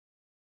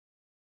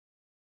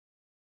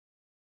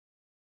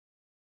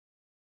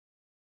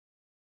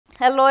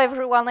Hello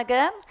everyone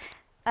again,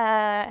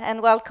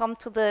 and welcome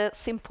to the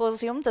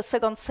Symposium, the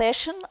second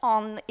session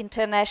on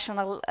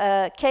international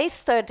case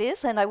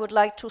studies. And I would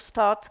like to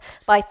start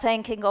by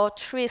thanking our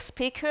three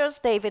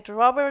speakers, David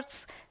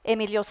Roberts,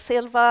 Emilio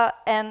Silva,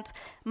 and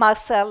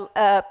Marcela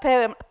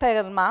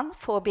Perelman,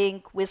 for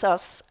being with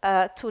us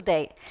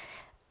today.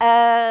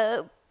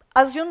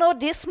 As you know,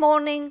 this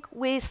morning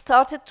we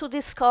started to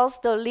discuss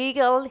the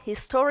legal,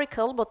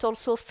 historical, but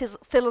also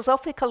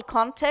philosophical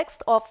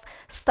context of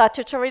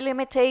statutory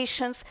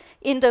limitations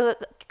in the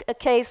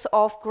case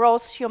of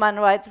gross human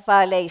rights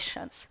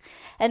violations.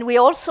 And we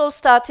also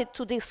started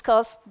to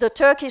discuss the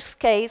Turkish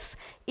case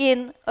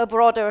in a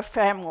broader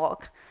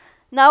framework.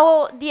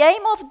 Now, the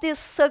aim of this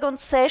second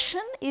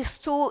session is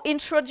to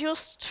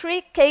introduce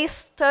three case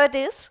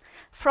studies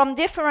from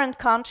different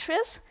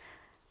countries: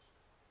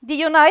 the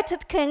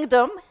United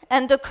Kingdom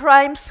and the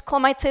crimes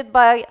committed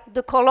by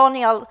the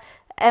colonial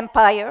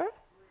empire,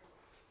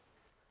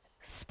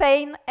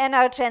 Spain and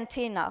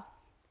Argentina.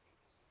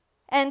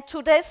 And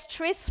today's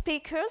three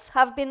speakers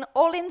have been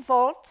all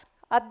involved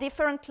at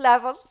different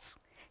levels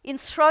in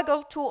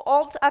struggle to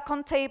hold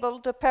accountable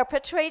the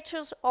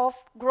perpetrators of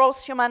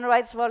gross human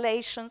rights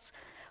violations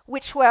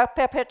which were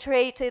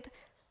perpetrated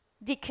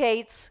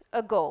decades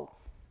ago.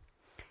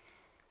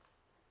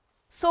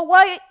 So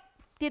why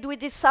did we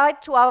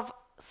decide to have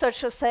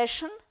such a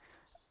session?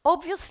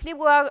 Obviously,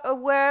 we are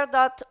aware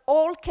that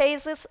all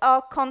cases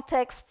are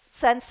context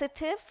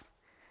sensitive,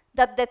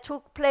 that they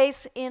took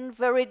place in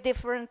very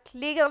different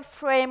legal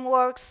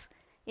frameworks,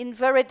 in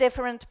very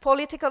different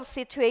political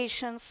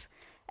situations,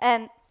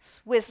 and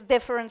with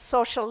different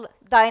social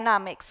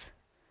dynamics.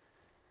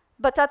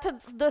 But at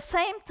the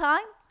same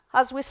time,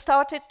 as we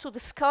started to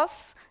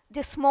discuss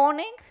this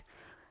morning,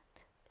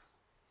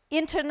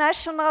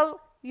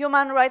 international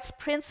human rights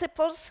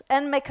principles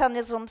and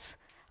mechanisms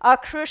are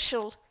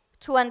crucial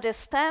to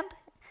understand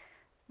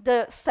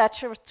the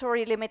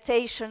statutory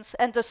limitations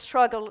and the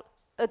struggle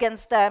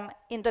against them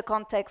in the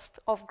context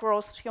of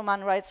gross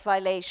human rights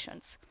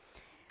violations.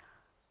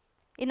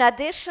 In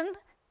addition,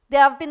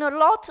 there have been a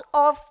lot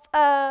of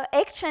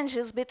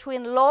exchanges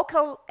between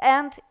local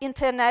and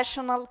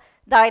international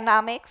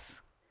dynamics,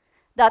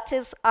 that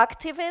is,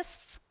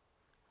 activists,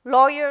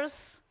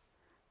 lawyers,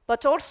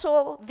 but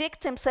also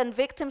victims and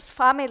victims'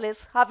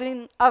 families have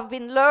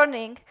been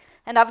learning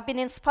and have been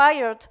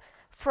inspired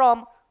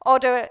from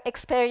other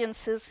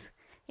experiences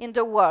in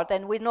the world.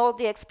 And we know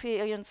the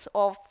experience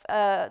of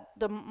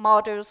the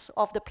mothers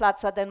of the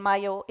Plaza de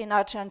Mayo in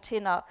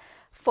Argentina,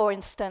 for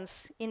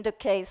instance, in the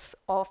case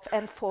of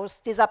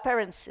enforced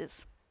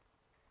disappearances.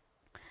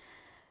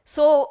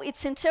 So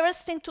it's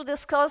interesting to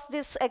discuss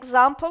this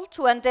example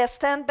to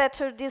understand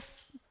better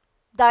these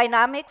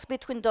dynamics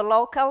between the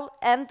local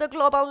and the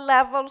global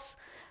levels,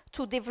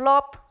 to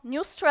develop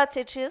new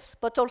strategies,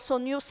 but also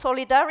new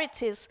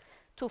solidarities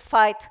to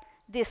fight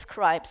these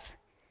crimes.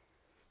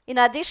 In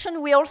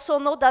addition, we also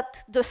know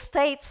that the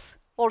states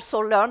also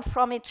learn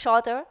from each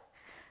other.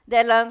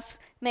 They learn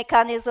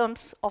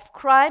mechanisms of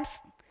crimes,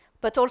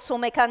 but also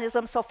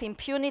mechanisms of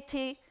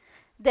impunity.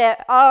 They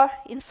are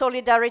in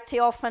solidarity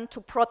often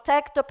to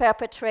protect the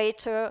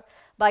perpetrator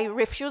by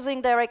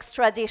refusing their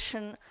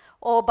extradition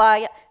or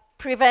by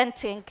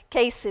preventing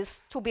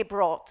cases to be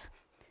brought.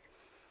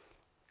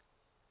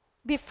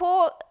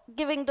 Before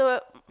giving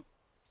the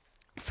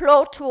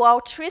floor to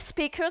our three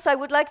speakers, I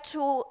would like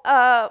to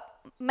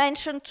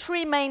mention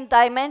three main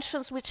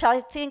dimensions which I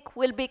think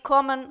will be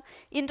common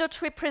in the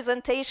three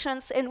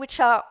presentations and which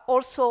are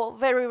also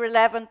very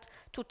relevant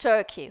to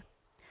Turkey.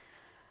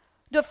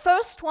 The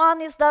first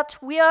one is that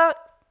we are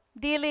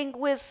dealing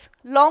with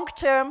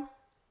long-term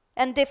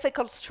and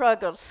difficult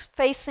struggles,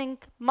 facing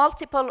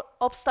multiple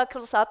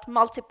obstacles at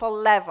multiple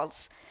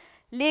levels.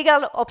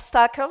 Legal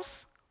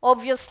obstacles,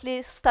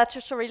 obviously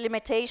statutory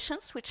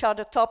limitations, which are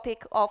the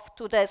topic of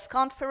today's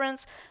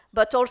conference,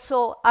 but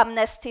also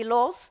amnesty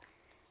laws,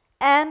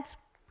 and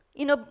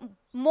in a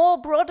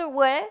more broader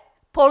way,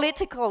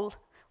 political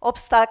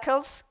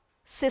obstacles,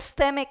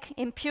 systemic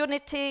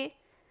impunity,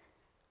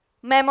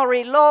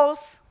 memory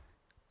laws,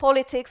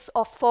 politics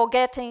of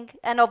forgetting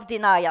and of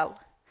denial.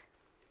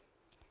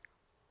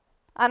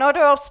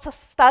 Another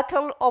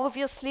obstacle,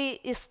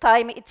 obviously, is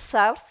time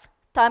itself,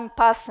 time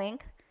passing,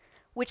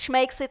 which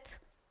makes it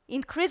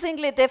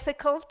increasingly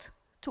difficult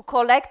to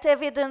collect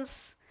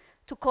evidence,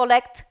 to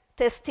collect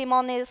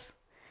testimonies,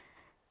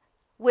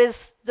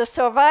 with the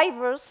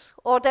survivors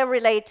or their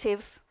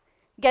relatives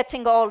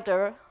getting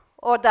older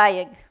or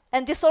dying.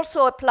 And this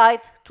also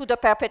applied to the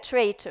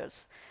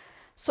perpetrators.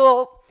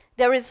 So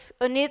there is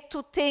a need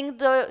to think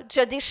the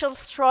judicial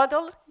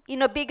struggle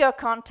in a bigger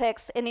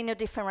context and in a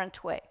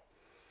different way.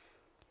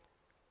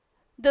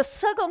 The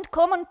second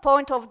common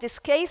point of these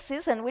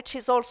cases, and which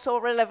is also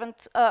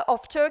relevant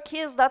of Turkey,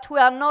 is that we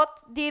are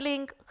not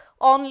dealing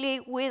only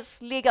with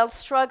legal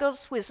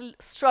struggles, with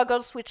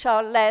struggles which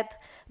are led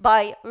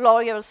by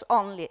lawyers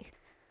only.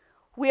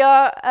 We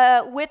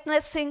are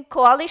witnessing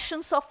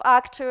coalitions of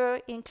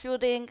actors,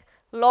 including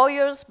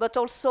lawyers, but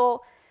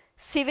also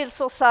civil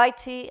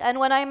society. And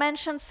when I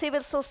mention civil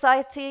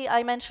society,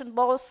 I mention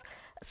both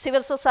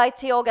civil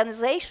society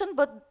organization,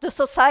 but the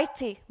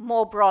society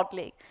more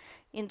broadly,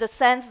 in the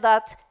sense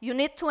that you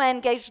need to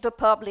engage the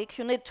public,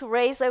 you need to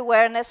raise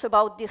awareness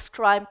about this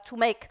crime, to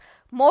make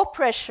more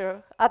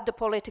pressure at the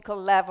political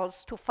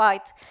levels to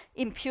fight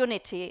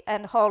impunity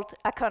and hold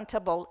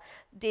accountable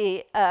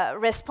the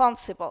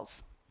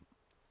responsibles.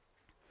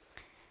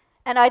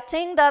 And I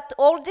think that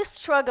all these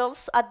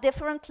struggles at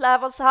different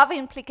levels have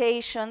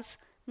implications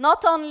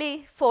not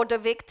only for the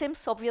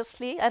victims,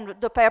 obviously, and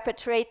the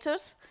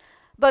perpetrators,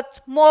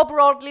 but more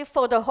broadly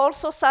for the whole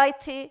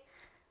society.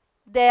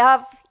 They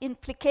have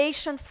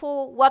implication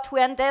for what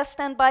we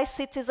understand by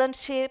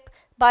citizenship,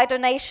 by the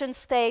nation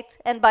state,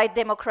 and by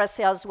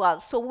democracy as well.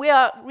 So we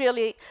are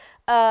really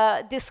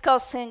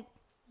discussing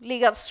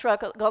legal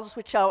struggles,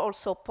 which are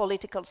also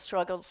political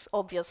struggles,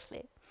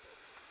 obviously.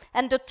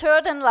 And the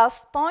third and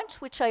last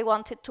point, which I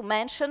wanted to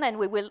mention, and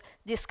we will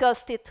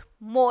discuss it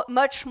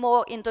much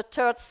more in the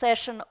third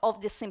session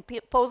of the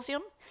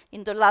symposium,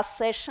 in the last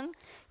session,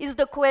 is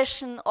the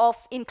question of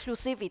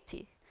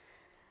inclusivity.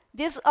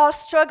 These are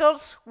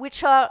struggles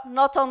which are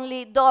not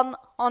only done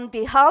on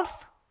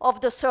behalf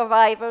of the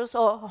survivors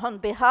or on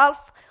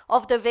behalf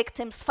of the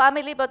victim's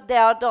family, but they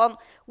are done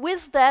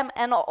with them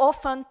and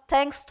often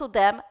thanks to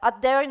them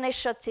at their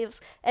initiatives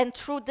and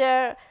through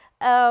their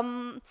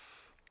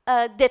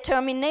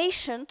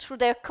determination, through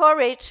their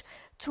courage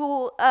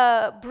to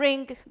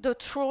bring the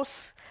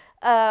truth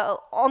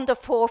on the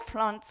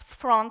forefront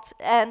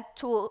and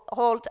to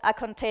hold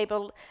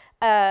accountable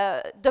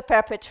the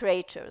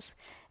perpetrators.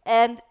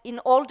 And in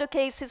all the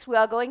cases we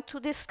are going to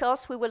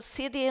discuss, we will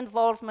see the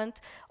involvement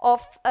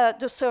of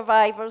the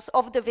survivors,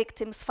 of the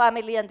victim's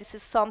family, and this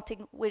is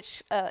something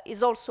which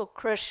is also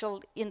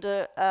crucial in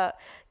the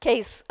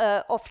case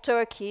of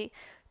Turkey,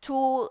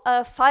 to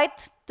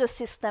fight the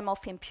system of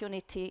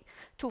impunity,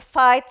 to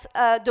fight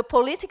the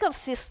political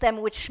system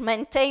which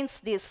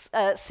maintains this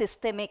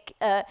systemic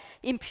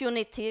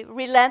impunity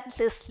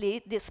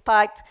relentlessly,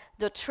 despite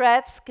the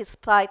threats,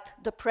 despite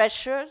the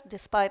pressure,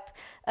 despite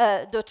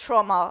the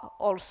trauma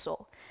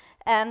also.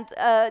 And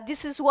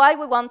this is why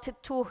we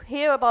wanted to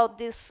hear about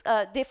these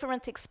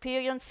different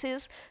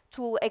experiences,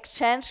 to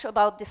exchange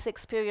about these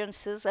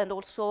experiences, and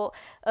also,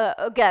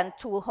 again,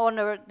 to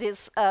honor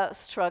these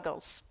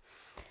struggles.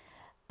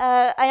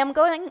 I am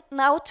going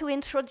now to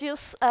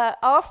introduce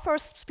our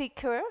first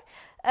speaker,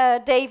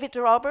 David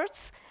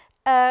Roberts.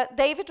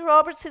 David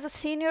Roberts is a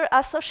senior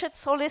associate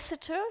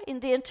solicitor in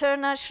the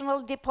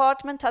international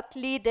department at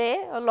Leigh,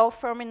 a law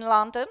firm in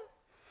London.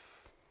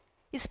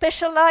 He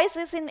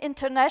specializes in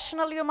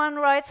international human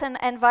rights and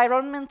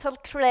environmental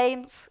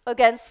claims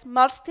against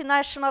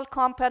multinational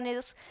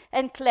companies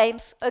and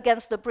claims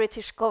against the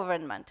British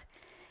government.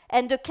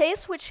 And the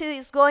case which he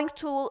is going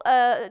to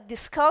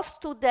discuss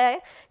today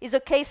is a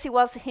case he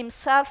was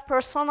himself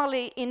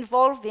personally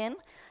involved in.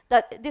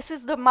 That this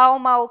is the Mau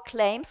Mau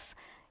claims.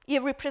 He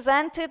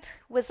represented,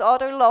 with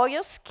other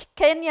lawyers,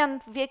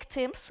 Kenyan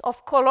victims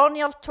of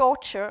colonial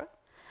torture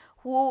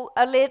who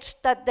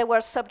alleged that they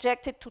were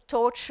subjected to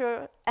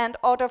torture and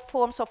other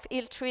forms of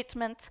ill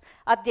treatment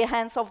at the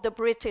hands of the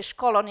British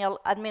colonial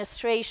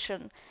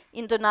administration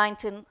in the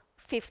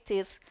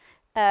 1950s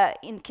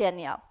in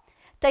Kenya.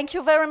 Thank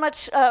you very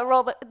much,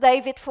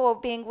 David, for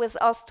being with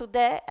us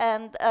today,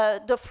 and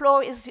the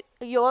floor is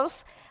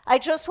yours. I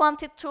just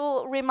wanted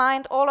to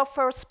remind all of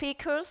our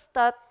speakers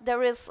that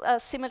there is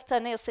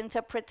simultaneous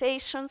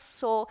interpretation,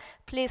 so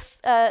please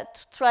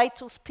try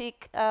to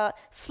speak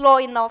slow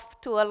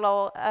enough to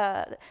allow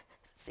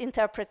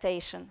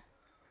interpretation.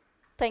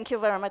 Thank you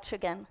very much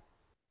again.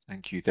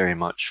 Thank you very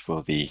much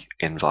for the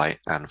invite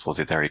and for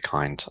the very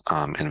kind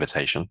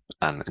invitation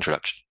and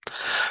introduction.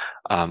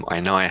 I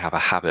know I have a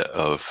habit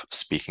of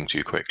speaking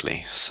too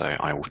quickly, so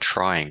I will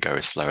try and go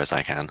as slow as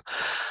I can.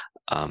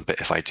 But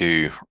if I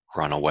do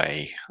run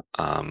away,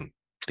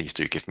 please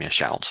do give me a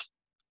shout.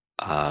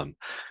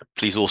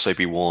 Please also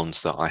be warned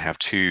that I have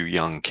 2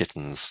 young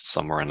kittens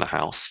somewhere in the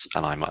house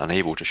and I'm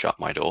unable to shut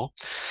my door.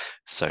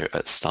 So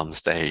at some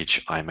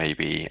stage I may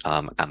be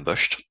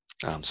ambushed.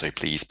 So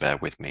please bear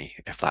with me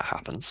if that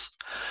happens.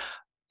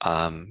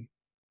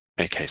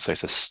 Okay, so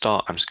to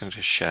start, I'm just going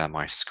to share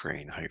my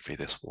screen. Hopefully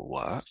this will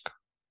work.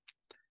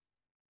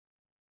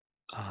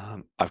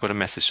 I've got a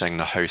message saying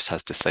the host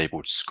has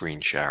disabled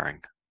screen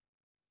sharing.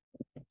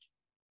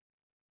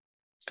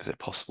 Is it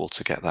possible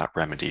to get that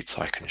remedied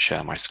so I can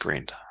share my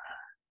screen?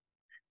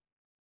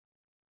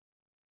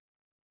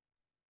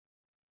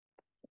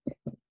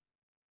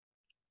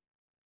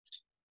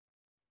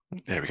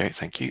 There we go,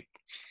 thank you.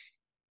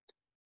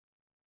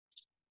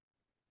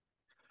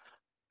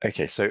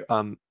 Okay, so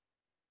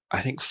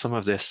I think some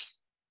of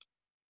this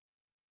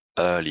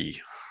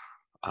early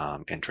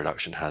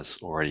introduction has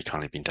already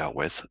kind of been dealt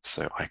with,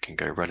 so I can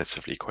go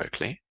relatively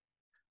quickly.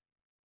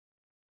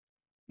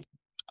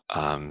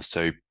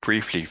 So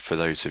briefly, for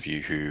those of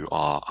you who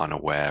are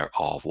unaware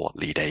of what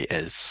Leigh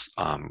is,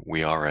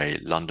 we are a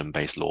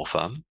London-based law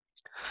firm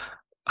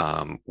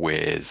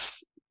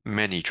with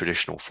many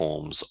traditional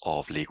forms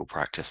of legal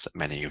practice that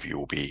many of you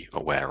will be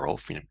aware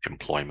of,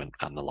 employment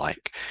and the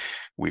like.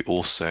 We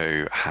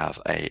also have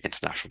an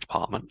international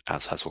department,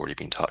 as has already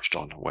been touched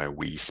on, where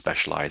we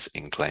specialize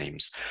in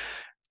claims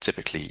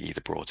typically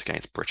either brought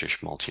against British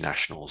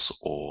multinationals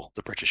or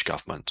the British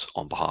government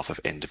on behalf of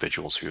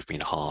individuals who have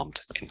been harmed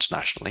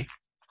internationally.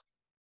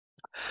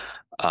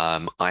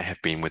 I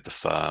have been with the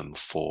firm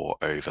for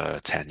over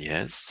 10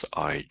 years.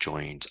 I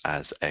joined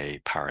as a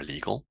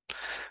paralegal.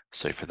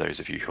 So for those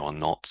of you who are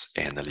not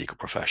in the legal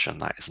profession,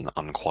 that is an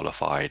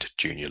unqualified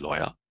junior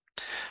lawyer.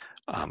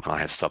 And I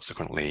have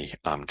subsequently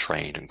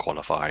trained and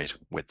qualified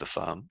with the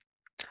firm.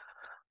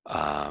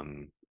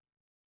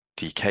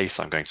 The case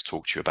I'm going to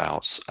talk to you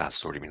about, as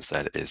has already been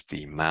said, is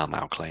the Mau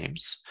Mau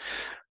claims.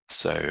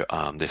 So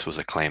this was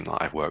a claim that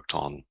I've worked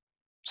on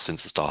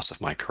since the start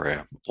of my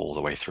career, all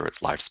the way through its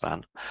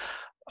lifespan,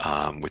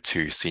 with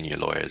two senior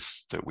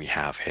lawyers that we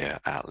have here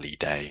at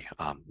Leigh,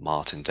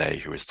 Martin Day,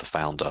 who is the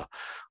founder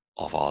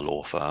of our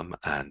law firm,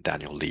 and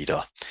Daniel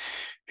Leader,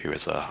 who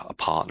is a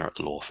partner at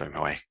the law firm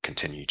who I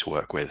continue to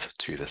work with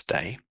to this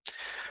day.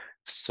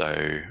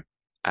 So,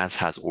 as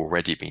has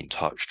already been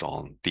touched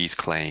on, these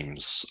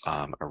claims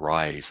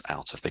arise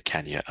out of the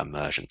Kenya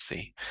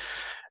emergency.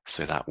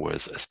 So that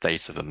was a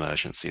state of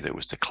emergency that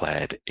was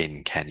declared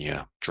in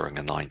Kenya during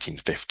the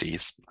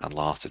 1950s and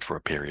lasted for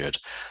a period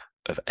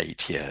of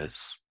 8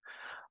 years.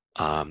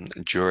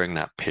 During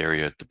that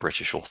period, the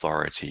British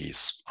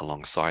authorities,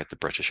 alongside the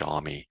British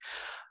Army,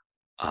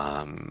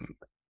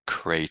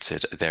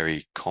 created a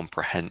very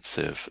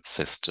comprehensive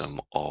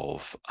system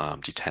of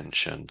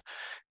detention,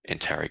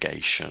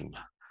 interrogation,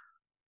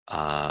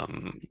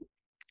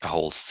 a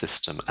whole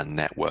system and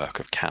network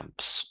of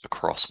camps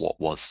across what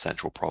was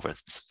Central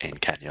Province in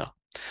Kenya.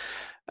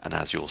 And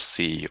as you'll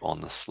see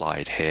on the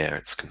slide here,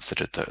 it's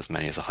considered that as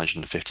many as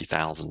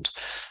 150,000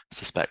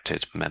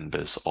 suspected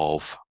members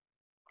of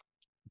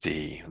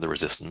the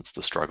resistance,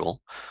 the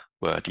struggle,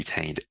 were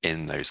detained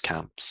in those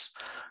camps.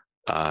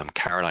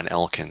 Caroline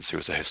Elkins, who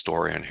is a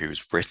historian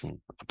who's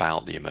written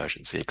about the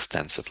emergency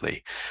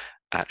extensively,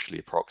 actually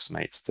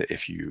approximates that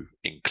if you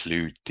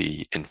include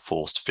the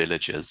enforced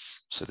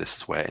villages, so this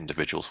is where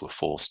individuals were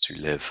forced to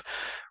live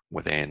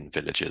within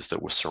villages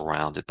that were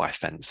surrounded by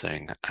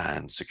fencing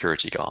and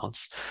security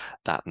guards,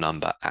 that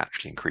number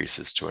actually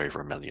increases to over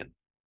 1 million.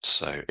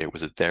 So it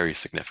was a very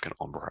significant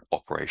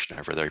operation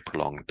over a very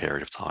prolonged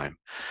period of time.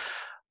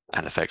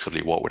 And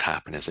effectively what would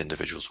happen is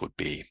individuals would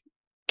be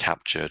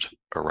captured,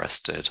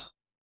 arrested,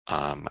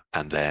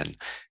 and then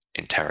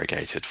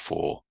interrogated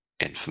for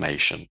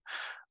information.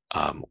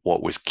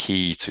 What was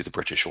key to the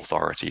British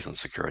authorities and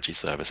security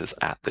services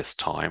at this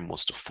time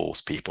was to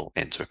force people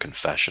into a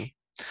confession.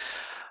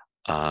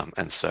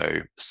 And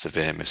so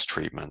severe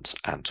mistreatment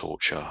and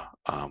torture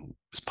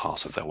was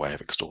part of their way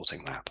of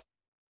extorting that.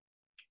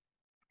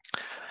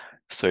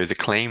 So the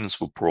claims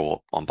were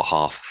brought on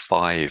behalf of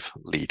 5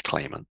 lead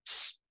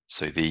claimants.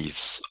 So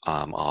these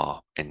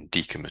are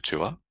Ndika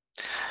Mutua.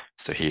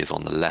 So he is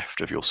on the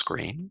left of your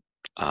screen,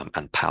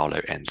 and Paulo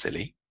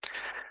Enzili.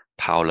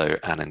 Paulo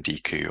and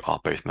Ndiku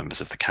are both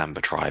members of the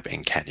Kamba tribe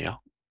in Kenya.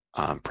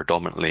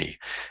 Predominantly,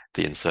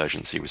 the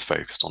insurgency was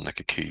focused on the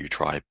Kikuyu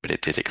tribe, but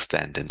it did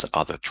extend into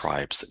other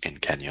tribes in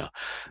Kenya,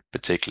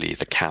 particularly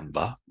the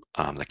Kamba.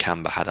 The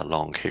Kamba had a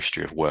long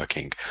history of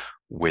working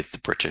with the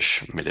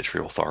British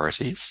military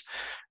authorities.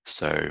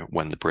 So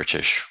when the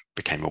British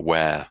became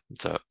aware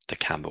that the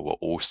Kamba were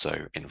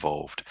also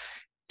involved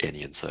in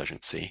the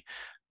insurgency,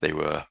 they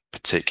were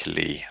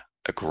particularly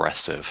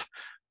aggressive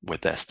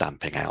with their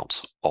stamping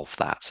out of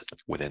that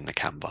within the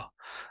Kamba.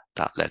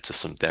 That led to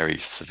some very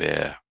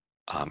severe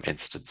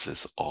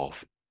incidences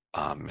of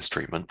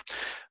mistreatment.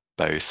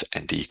 Both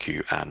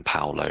Ndiku and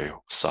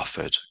Paulo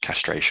suffered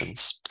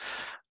castrations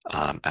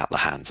at the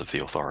hands of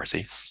the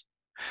authorities.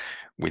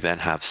 We then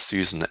have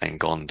Susan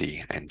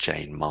Ngondi and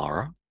Jane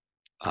Mara,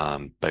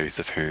 both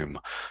of whom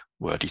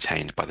were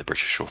detained by the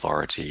British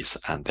authorities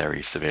and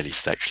very severely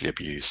sexually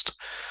abused.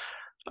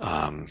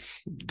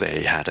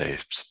 They had a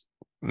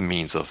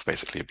means of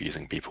basically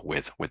abusing people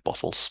with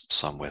bottles,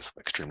 some with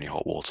extremely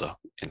hot water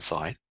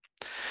inside.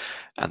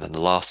 And then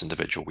the last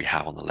individual we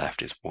have on the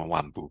left is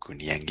Wambugu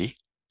Nyengi.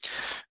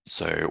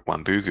 So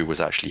Wambugu was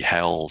actually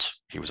held,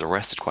 he was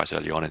arrested quite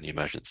early on in the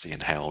emergency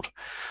and held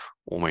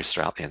almost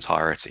throughout the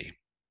entirety.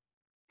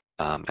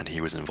 And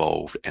he was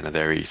involved in a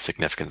very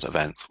significant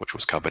event which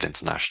was covered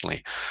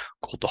internationally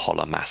called the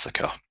Holla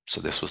Massacre.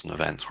 So this was an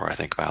event where I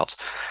think about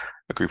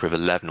a group of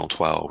 11 or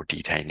 12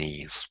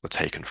 detainees were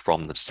taken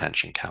from the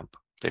detention camp.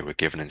 They were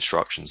given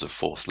instructions of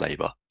forced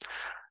labor,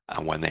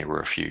 and when they were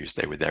refused,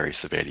 they were very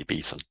severely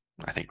beaten.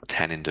 I think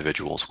 10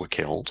 individuals were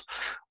killed.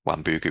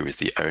 Wambugu is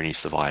the only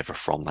survivor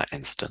from that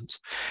incident,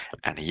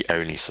 and he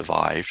only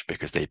survived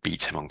because they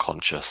beat him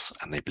unconscious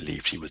and they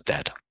believed he was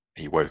dead.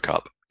 He woke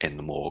up in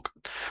the morgue,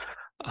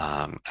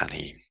 and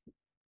he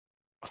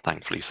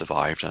thankfully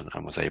survived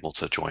and was able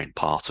to join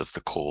part of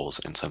the cause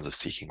in terms of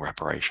seeking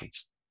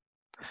reparations.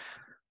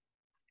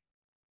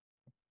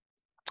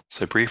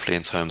 So briefly,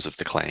 in terms of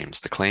the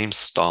claims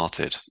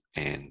started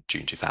in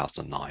June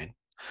 2009.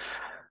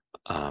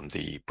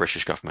 The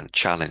British government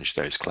challenged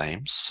those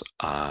claims.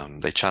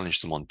 They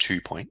challenged them on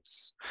 2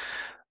 points.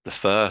 The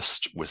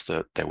first was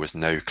that there was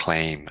no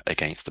claim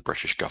against the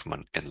British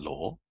government in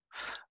law.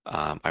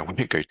 I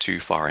won't go too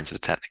far into the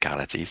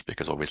technicalities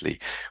because obviously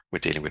we're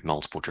dealing with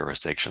multiple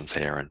jurisdictions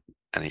here,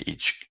 and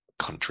each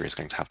country is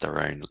going to have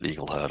their own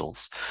legal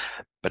hurdles.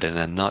 But in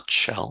a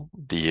nutshell,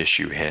 the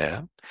issue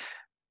here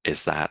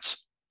is that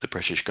the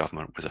British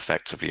government was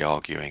effectively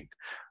arguing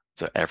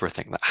that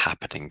everything that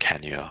happened in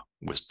Kenya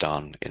was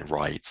done in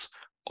right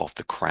of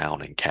the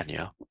Crown in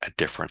Kenya, a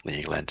different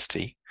legal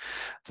entity,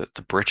 that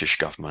the British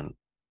government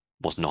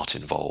was not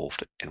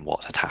involved in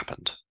what had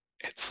happened.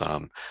 It's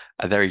a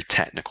very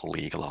technical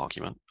legal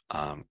argument.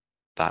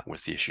 That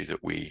was the issue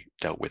that we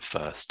dealt with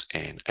first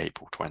in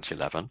April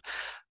 2011,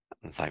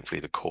 and thankfully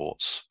the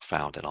courts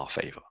found in our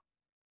favour.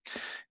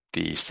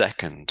 The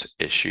second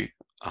issue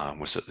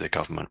was that the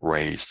government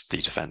raised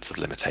the defence of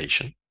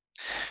limitation,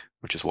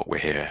 which is what we're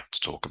here to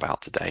talk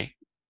about today.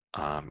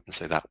 And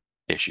so that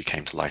issue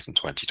came to light in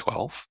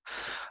 2012.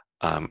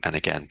 And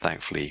again,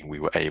 thankfully, we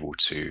were able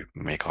to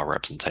make our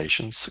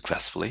representations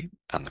successfully,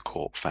 and the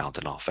court found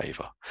in our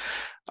favour.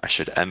 I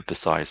should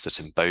emphasise that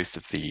in both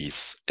of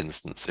these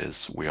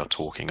instances, we are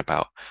talking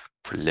about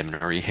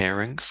preliminary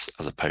hearings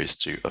as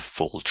opposed to a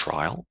full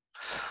trial.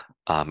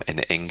 In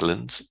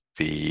England,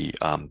 the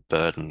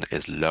burden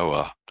is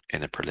lower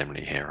in a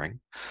preliminary hearing.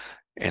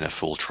 In a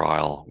full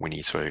trial, we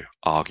need to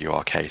argue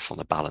our case on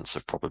the balance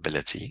of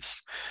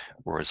probabilities,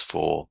 whereas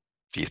for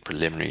these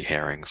preliminary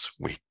hearings,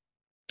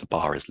 the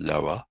bar is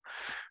lower.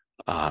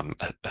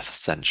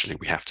 Essentially,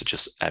 we have to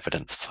just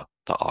evidence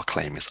that our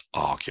claim is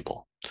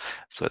arguable.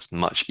 So it's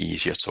much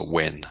easier to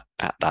win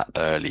at that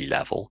early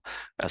level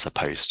as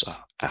opposed to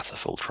at a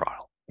full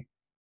trial.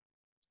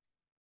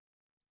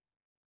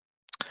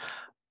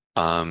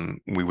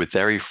 We were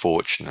very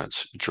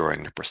fortunate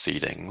during the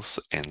proceedings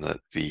in that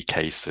the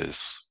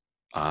cases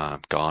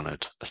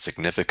garnered a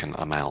significant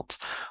amount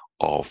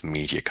of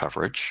media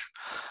coverage.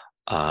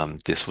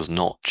 This was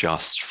not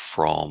just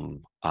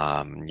from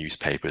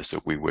newspapers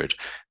that we would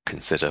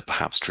consider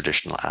perhaps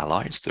traditional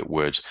allies that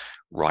would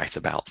write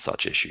about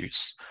such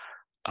issues.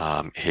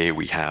 Here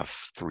we have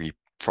 3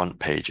 front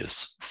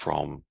pages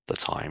from the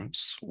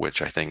Times,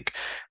 which I think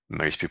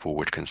most people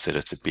would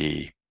consider to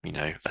be,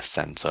 a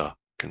centre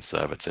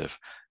conservative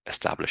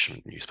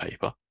establishment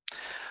newspaper.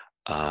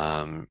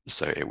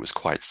 So it was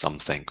quite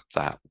something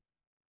that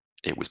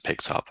it was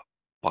picked up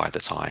by the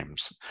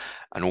Times,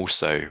 and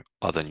also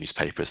other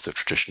newspapers that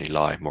traditionally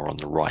lie more on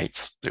the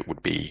right that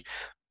would be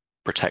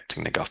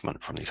protecting the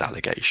government from these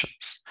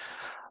allegations.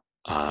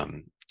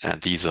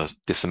 And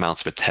this amount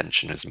of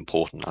attention is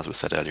important, as was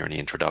said earlier in the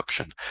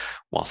introduction.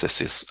 Whilst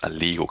this is a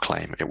legal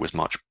claim, it was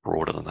much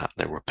broader than that.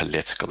 There were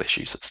political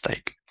issues at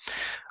stake.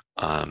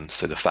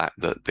 So the fact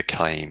that the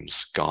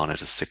claims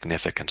garnered a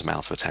significant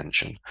amount of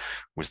attention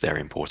was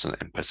very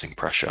important in putting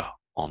pressure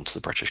onto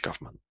the British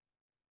government.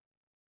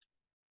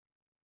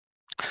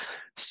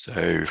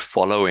 So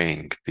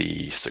following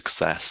the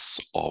success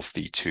of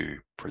the 2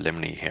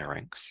 preliminary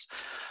hearings,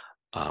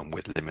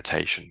 with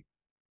limitation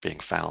being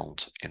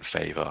found in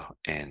favour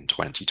in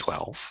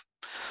 2012,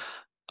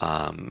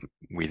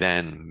 we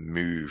then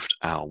moved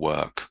our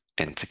work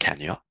into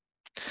Kenya,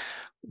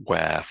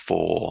 where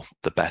for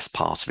the best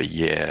part of a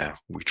year,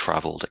 we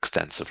travelled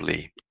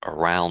extensively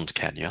around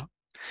Kenya,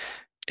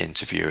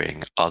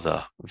 interviewing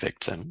other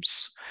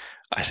victims.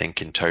 I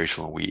think in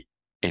total, we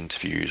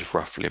interviewed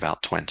roughly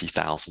about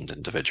 20,000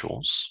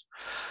 individuals,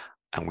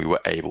 and we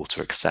were able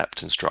to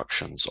accept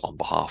instructions on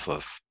behalf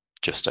of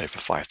just over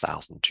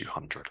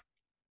 5,200.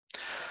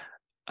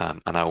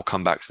 And I will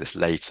come back to this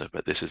later,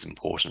 but this is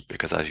important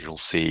because, as you'll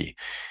see,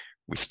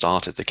 we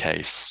started the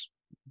case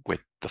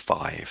with the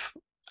 5,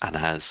 and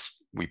as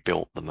we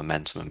built the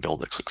momentum and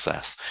built the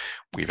success,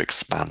 we've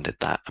expanded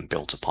that and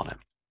built upon it.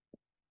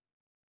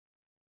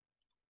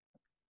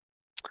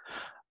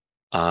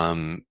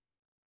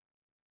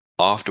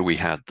 After we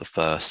had the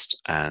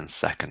first and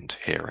second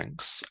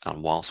hearings,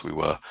 and whilst we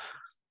were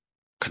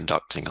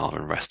conducting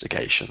our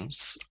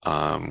investigations,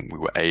 we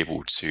were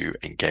able to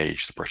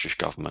engage the British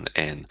government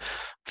in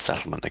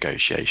settlement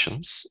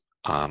negotiations.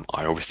 I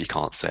obviously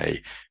can't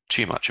say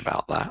too much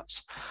about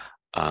that,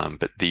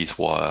 but these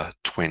were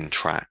twin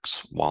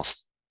tracks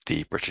whilst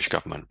the British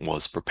government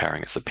was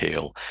preparing its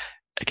appeal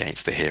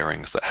against the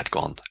hearings that had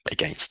gone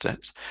against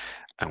it,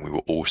 and we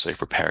were also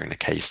preparing the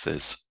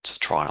cases to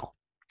trial.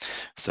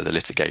 So the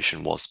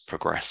litigation was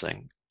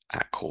progressing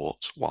at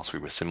court whilst we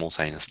were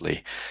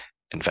simultaneously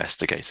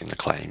investigating the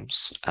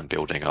claims and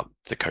building up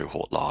the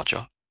cohort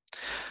larger,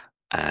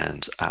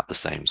 and at the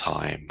same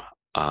time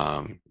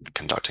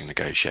conducting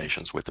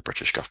negotiations with the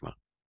British government.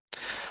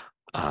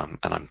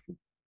 And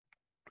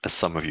as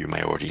some of you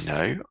may already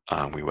know,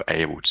 we were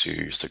able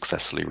to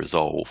successfully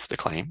resolve the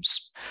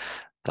claims.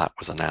 That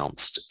was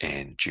announced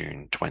in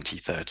June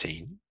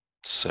 2013.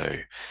 So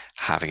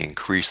having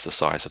increased the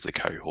size of the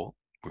cohort,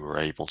 we were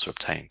able to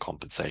obtain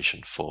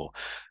compensation for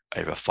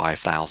over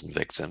 5,000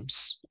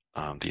 victims.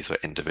 These were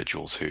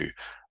individuals who,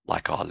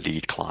 like our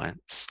lead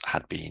clients,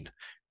 had been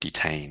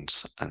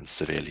detained and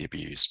severely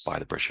abused by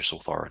the British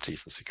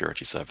authorities and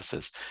security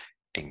services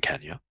in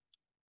Kenya.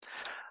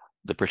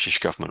 The British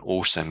government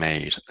also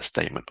made a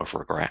statement of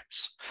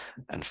regret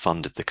and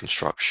funded the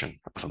construction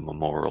of a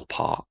memorial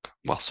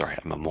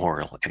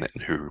in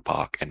Uhuru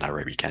Park in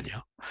Nairobi,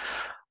 Kenya.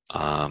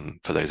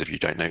 For those of you who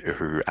don't know,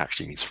 Uhuru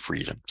actually means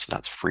freedom, so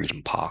that's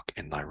Freedom Park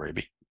in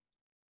Nairobi.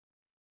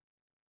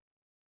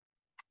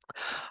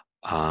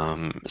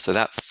 So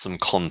that's some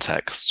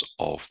context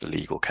of the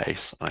legal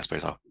case. I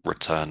suppose I'll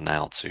return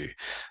now to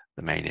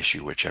the main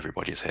issue which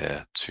everybody's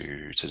here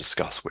to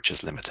discuss, which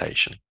is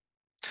limitation.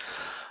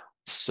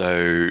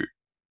 So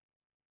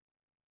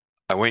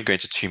I won't go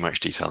into too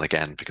much detail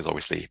again, because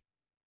obviously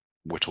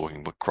we're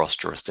talking with cross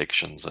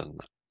jurisdictions and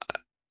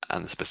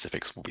the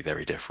specifics will be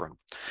very different.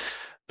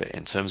 But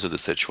in terms of the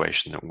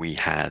situation that we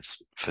had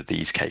for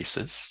these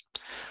cases,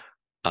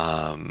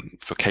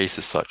 for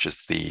cases such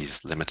as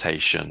these,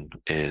 limitation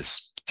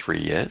is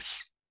 3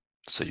 years.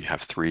 So you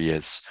have 3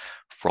 years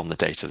from the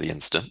date of the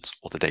incident,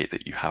 or the date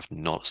that you have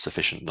not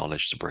sufficient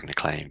knowledge to bring a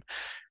claim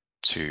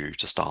to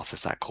start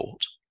this at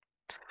court.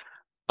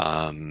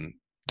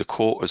 The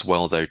court as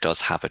well, though,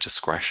 does have a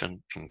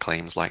discretion in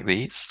claims like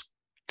these.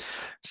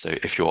 So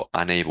if you're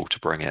unable to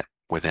bring it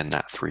within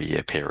that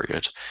 3-year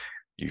period,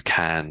 you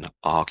can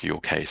argue your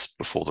case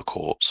before the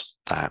court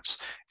that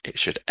it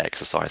should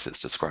exercise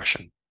its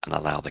discretion and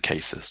allow the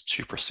cases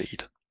to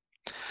proceed.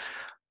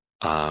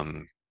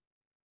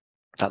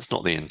 That's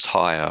not the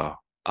entire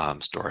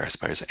story, I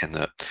suppose, in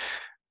that,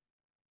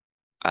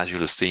 as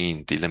you'll have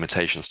seen, the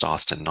limitation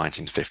started in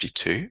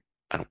 1952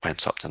 and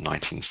went up to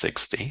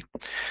 1960.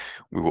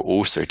 We were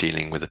also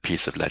dealing with a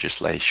piece of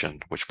legislation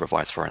which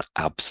provides for an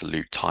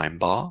absolute time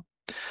bar,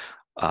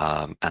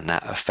 and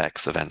that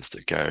affects events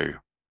that go,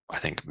 I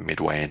think,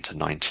 midway into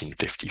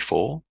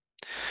 1954.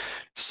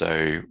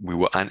 So we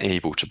were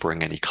unable to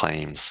bring any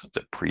claims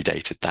that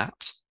predated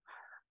that.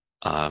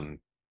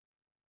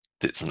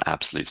 It's an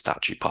absolute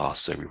statute bar,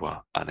 so we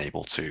were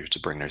unable to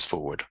bring those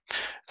forward.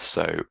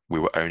 So we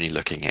were only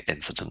looking at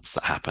incidents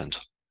that happened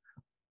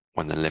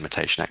when the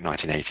Limitation Act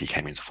 1980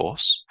 came into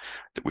force,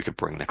 that we could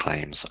bring the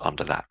claims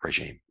under that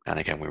regime. And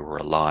again, we were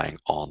relying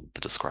on the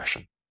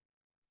discretion.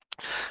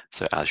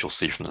 So as you'll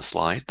see from the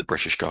slide, the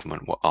British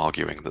government were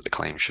arguing that the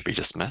claims should be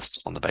dismissed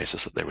on the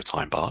basis that they were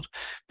time barred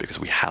because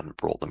we hadn't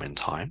brought them in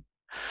time,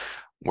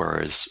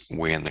 whereas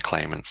we and the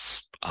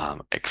claimants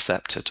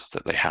accepted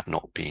that they had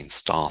not been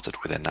started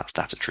within that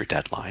statutory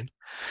deadline,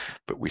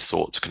 but we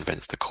sought to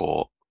convince the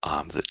court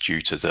that due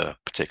to the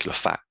particular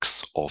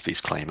facts of these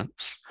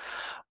claimants,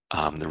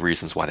 the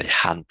reasons why they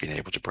hadn't been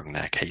able to bring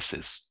their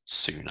cases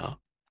sooner,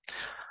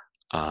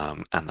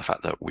 and the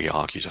fact that we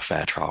argued a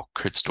fair trial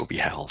could still be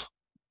held,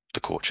 the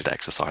court should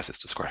exercise its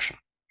discretion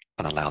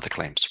and allow the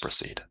claims to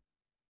proceed.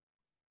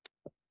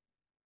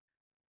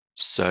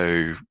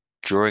 So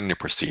during the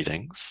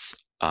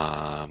proceedings,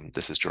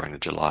 this is during the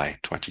July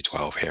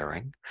 2012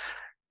 hearing,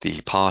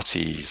 the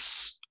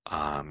parties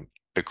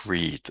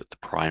agreed that the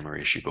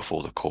primary issue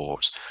before the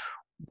court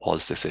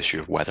was this issue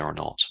of whether or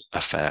not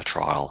a fair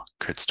trial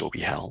could still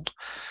be held.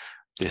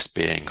 This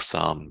being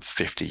some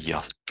 50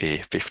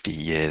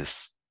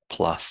 years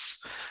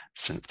plus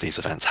since these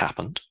events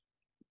happened.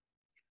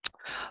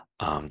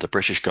 The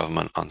British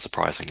government,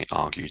 unsurprisingly,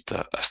 argued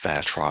that a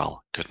fair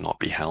trial could not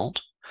be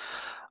held.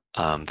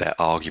 Their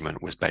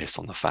argument was based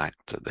on the fact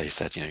that they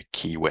said,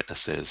 key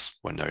witnesses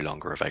were no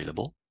longer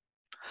available,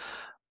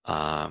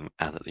 and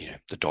that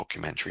the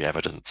documentary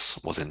evidence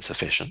was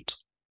insufficient.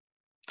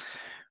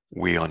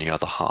 We, on the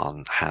other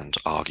hand,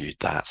 argued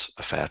that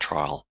a fair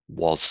trial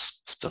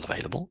was still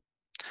available,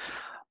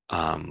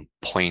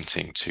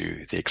 pointing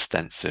to the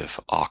extensive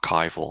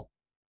archival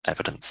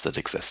evidence that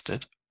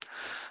existed,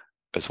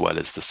 as well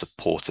as the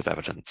supportive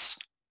evidence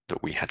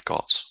that we had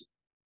got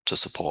to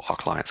support our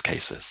clients'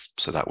 cases.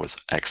 So that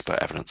was expert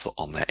evidence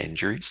on their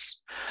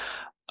injuries,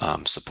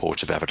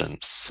 supportive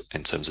evidence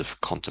in terms of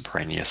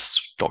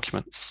contemporaneous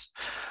documents,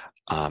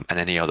 and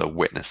any other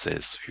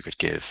witnesses who could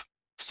give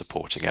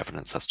supporting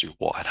evidence as to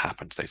what had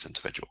happened to those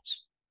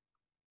individuals.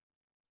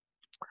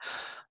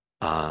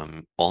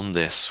 On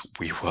this,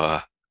 we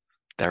were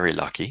very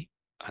lucky,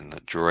 and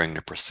that during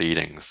the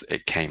proceedings,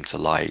 it came to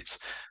light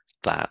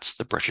that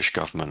the British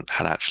government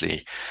had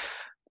actually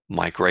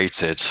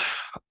migrated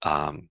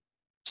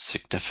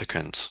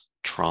significant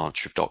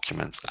tranche of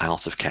documents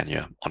out of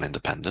Kenya on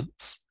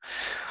independence.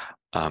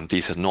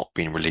 These had not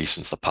been released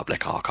into the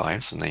public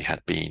archives, and they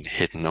had been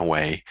hidden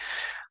away,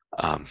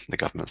 the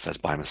government says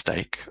by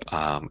mistake,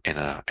 in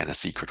a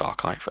secret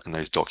archive, and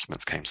those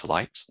documents came to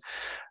light.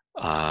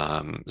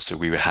 So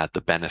we had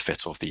the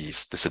benefit of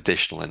this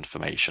additional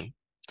information,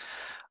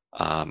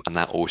 and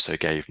that also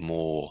gave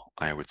more,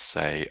 I would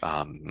say,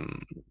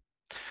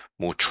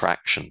 more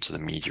traction to the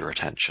media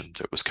attention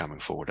that was coming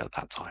forward at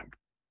that time.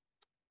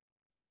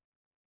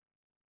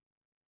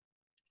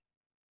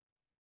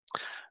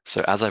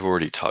 So as I've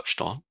already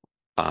touched on,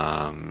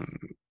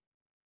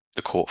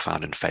 the court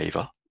found in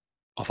favour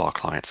of our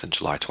clients in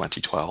July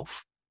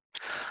 2012,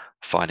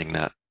 finding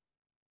that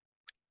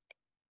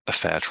a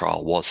fair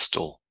trial was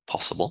still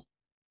possible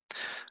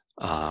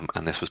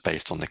And this was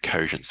based on the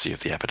cogency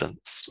of the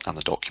evidence and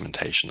the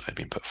documentation that had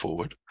been put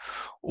forward.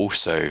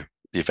 Also,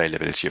 the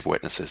availability of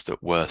witnesses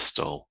that were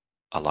still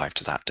alive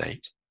to that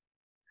date.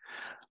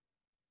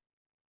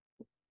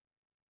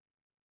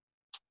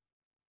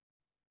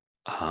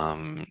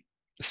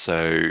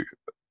 So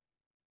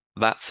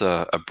that's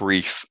a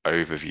brief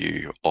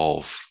overview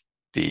of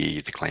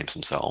the claims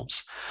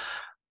themselves.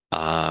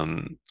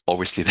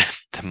 Obviously,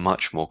 they're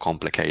much more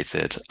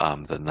complicated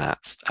than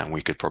that, and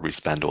we could probably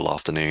spend all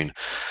afternoon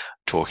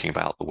talking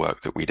about the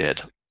work that we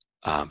did,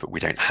 but we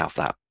don't have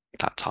that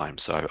time.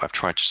 So I've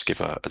tried to just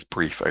give as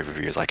brief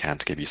overview as I can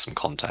to give you some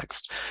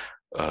context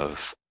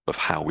of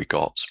how we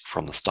got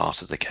from the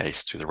start of the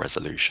case to the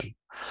resolution.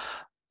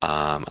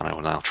 And I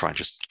will now try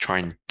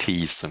and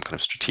tease some kind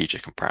of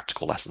strategic and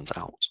practical lessons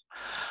out.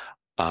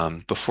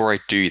 Before I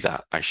do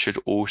that, I should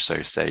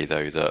also say,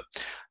 though, that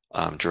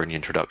during the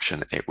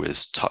introduction, it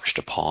was touched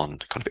upon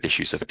kind of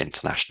issues of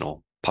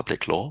international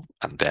public law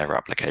and their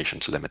application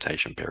to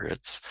limitation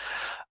periods.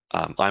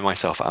 I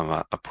myself am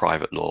a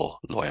private law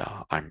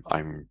lawyer.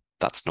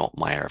 That's not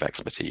my area of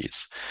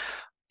expertise.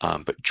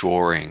 But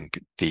during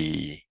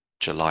the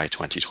July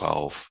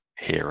 2012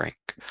 hearing,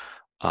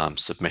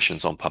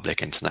 submissions on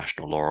public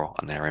international law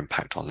and their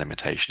impact on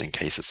limitation in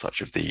cases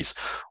such as these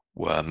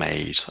were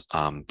made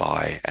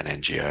by an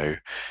NGO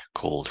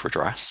called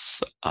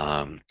Redress.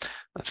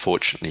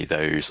 Unfortunately,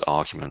 those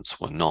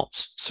arguments were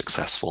not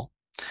successful.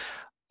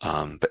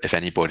 But if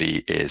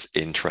anybody is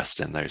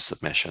interested in those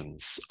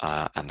submissions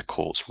and the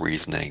court's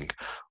reasoning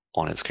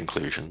on its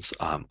conclusions,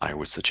 I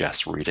would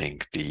suggest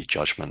reading the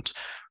judgment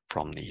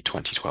from the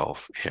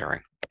 2012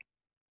 hearing.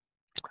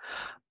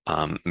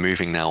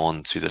 Moving now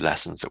on to the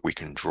lessons that we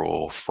can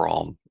draw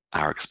from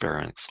our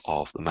experience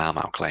of the Mau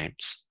Mau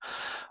claims.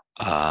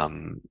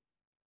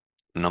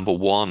 Number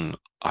one,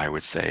 I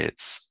would say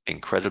it's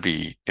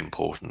incredibly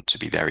important to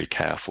be very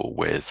careful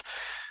with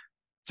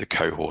the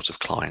cohort of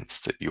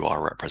clients that you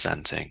are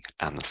representing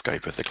and the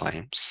scope of the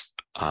claims.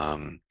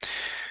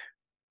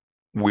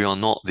 We are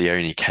not the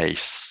only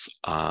case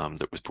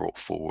that was brought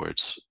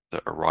forward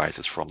that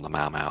arises from the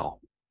Mau Mau,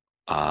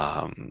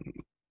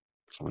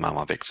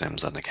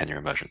 victims and the Kenya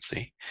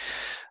emergency.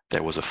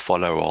 There was a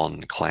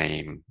follow-on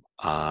claim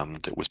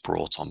that was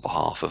brought on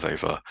behalf of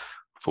over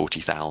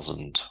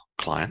 40,000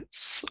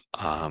 clients.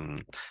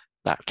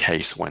 That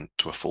case went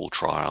to a full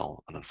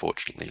trial and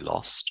unfortunately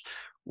lost,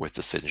 with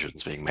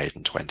decisions being made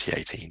in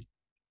 2018.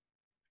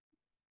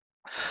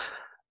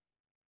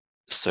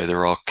 So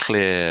there are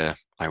clear,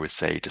 I would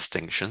say,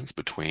 distinctions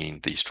between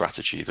the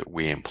strategy that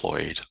we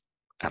employed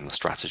and the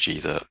strategy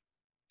that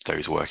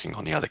those working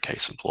on the other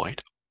case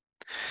employed.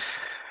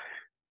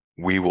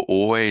 We were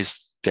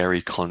always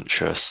very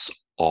conscious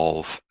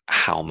of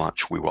how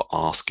much we were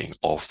asking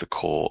of the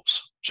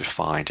court to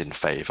find in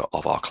favor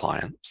of our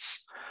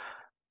clients.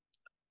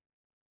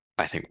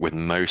 I think with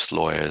most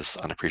lawyers,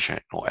 and I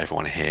appreciate not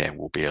everyone here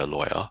will be a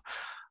lawyer,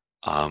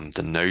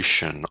 the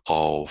notion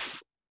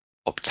of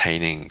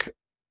obtaining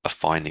a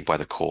finding by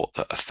the court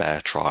that a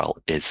fair trial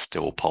is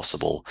still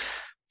possible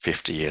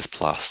 50 years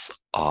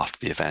plus after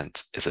the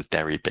event is a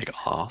very big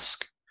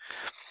ask.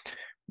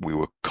 We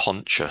were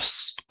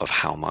conscious of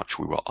how much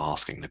we were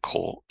asking the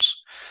court,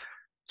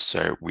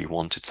 so we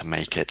wanted to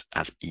make it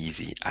as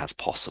easy as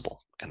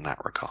possible in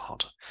that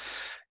regard.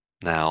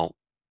 Now,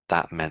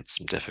 that meant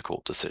some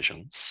difficult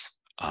decisions.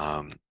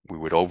 We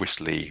would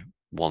obviously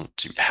want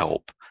to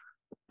help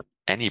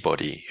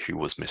anybody who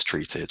was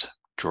mistreated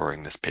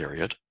during this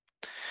period,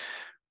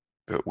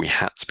 but we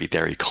had to be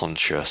very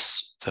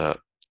conscious that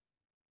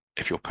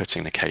if you're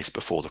putting the case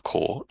before the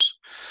court,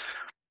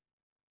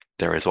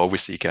 there is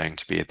obviously going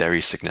to be a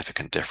very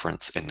significant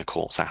difference in the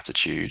court's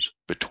attitude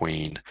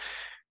between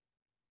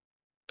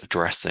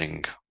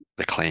addressing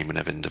the claim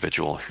of an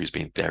individual who's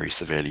been very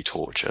severely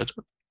tortured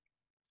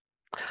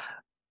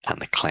and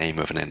the claim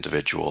of an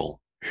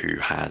individual who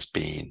has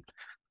been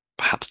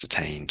perhaps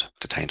detained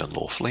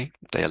unlawfully,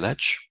 they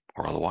allege,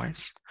 or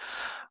otherwise,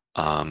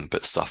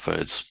 but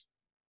suffered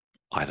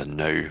either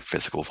no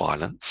physical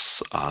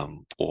violence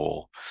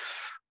or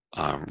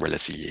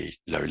relatively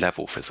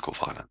low-level physical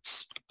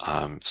violence.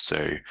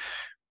 So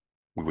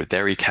we were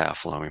very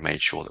careful, and we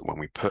made sure that when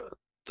we put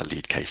the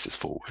lead cases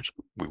forward,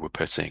 we were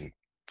putting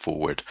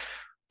forward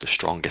the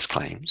strongest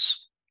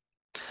claims,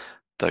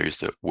 those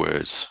that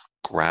would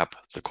grab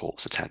the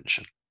court's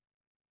attention.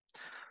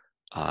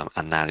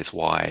 And that is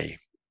why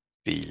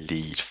the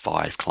lead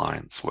 5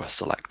 clients were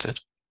selected.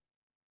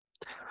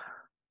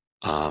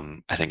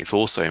 I think it's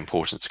also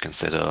important to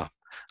consider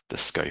the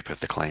scope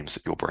of the claims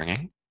that you're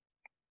bringing.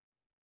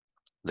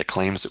 The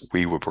claims that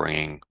we were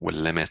bringing were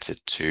limited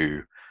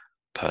to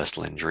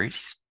personal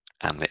injuries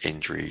and the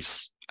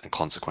injuries and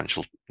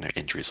consequential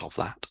injuries of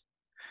that.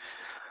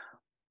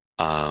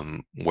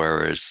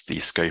 Whereas the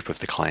scope of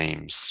the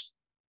claims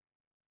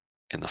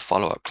in the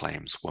follow-up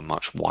claims were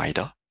much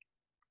wider.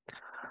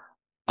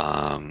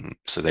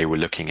 So they were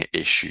looking at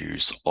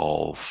issues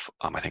of,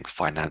 I think,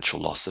 financial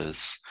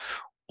losses,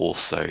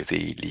 also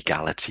the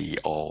legality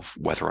of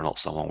whether or not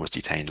someone was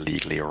detained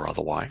legally or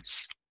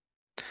otherwise.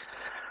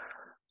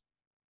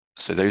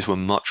 So those were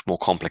much more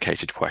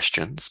complicated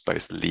questions,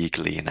 both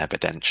legally and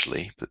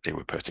evidentially, that they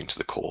were putting to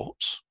the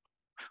court.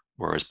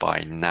 Whereas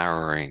by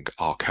narrowing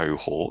our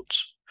cohort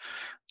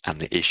and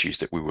the issues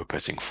that we were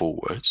putting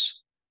forward,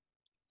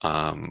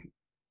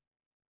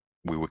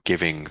 we were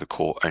giving the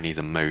court only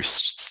the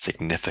most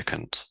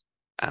significant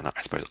and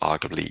I suppose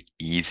arguably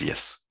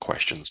easiest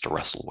questions to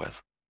wrestle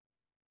with.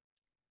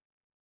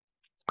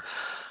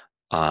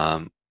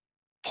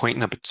 Point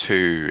number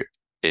 2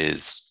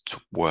 is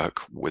to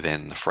work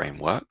within the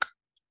framework.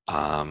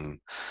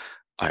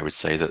 I would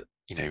say that,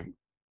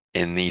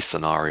 in these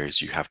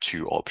scenarios, you have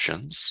 2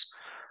 options.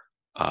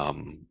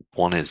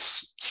 One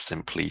is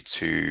simply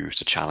to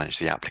challenge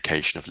the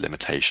application of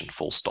limitation,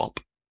 full stop.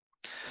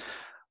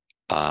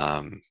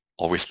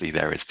 Obviously,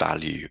 there is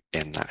value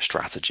in that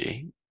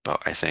strategy,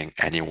 but I think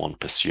anyone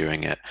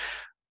pursuing it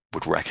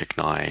would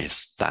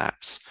recognize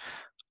that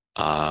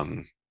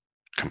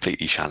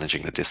completely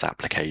challenging the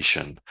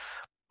disapplication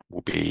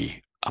will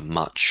be a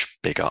much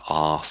bigger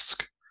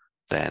ask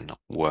than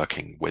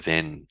working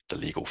within the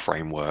legal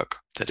framework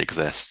that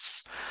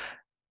exists,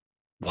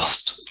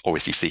 whilst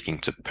obviously seeking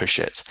to push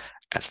it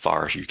as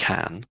far as you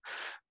can,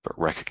 but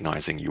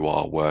recognizing you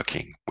are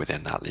working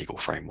within that legal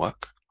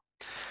framework.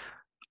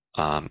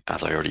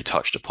 As I already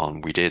touched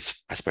upon, we did,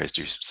 I suppose,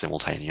 do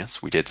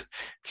simultaneous. We did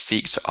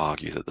seek to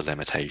argue that the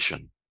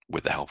limitation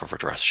with the help of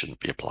redress shouldn't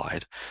be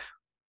applied.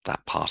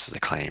 That part of the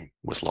claim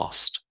was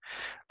lost.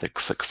 The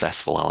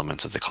successful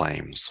element of the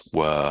claims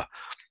were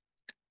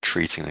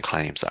treating the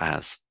claims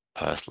as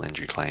personal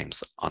injury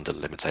claims under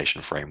the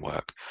limitation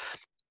framework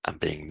and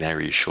being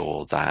very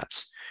sure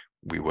that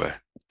we were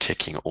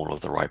ticking all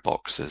of the right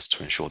boxes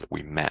to ensure that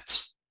we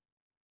met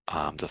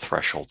the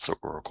thresholds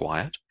that were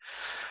required.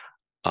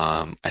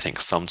 I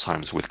think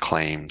sometimes with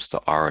claims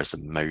that are as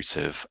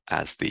emotive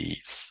as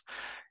these,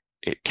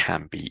 it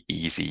can be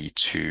easy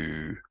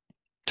to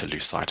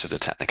lose sight of the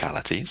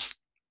technicalities,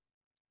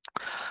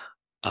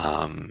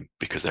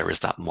 because there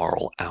is that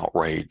moral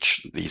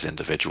outrage that these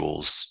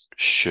individuals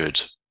should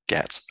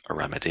get a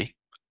remedy.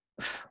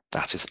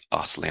 That is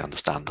utterly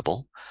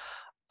understandable.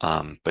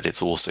 But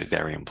it's also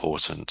very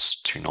important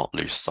to not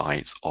lose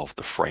sight of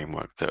the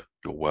framework that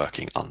you're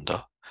working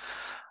under.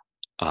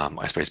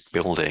 I suppose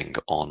building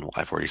on what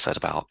I've already said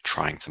about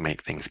trying to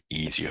make things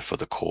easier for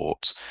the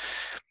court,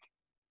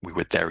 we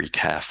were very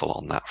careful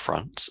on that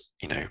front.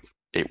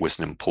 It was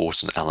an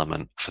important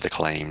element for the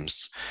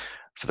claims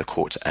for the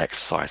court to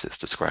exercise its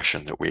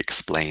discretion that we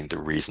explained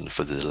the reason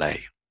for the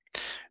delay.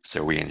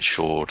 So we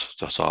ensured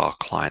that our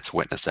client's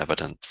witness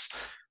evidence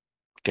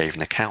gave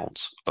an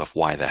account of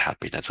why there had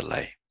been a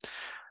delay.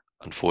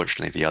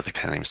 Unfortunately, the other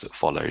claims that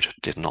followed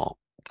did not.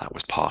 That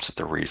was part of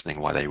the reasoning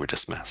why they were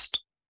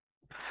dismissed.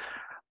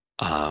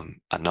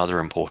 Another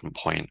important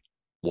point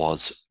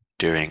was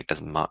doing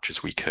as much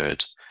as we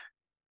could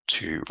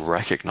to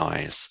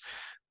recognize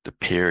the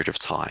period of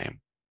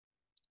time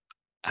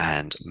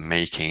and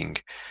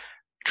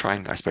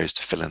trying, I suppose,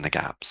 to fill in the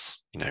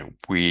gaps.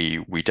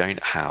 We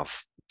don't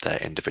have their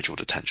individual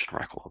detention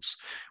records.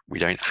 We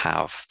don't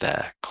have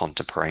their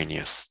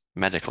contemporaneous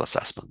medical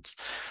assessments,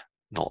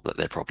 not that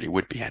there probably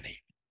would be any.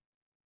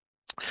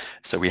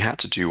 So we had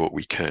to do what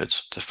we could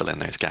to fill in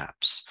those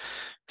gaps.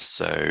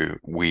 So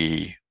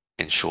we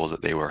ensure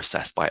that they were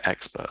assessed by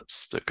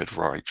experts that could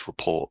write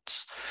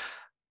reports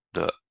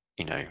that,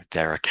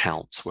 their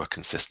accounts were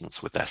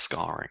consistent with their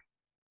scarring,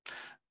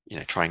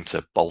 trying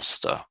to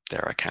bolster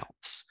their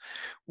accounts.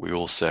 We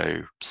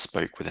also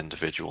spoke with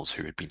individuals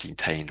who had been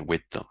detained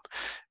with them,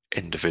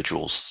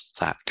 individuals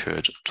that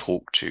could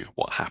talk to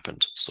what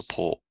happened,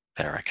 support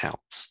their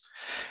accounts.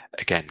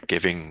 Again,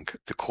 giving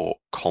the court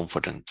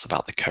confidence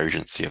about the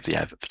cogency of the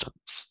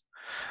evidence,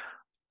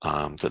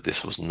 that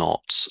this was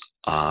not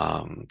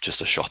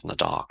just a shot in the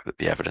dark, that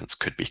the evidence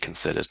could be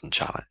considered and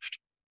challenged.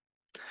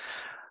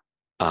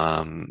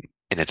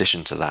 In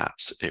addition to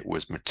that, it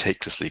was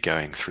meticulously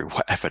going through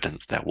what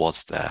evidence there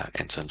was there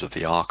in terms of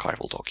the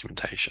archival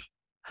documentation.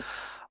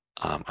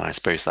 And I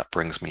suppose that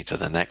brings me to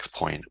the next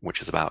point,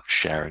 which is about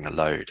sharing a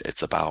load.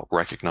 It's about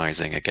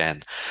recognizing,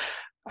 again,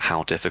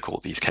 how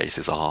difficult these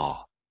cases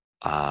are.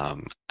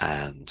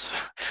 And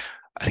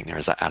I think there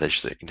is that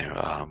adage that,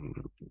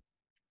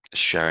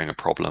 sharing a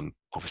problem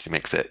obviously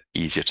makes it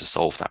easier to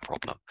solve that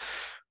problem.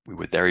 We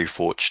were very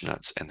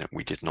fortunate in that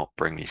we did not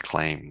bring these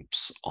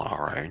claims on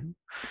our own.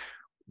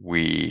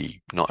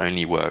 We not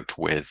only worked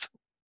with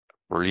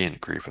a brilliant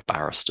group of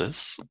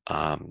barristers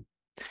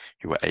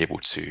who were able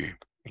to,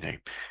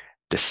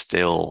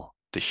 distill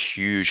the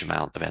huge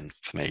amount of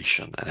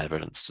information and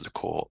evidence to the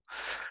court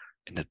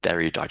in a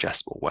very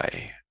digestible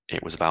way.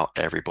 It was about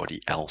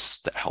everybody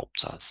else that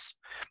helped us.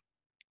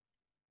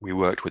 We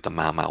worked with the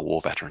Mau Mau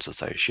War Veterans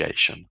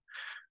Association,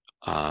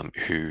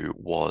 who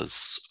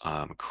was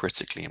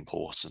critically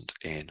important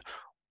in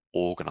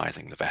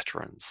organizing the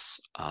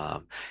veterans,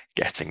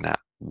 getting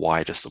that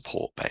wider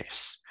support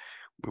base.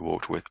 We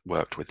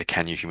worked with the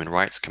Kenya Human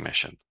Rights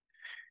Commission,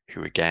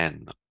 who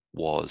again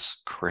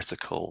was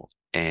critical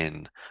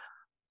in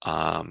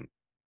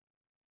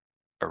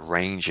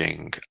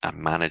arranging and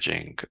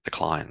managing the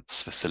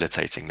clients,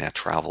 facilitating their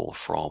travel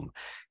from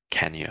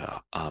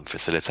Kenya,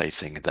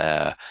 facilitating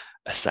their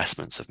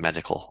assessments of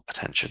medical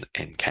attention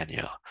in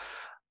Kenya,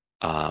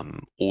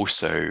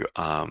 also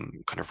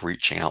kind of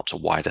reaching out to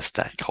wider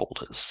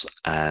stakeholders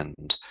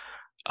and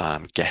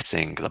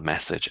getting the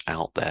message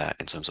out there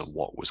in terms of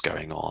what was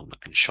going on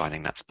and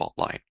shining that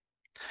spotlight.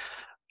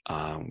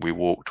 We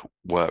worked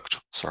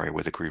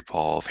with a group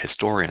of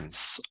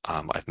historians.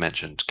 I've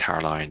mentioned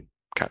Caroline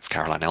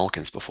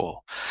Elkins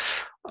before.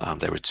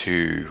 There were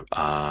two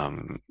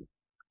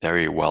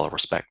very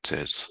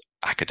well-respected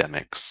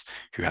academics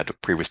who had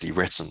previously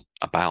written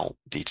about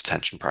the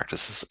detention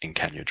practices in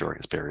Kenya during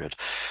this period.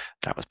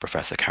 That was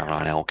Professor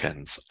Caroline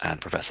Elkins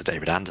and Professor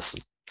David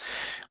Anderson.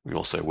 We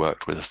also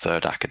worked with a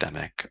third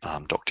academic,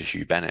 Dr.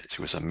 Hugh Bennett,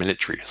 who was a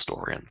military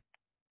historian.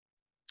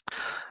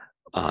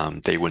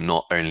 They were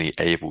not only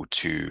able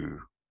to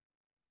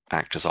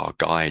act as our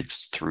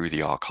guides through the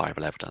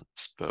archival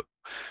evidence, but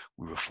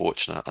we were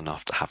fortunate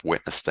enough to have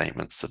witness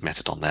statements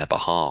submitted on their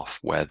behalf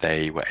where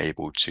they were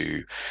able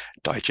to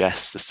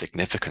digest the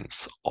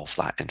significance of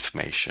that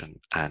information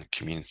and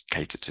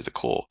communicate it to the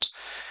court.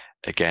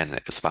 Again,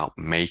 it was about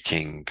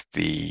making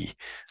the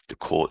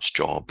court's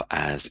job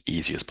as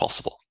easy as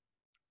possible.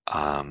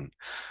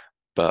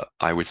 But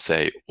I would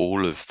say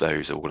all of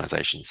those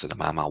organizations, so the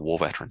Mau Mau War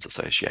Veterans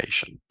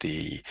Association,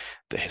 the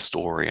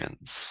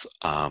historians,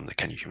 the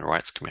Kenya Human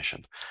Rights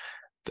Commission,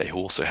 they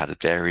also had a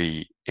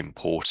very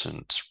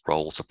important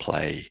role to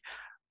play,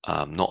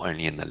 not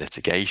only in the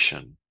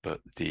litigation,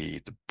 but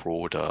the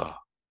broader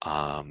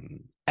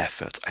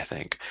effort, I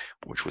think,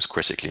 which was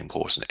critically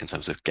important in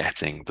terms of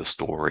getting the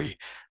story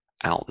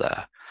out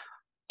there,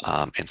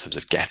 in terms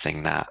of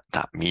getting that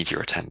media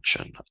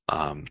attention.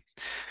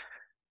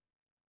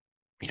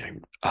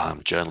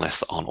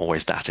 Journalists aren't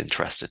always that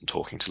interested in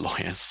talking to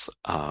lawyers.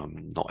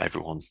 Not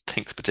everyone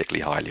thinks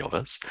particularly highly of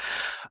us.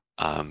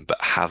 But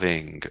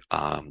having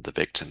the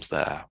victims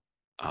there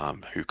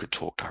who could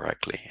talk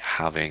directly,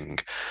 having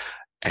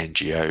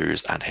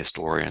NGOs and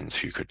historians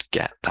who could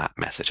get that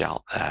message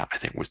out there, I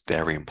think was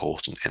very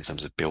important in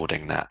terms of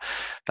building that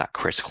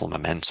critical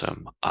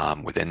momentum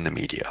within the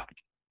media.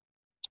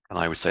 And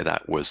I would say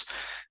that was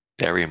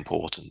very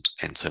important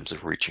in terms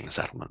of reaching the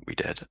settlement we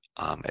did.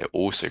 It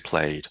also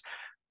played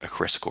a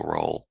critical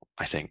role,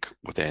 I think,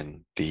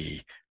 within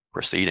the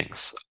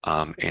proceedings,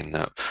 in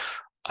that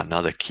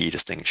another key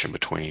distinction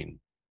between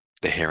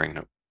the hearing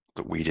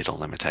that we did on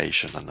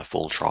limitation and the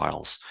full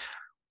trials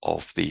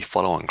of the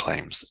follow-on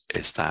claims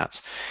is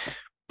that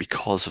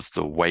because of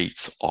the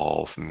weight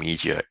of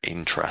media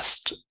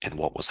interest in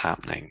what was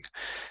happening,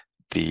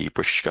 the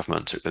British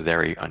government took the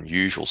very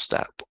unusual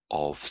step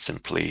of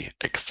simply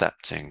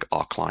accepting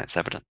our client's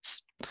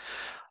evidence.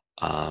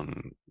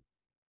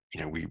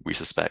 We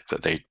suspect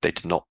that they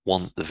did not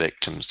want the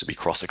victims to be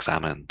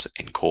cross-examined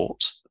in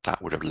court.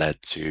 That would have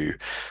led to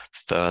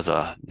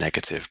further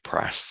negative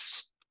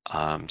press.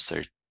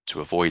 So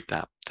to avoid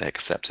that, they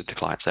accepted the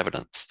client's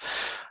evidence.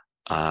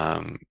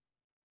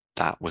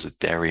 That was a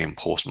very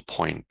important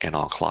point in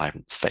our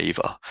client's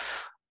favour,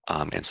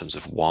 in terms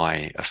of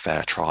why a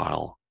fair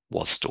trial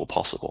was still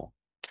possible.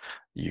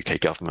 The UK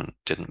government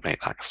didn't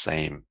make that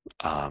same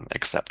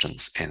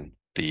acceptance in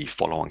the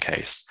follow-on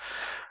case,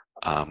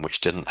 which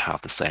didn't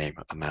have the same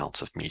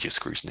amount of media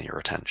scrutiny or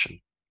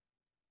attention.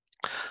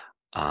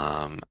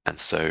 And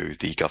so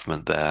the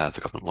government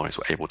lawyers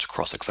were able to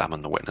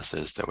cross-examine the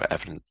witnesses. There were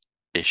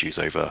issues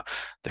over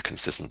the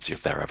consistency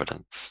of their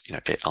evidence.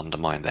 It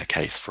undermined their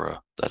case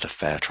that a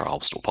fair trial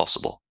was still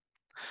possible.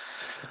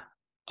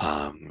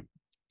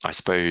 I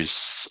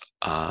suppose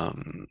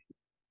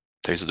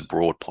those are the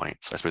broad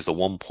points. I suppose the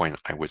one point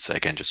I would say,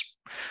 again, just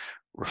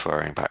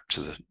referring back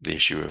to the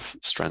issue of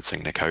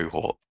strengthening the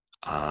cohort,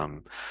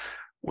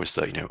 was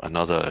that,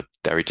 another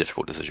very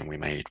difficult decision we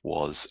made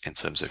was in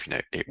terms of,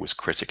 it was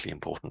critically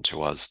important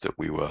to us that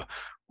we were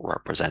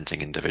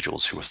representing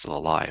individuals who were still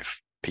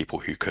alive, people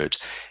who could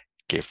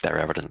give their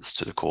evidence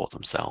to the court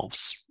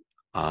themselves.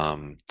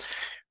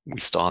 We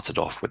started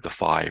off with the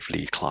 5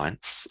 lead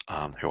clients,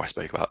 who I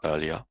spoke about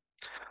earlier.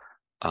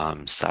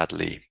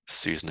 Sadly,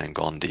 Susan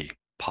Ngondi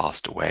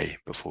passed away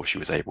before she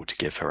was able to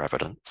give her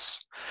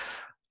evidence.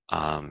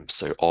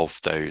 So of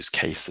those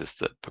cases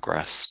that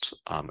progressed,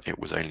 it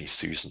was only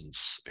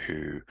Susan's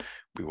who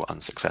we were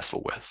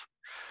unsuccessful with.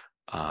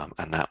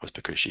 And that was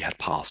because she had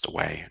passed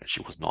away and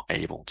she was not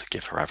able to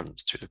give her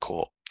evidence to the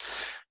court.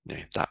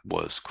 That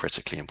was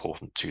critically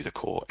important to the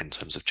court in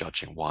terms of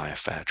judging why a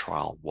fair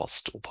trial was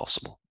still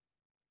possible.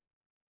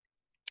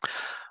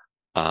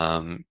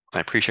 I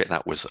appreciate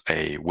that was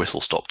a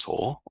whistle-stop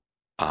tour.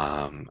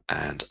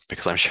 And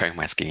because I'm showing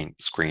my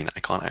screen, I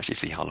can't actually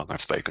see how long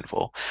I've spoken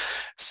for.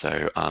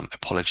 So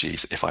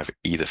apologies if I've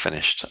either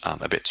finished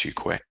a bit too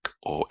quick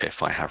or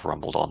if I have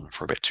rumbled on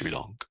for a bit too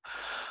long.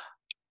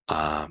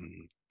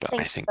 But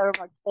I think very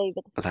much,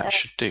 David. That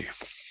should do.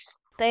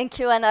 Thank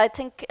you, and I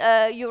think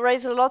you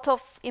raise a lot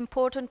of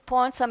important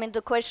points. I mean,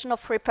 the question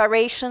of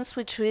reparations,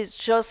 which we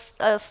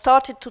just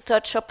started to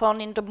touch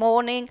upon in the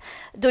morning,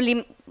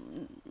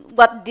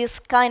 what these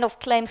kind of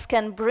claims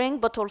can bring,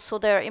 but also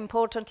their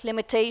important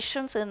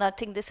limitations. And I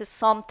think this is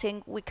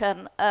something we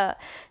can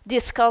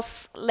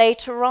discuss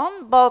later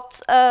on.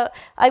 But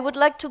I would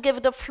like to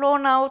give the floor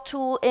now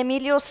to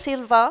Emilio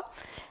Silva,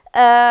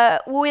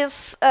 who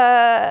is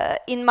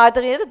in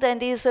Madrid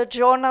and is a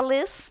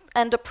journalist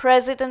and the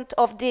president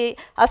of the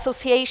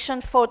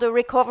Association for the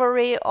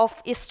Recovery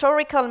of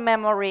Historical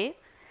Memory.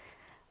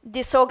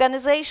 This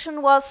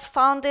organization was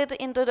founded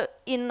in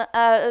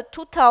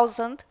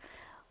 2000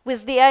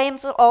 with the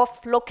aims of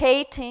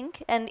locating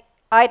and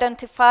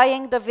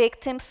identifying the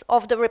victims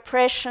of the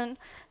repression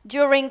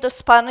during the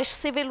Spanish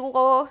Civil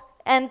War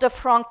and the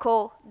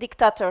Franco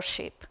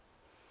dictatorship.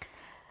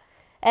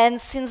 And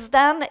since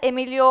then,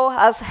 Emilio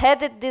has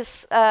headed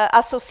this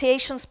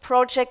association's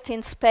project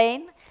in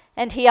Spain,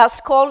 and he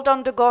has called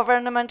on the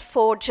government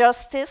for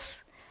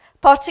justice,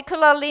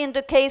 particularly in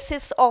the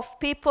cases of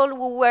people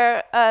who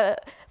were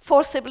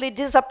forcibly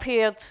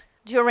disappeared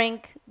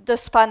during the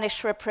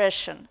Spanish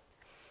repression.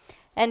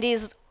 And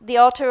is the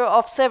author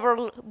of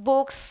several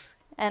books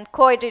and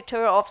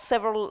co-editor of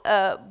several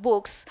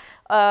books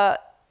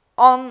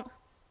on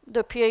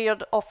the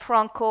period of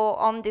Franco,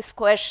 on these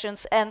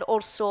questions, and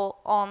also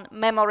on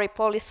memory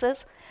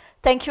policies.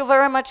 Thank you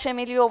very much,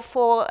 Emilio,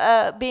 for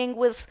being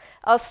with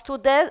us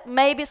today.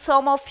 Maybe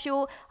some of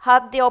you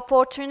had the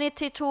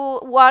opportunity to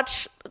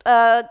watch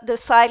The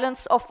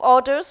Silence of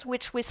Others,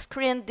 which we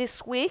screened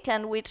this week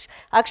and which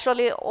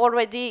actually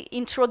already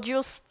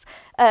introduced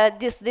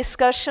this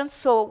discussion.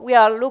 So we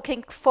are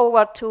looking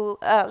forward to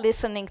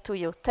listening to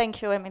you.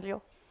 Thank you,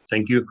 Emilio.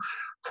 Thank you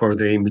for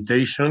the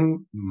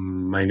invitation.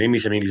 My name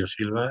is Emilio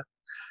Silva.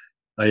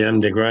 I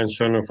am the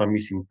grandson of a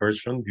missing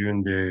person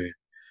during the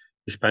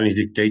Spanish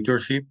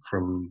dictatorship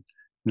from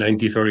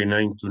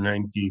 1939 to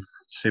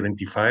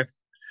 1975.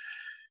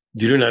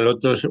 During a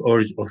lot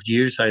of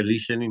years, I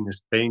listened in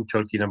Spain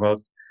talking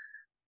about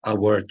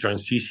our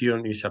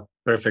transition is a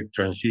perfect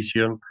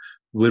transition.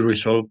 We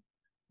resolve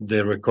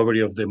the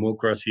recovery of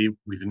democracy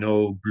with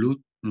no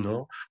blood,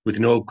 with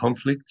no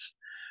conflicts.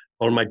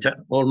 All my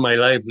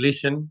life,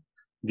 listen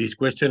this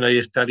question. I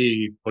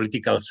study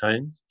political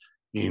science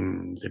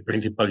in the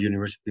principal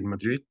university in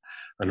Madrid,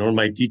 and all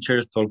my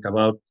teachers talk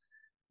about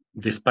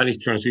the Spanish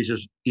transition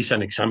is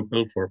an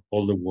example for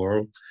all the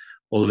world.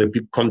 All the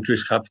big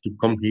countries have to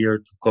come here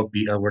to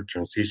copy our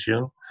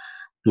transition,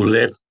 to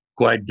leave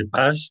quite the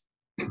past,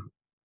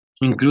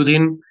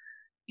 including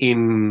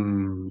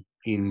in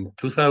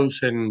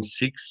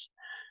 2006,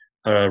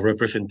 a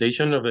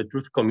representation of the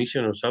Truth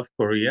Commission of South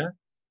Korea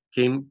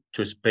came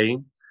to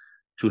Spain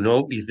to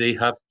know if they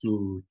have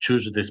to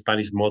choose the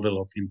Spanish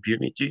model of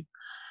impunity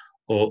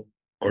or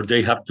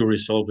they have to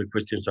resolve the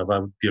questions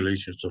about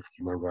violations of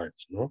human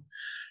rights.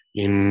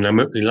 In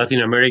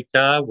Latin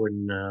America,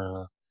 when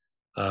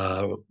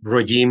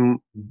regime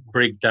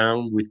break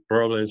down with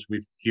problems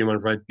with human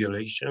rights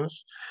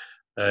violations,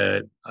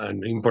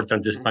 an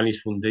important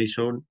Spanish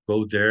foundation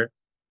go there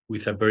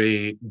with a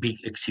very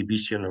big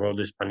exhibition about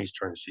the Spanish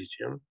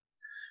transition.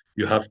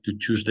 You have to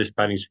choose the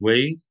Spanish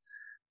way,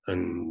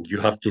 and you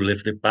have to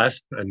leave the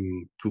past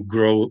and to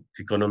grow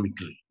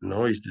economically.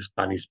 It's the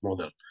Spanish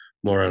model,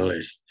 more or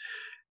less.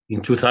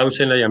 In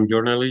 2000, I am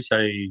journalist.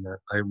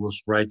 I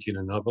was writing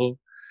a novel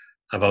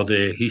about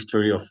the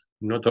history of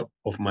not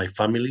of my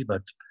family,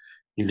 but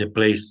in the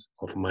place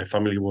of my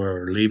family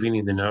were living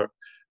in the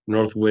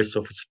northwest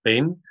of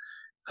Spain.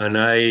 And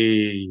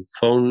I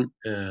found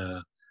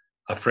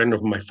a friend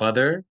of my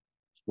father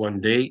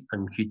one day,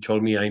 and he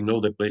told me, I know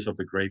the place of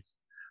the grave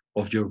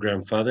of your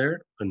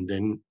grandfather. And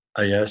then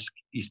I asked,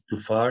 is too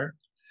far?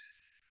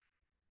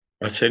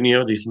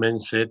 Arsenio, this man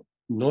said,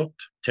 not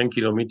 10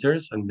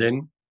 kilometers. And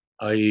then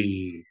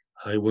I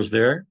was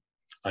there.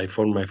 I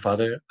found my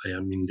father. I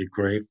am in the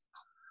grave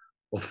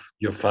of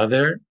your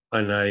father.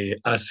 And I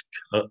asked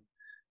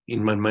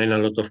in my mind a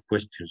lot of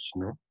questions.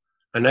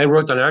 And I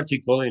wrote an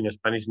article in a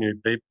Spanish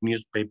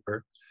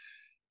newspaper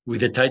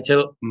with the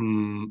title,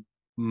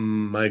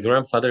 My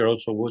Grandfather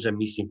Also Was a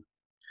Missing.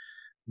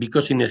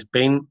 Because in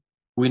Spain,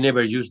 we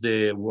never use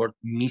the word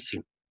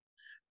missing.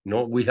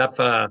 We have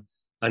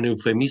an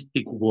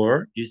euphemistic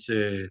word, is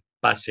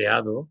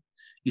paseado,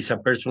 is a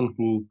person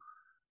who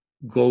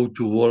go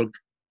to work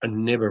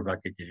and never back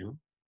again.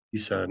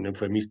 It's an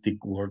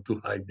euphemistic word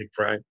to hide the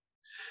crime.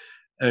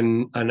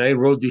 And I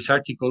wrote this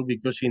article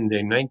because in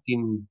the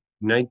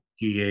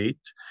 1998,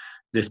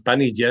 the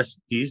Spanish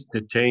justice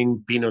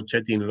detained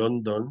Pinochet in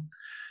London,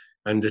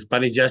 and the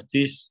Spanish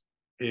justice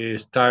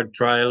start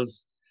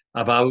trials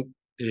about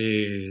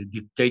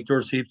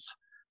dictatorships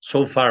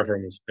so far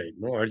from Spain,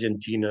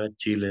 Argentina,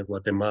 Chile,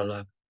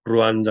 Guatemala,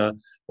 Rwanda,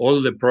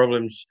 all the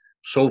problems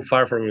so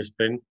far from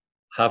Spain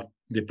have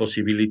the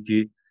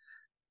possibility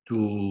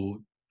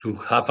to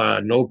have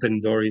an open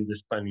door in the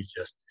Spanish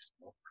justice.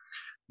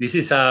 This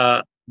is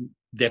the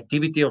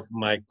activity of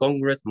my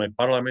Congress, my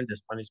parliament, the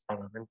Spanish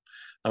parliament,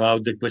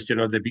 about the question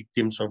of the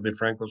victims of the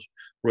Franco's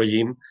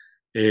regime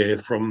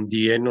from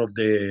the end of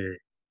the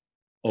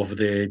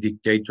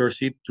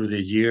dictatorship to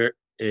the year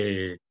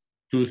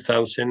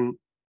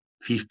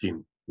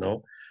 2015.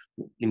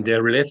 In the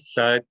left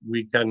side,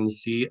 we can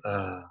see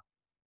a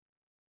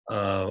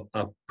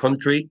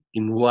country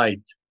in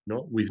white,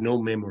 no, with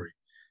no memory,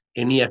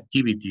 any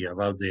activity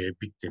about the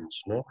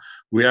victims. No,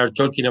 we are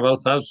talking about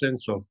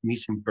thousands of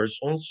missing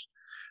persons,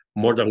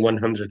 more than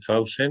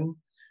 100,000.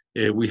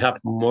 We have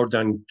more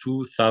than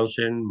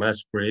 2,000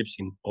 mass graves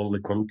in all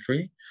the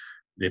country,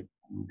 the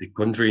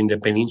country in the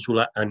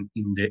peninsula and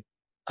in the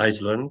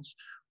islands.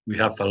 We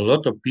have a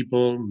lot of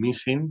people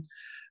missing,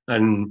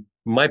 and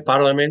my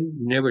parliament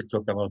never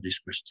talk about this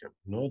question.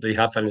 No, they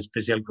have a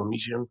special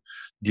commission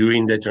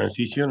during the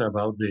transition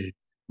about the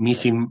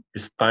missing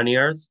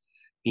Spaniards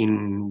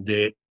in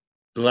the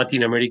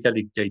Latin America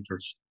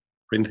dictators,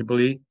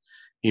 principally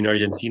in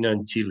Argentina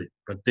and Chile.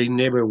 But they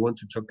never want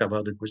to talk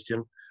about the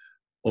question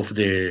of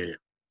the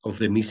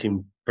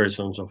missing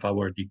persons of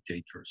our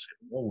dictators.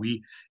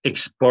 We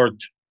export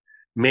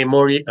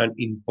memory and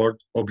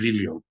import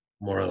oblivion,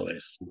 more or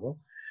less. No?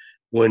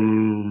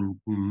 When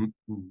the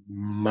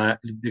mass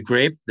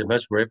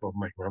grave of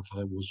my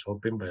grandfather was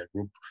opened by a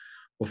group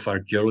of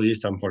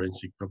archaeologists and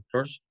forensic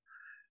doctors,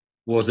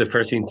 was the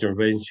first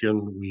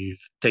intervention with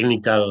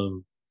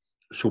technical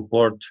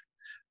support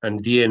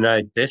and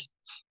DNA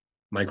tests.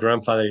 My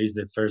grandfather is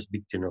the first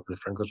victim of the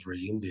Franco's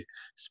regime, the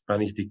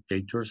Spanish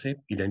dictatorship,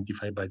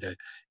 identified by the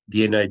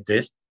DNA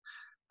test.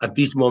 At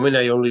this moment,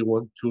 I only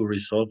want to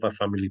resolve a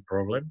family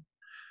problem.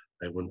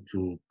 I want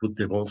to put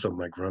the bones of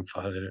my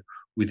grandfather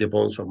with the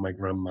bones of my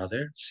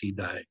grandmother. She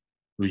died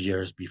 2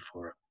 years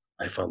before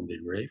I found the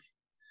grave.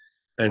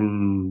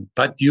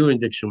 But during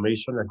the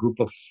exhumation, a group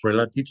of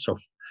relatives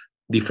of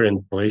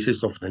different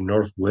places of the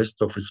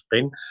northwest of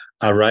Spain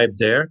arrived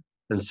there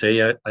and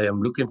say, I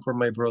am looking for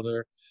my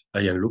brother, I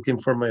am looking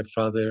for my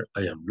father,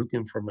 I am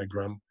looking for my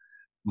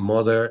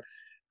grandmother.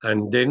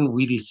 And then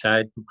we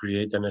decide to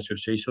create an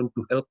association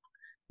to help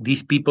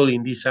these people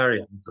in this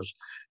area, because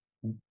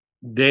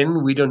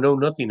then we don't know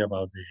nothing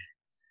about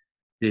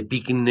the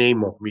big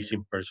name of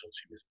missing persons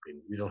in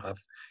Spain. We don't have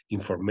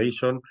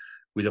information.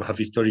 We don't have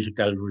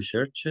historical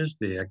researches.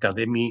 The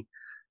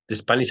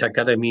Spanish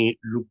Academy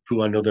looked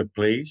to another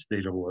place.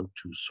 They don't want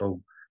to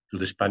show to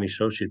the Spanish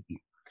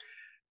society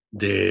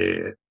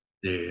the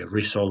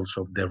results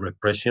of the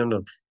repression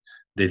of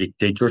the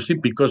dictatorship,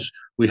 because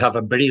we have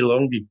a very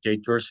long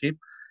dictatorship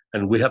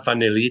and we have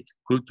an elite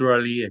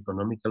culturally,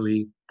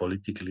 economically,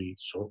 politically,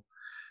 so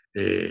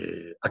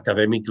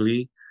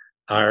academically,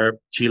 are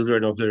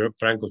children of the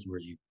Franco's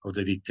regime, of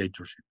the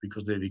dictatorship,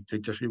 because the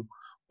dictatorship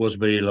was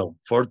very long,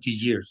 40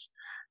 years.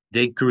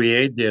 They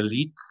create the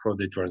elite for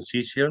the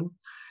transition.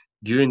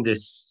 During the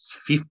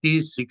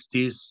 50s,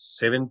 60s,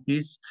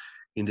 70s,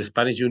 in the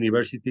Spanish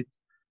university,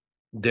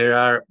 there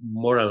are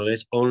more or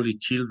less only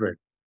children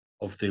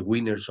of the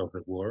winners of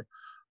the war,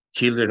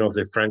 children of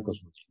the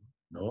Franco's regime,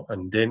 no?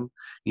 And then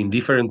in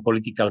different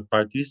political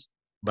parties,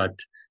 but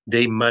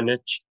they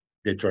manage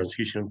the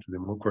transition to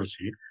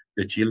democracy,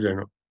 the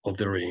children of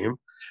the regime,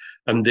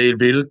 and they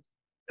built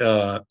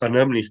an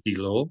amnesty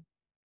law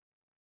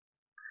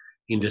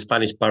in the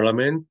Spanish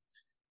parliament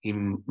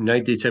in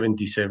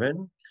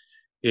 1977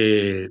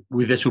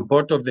 with the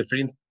support of the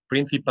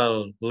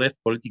principal left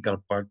political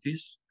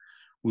parties,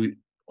 with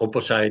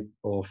opposite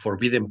or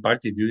forbidden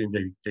parties during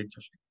the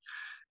dictatorship.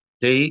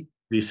 They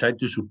decide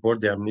to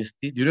support the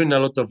amnesty. During a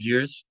lot of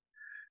years,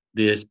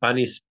 the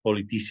Spanish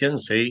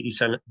politicians say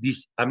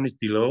this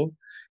amnesty law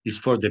is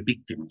for the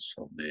victims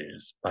of the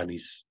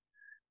Spanish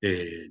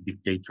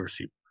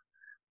dictatorship.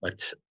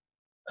 But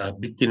a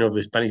victim of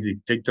the Spanish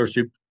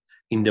dictatorship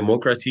in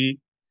democracy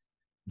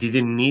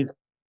didn't need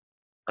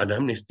an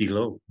amnesty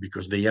law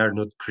because they are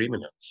not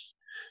criminals.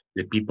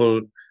 The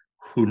people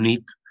who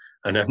need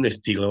an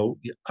amnesty law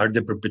are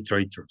the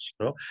perpetrators.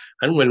 No?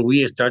 And when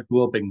we start to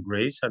open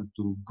graves and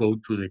to go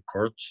to the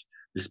courts,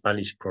 the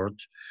Spanish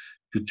courts,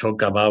 to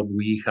talk about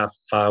we have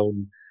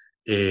found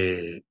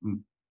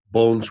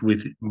bones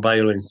with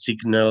violent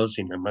signals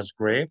in a mass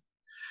grave,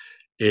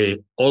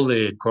 all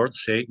the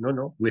courts say,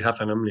 no, we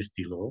have an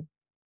amnesty law.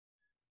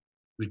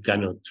 We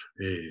cannot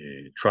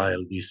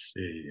trial these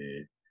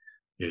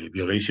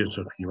violations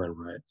of human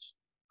rights.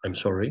 I'm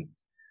sorry.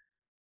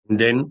 And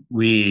then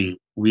we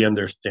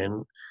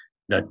understand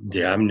that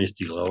the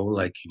amnesty law,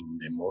 like in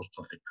the most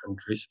of the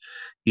countries,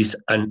 is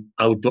an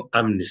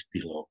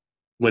auto-amnesty law.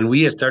 When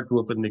we start to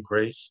open the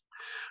graves,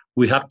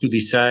 we have to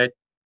decide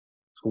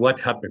what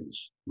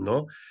happens.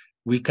 No,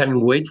 we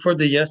can wait for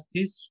the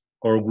justice,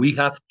 or we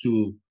have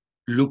to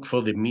look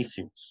for the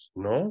missings.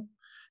 No,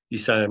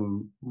 it's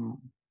an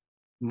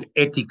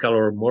ethical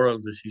or moral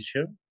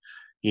decision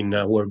in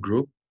our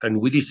group, and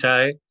we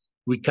decide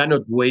we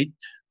cannot wait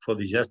for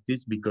the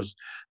justice because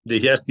the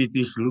justice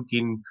is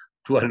looking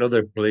to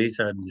another place,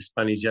 and the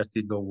Spanish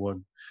justice don't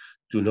want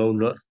to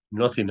know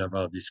nothing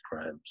about these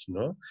crimes.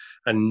 No,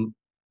 and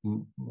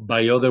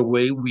by other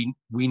way,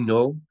 we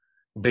know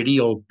very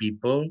old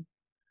people,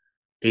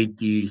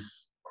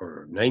 80s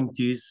or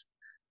 90s,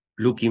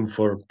 looking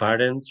for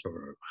parents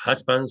or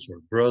husbands or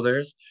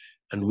brothers,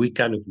 and we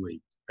cannot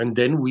wait. And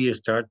then we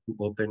start to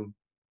open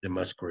the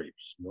mass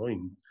graves. No,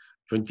 in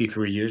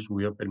 23 years,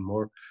 we opened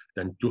more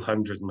than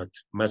 200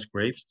 mass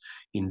graves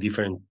in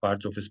different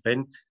parts of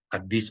Spain.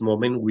 At this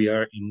moment, we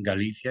are in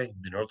Galicia, in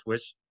the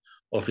northwest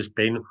of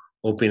Spain,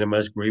 open a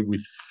mass grave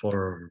with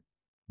 4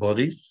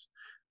 bodies,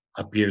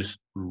 appears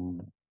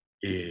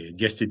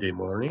yesterday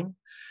morning.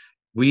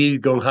 We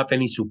don't have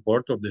any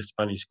support of the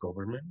Spanish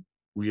government.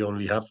 We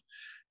only have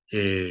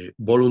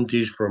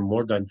volunteers from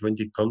more than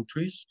 20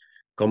 countries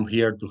come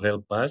here to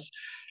help us.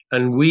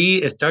 And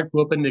we start to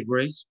open the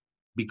graves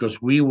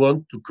because we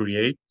want to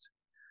create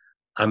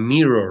a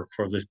mirror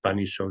for the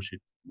Spanish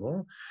society.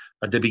 No?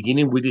 At the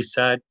beginning, we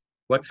decide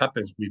what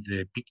happens with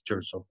the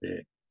pictures of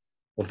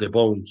the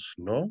bones.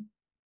 No,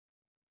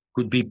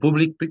 could be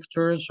public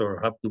pictures or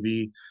have to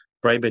be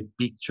private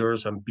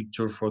pictures and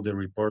pictures for the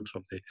reports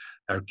of the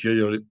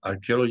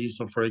archaeologists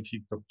or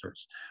forensic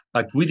doctors.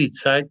 But we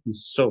decide to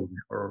show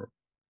the horror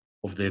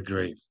of the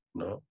grave.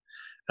 No,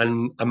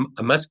 and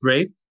a mass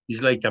grave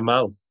is like a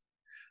mouth,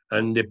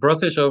 and the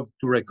process of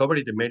to recover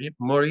the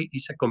memory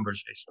is a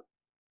conversation.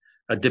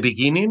 At the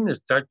beginning,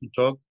 start to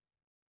talk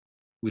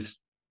with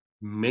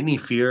many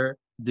fear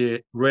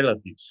the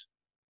relatives,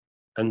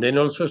 and then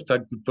also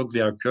start to talk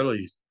the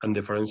archaeologists and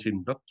the forensic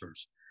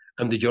doctors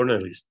and the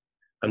journalists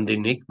and the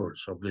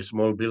neighbors of the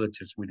small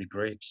villages with the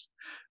graves.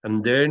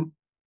 And then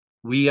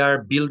we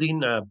are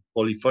building a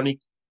polyphonic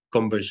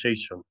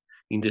conversation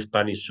in the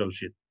Spanish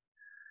society.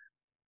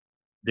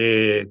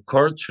 The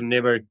courts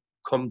never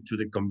come to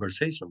the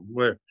conversation,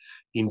 where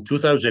in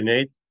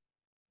 2008,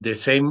 the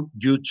same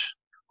judge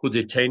who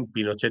detained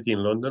Pinochet in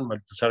London,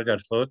 Baltasar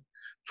Garzón,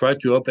 tried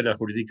to open a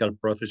juridical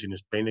process in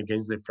Spain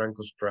against the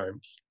Franco's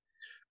crimes.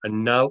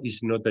 And now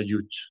he's not a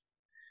judge.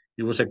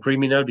 He was a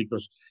criminal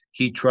because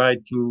he tried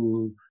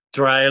to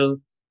trial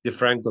the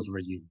Franco's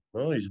regime.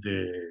 No, is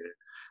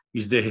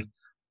the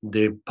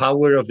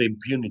power of the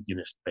impunity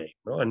in Spain.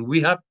 No, and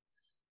we have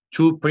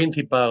 2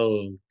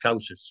 principal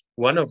causes.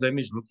 One of them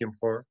is looking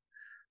for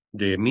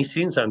the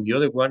missings, and the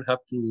other one have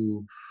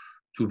to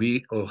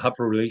be or have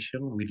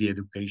relation with the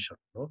education.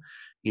 No?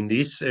 In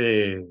this,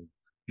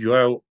 you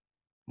are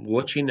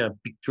watching a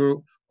picture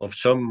of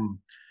some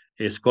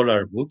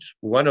scholar books.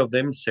 One of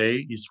them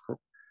say is for,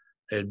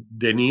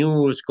 the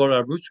new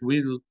scholar books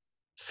will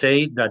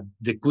say that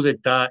the coup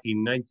d'etat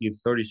in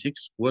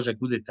 1936 was a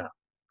coup d'etat.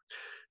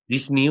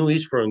 This new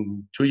is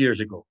from 2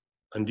 years ago,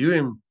 and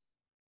during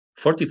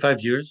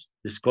 45 years,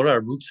 the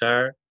scholar books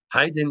are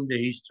hiding the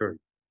history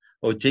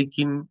or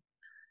taking.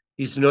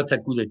 It's not a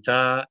coup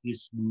d'etat.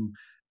 It's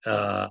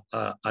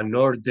an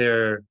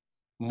order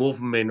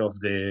movement of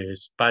the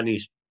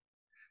Spanish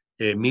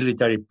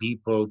military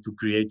people to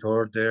create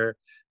order.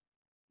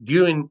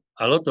 During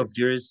a lot of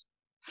years,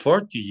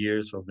 40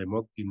 years of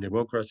in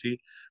democracy,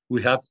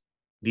 we have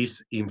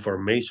this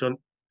information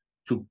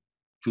to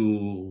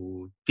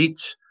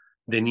teach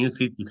the new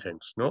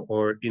citizens, no?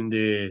 Or in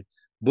the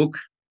book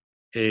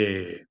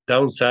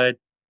downside,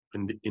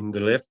 in the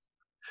left,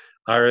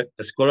 are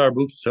scholar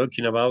books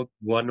talking about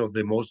one of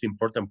the most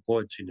important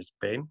poets in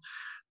Spain.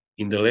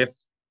 In the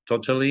left,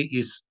 totally,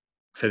 is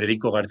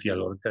Federico García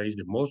Lorca, is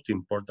the most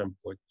important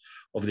poet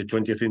of the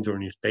 20th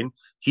century in Spain.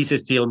 He's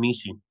still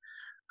missing.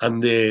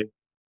 And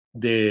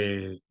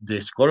the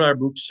scholar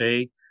books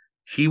say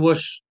he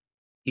was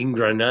in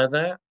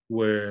Granada,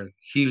 where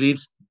he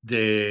lives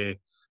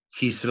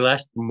his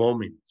last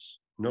moments.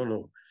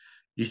 No,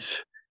 it's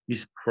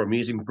for me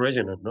is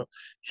impressionant. No,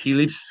 he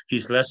lives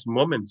his last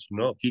moments.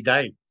 No, he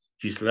died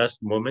his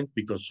last moment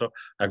because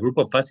a group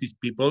of fascist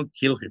people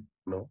killed him.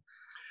 No,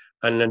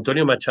 and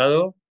Antonio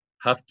Machado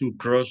have to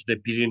cross the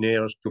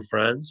Pyrenees to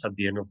France at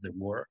the end of the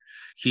war.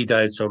 He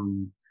died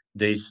some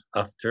days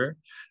after,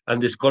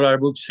 and the scholar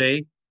books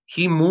say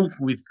he moved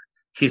with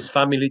his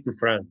family to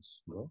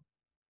France. No,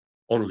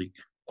 only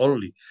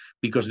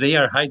because they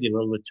are hiding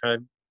all the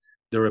time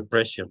the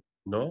repression.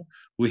 No,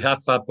 we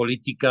have a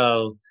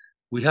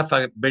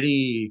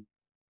very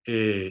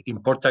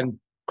important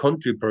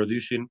country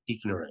producing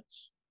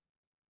ignorance.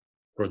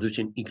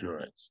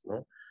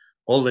 No,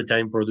 all the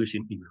time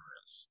producing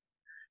ignorance.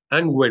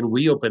 And when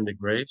we open the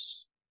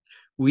graves,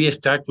 we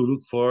start to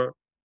look for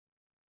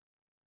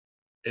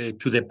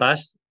to the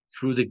past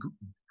through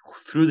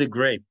the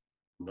grave,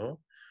 no,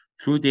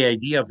 through the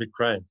idea of the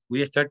crimes.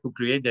 We start to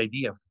create the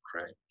idea of the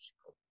crimes,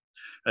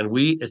 and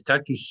we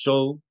start to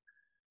show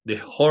the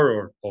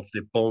horror of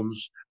the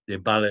poems, the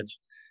ballads,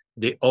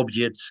 the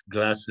objects,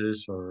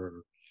 glasses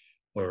or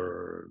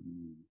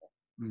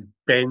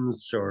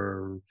pens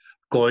or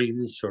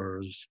coins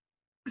or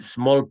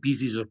small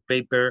pieces of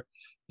paper.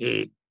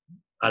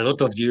 A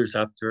lot of years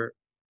after,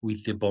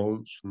 with the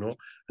bones, no,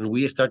 and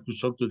we start to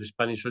solve to the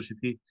Spanish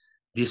society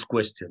this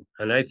question.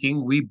 And I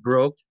think we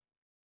broke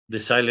the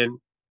silence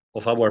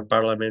of our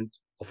parliament,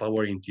 of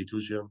our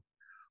institution,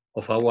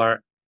 of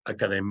our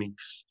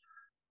academics,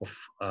 of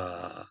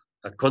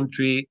a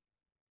country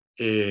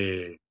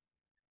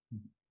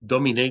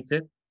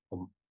dominated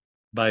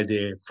by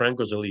the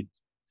Franco's elite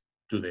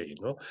today.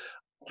 No,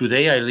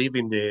 today I live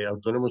in the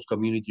autonomous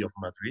community of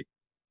Madrid.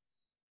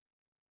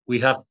 We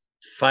have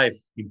 5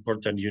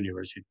 important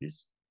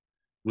universities.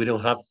 We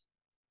don't have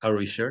a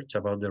research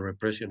about the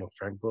repression of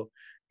Franco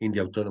in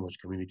the autonomous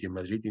community in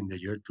Madrid in the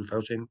year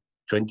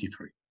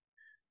 2023.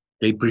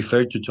 They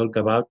prefer to talk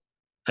about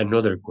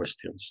another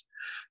questions.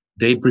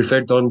 They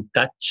prefer don't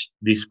touch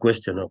this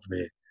question of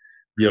the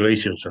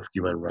violations of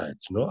human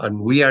rights, no?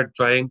 And we are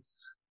trying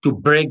to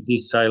break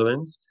this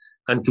silence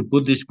and to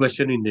put this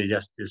question in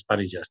the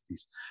Spanish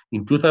justice.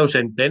 In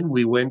 2010,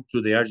 we went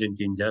to the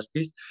Argentine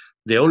justice.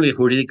 The only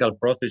juridical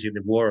process in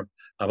the world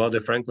about the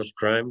Franco's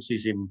crimes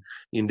is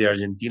in the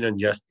Argentinian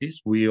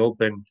justice. We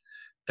opened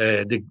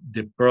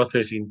the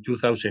process in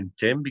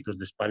 2010 because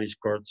the Spanish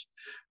courts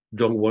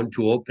don't want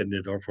to open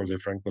the door for the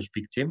Franco's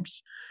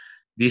victims.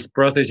 This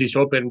process is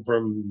open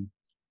from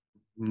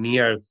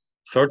near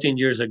 13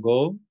 years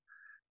ago,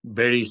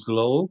 very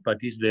slow, but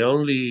it's the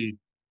only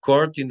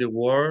court in the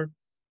world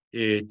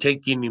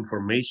taking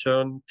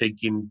information,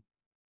 taking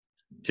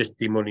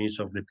testimonies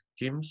of the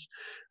victims,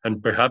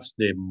 and perhaps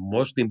the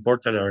most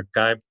important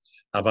archive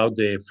about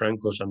the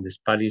Francos and the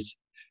Spanish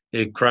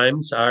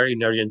crimes are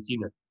in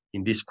Argentina,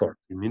 in this court,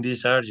 in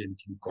this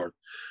Argentine court.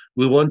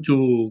 We want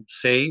to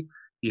say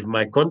if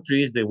my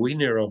country is the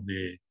winner of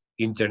the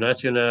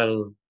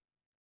international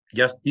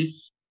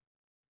justice,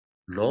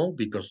 no,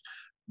 because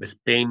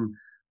Spain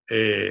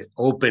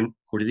open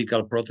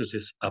juridical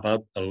processes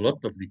about a lot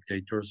of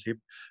dictatorship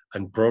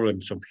and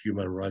problems of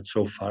human rights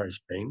so far in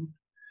Spain.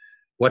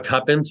 What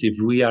happens if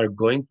we are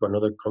going to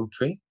another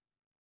country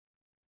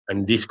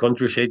and this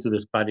country say to the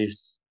Spanish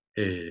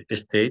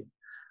state,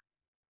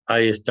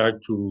 I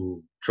start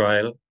to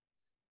trial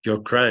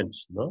your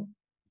crimes, no?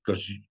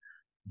 Because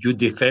you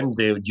defend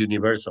the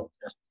universal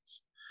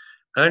justice.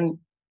 And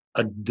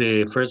at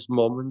the first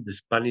moment, the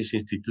Spanish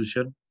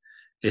institution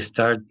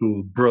start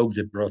to broke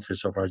the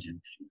process of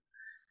Argentina.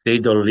 They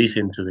don't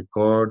listen to the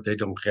court. They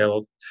don't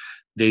help.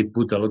 They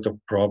put a lot of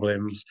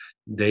problems.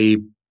 They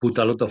put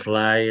a lot of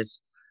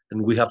lies,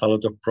 and we have a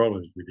lot of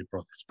problems with the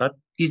process. But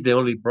it's the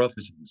only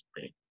process in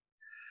Spain.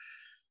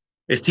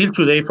 Still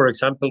today, for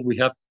example, we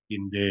have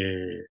in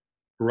the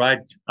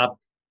right up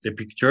the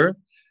picture,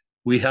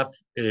 we have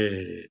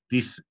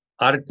this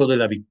Arco de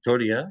la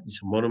Victoria, is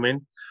a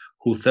monument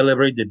who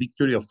celebrate the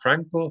victory of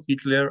Franco,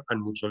 Hitler,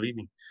 and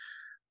Mussolini.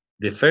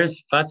 The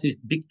first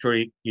fascist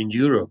victory in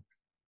Europe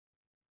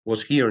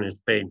was here in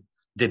Spain,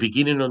 the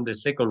beginning of the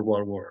Second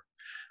World War.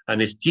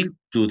 And still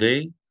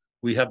today,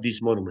 we have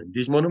this monument.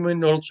 This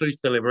monument also is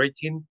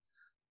celebrating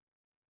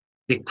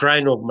the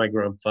crime of my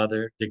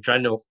grandfather, the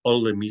crime of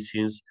all the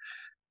missings,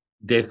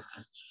 the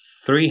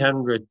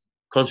 300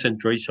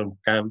 concentration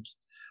camps,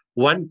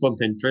 one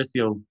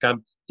concentration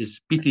camp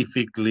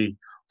specifically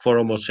for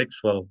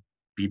homosexual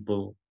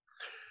people.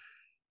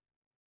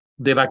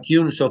 The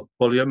vacuums of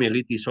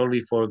poliomyelitis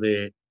only for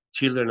the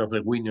children of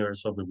the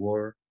winners of the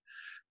war.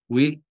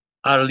 We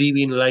are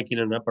living like in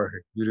an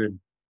apartheid during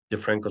the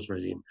Franco's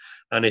regime.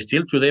 And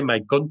still today, my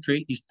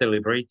country is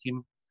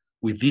celebrating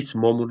with this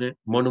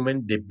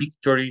monument the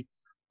victory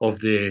of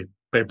the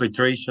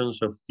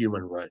perpetrations of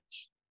human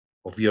rights,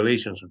 of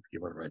violations of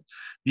human rights.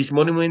 This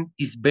monument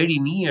is very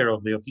near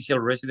of the official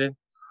residence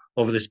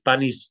of the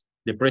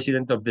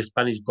president of the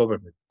Spanish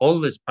government. All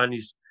the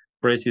Spanish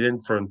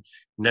president from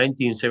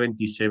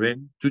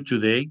 1977 to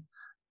today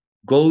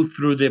go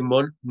through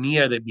behind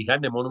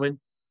the monument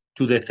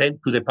to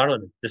the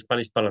parliament, the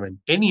Spanish parliament.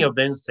 Any of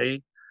them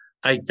say,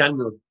 I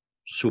cannot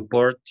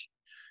support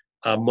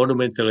a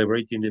monument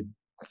celebrating the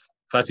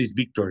fascist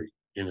victory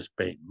in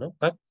Spain. No?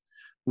 But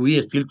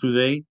we still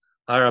today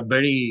are a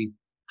very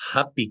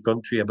happy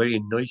country, a very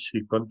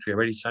noisy country, a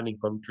very sunny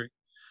country.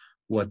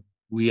 What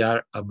we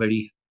are a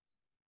very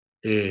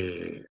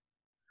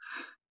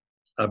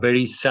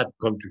sad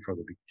country for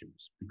the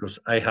victims, because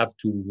I have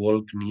to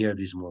walk near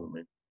this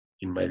monument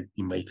in my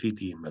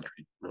city in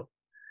Madrid. No?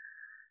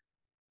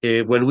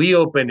 When we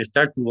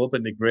start to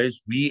open the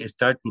graves, we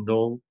start to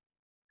know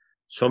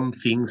some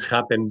things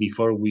happen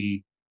before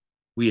we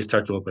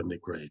start to open the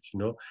graves. You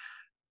know,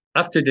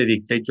 after the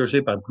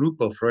dictatorship, a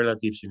group of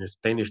relatives in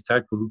Spain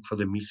start to look for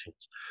the missing,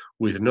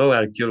 with no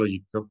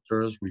archaeology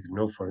doctors, with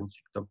no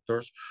forensic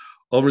doctors,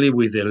 only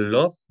with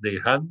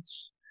their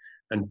hands,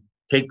 and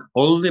take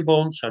all the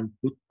bones and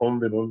put all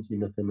the bones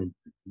in a cemetery.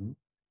 You know?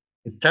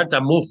 Start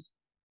a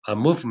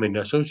movement,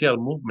 a social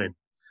movement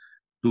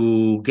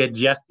to get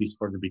justice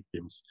for the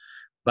victims.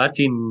 But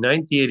in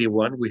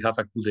 1981, we have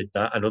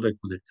another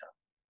coup d'etat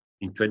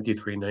in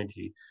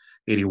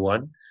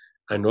 1981,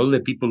 and all the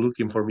people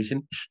looking for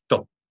missing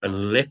stopped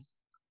and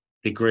left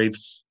the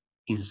graves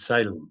in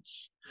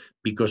silence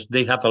because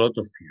they have a lot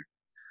of fear.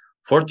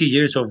 40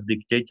 years of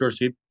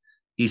dictatorship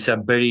is a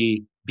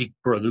very big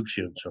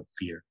production of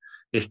fear.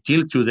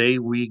 Still today,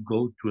 we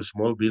go to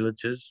small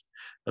villages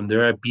and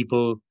there are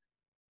people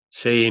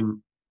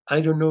saying,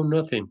 I don't know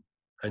nothing.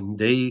 And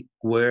they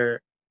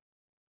were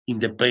in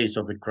the place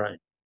of the crime,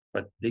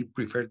 but they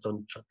prefer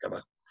don't talk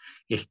about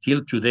it.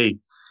 Still today,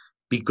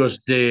 because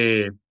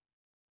the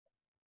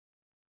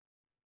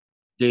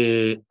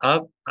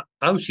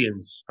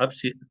audience,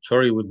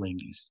 sorry with my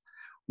English,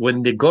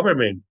 when the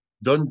government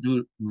don't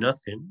do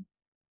nothing,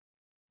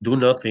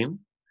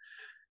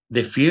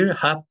 the fear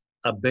have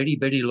a very,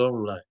 very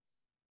long life.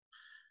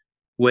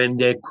 When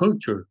the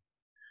culture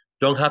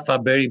don't have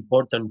a very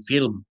important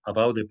film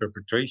about the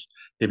perpetration,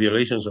 the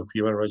violations of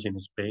human rights in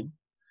Spain,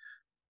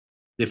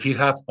 the fear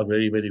have a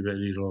very, very,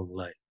 very long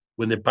life.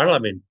 When the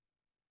parliament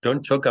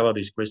don't talk about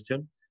this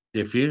question,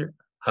 the fear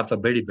have a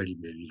very, very,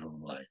 very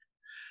long life.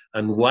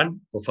 And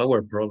one of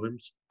our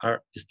problems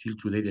are still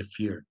today the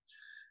fear.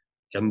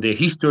 And the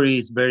history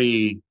is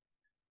very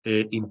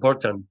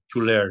important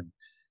to learn.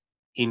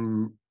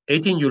 In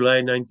 18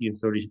 July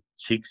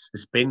 1936,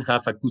 Spain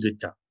have a coup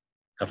d'etat,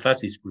 a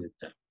fascist coup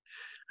d'etat.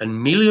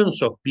 And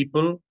millions of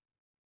people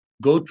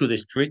go to the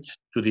streets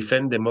to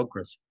defend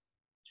democracy.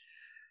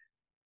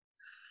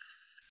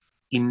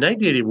 In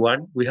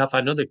 1981, we have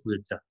another coup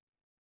d'etat.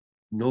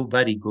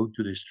 Nobody go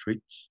to the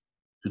streets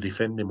to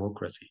defend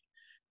democracy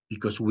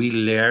because we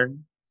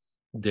learn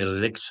the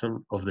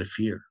lesson of the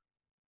fear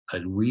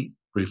and we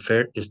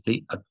prefer to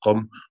stay at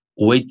home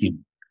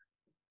waiting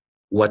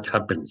what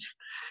happens.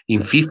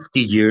 In 50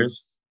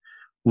 years,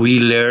 we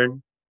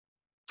learn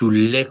to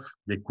let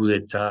the coup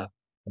d'etat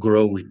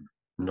growing,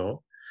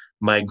 no?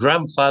 My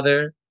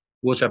grandfather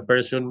was a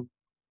person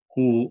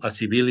who, a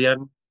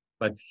civilian,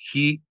 but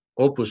he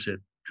opposite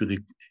to the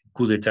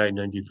coup d'etat in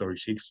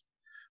 1936,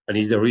 and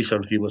is the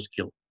reason he was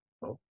killed.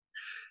 No?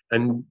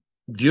 And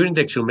during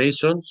the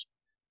exhumations,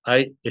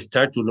 I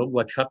start to know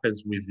what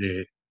happens with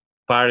the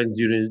parents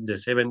during the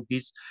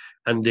 70s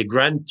and the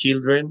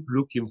grandchildren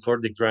looking for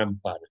the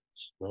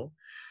grandparents. No?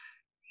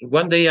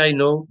 One day I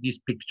know this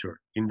picture.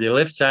 In the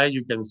left side,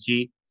 you can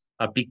see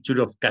a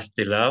picture of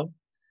Castelao.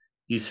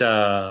 He's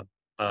a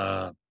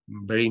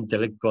very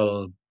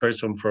intellectual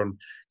person from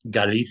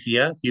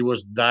Galicia. He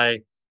was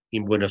died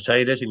in Buenos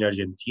Aires, in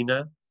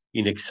Argentina,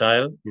 in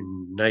exile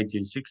in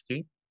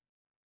 1960.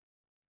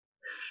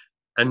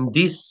 And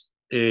this,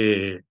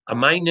 a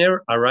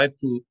miner arrived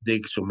to the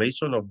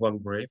exhumation of one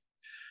grave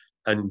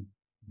and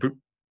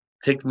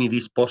take me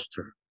this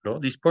poster. No,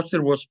 this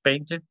poster was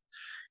painted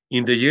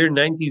in the year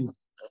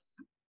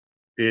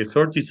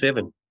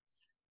 1937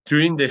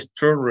 during the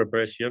strong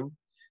repression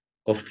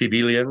of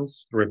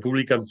civilians,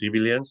 Republican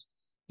civilians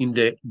in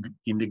the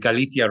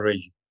Galicia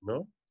region.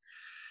 No,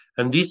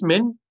 and these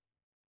men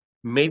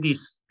made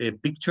this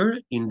picture.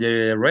 In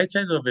the right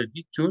side of the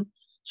picture,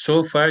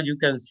 so far you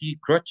can see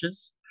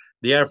crutches.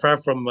 They are far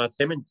from a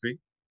cemetery,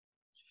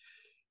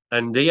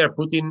 and they are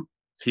putting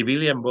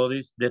civilian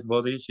bodies, dead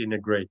bodies, in a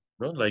grave,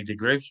 no? Like the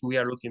graves we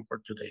are looking for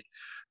today.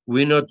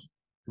 We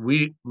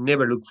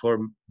never look for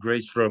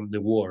graves from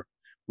the war.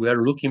 We are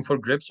looking for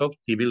graves of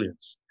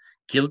civilians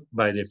killed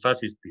by the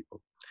fascist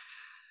people.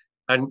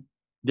 And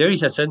there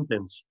is a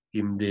sentence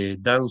in the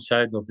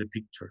downside of the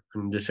picture,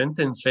 and the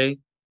sentence says,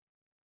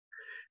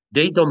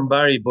 "They don't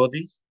bury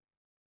bodies,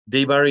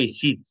 they bury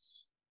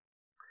seeds."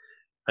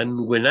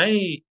 And when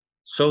I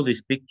saw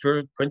this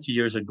picture 20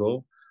 years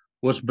ago,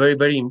 was very,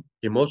 very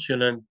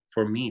emotional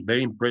for me,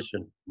 very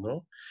impressive,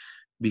 no?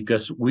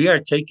 Because we are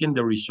taking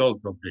the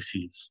result of the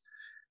seeds.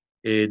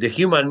 The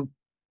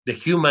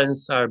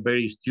humans are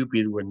very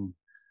stupid when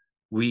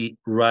we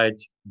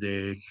write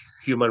the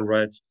human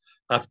rights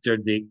after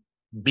the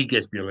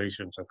biggest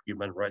violations of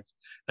human rights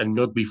and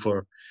not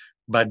before.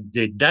 But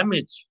the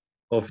damage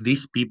of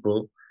these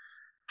people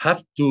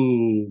have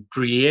to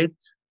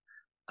create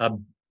a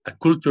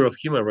culture of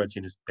human rights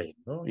in Spain.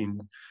 No?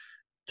 In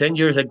 10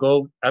 years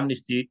ago,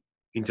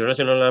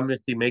 International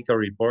Amnesty make a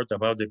report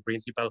about the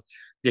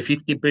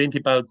 50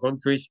 principal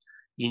countries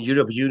in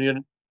Europe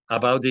Union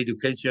about the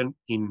education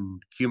in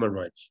human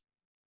rights.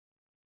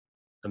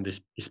 And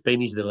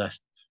Spain is the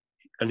last.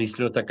 And it's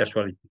not a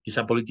casualty, it's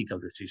a political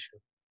decision.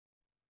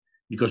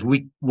 Because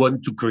we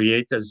want to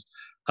create as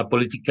a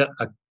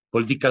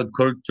political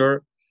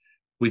culture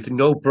with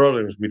no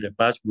problems with the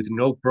past, with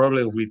no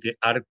problem with the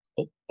art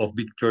of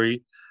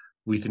victory,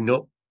 with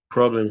no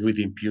problems with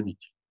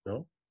impunity.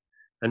 No?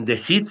 And the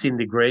seeds in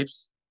the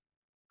graves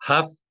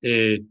have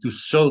to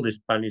show the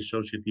Spanish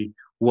society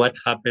what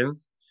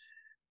happens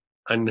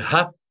and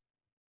have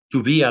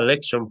to be a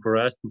lesson for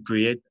us to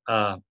create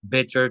a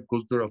better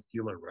culture of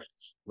human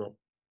rights. No?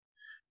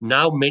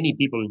 Now, many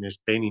people in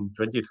Spain in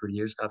 23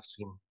 years have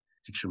seen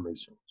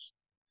exhumations.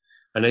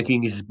 And I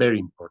think it's very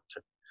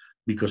important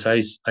because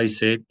I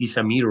said it's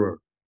a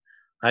mirror.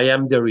 I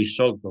am the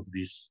result of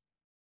these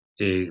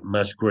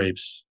mass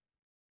graves.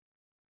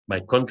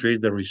 My country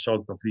is the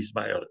result of this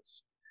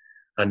violence.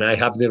 And I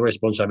have the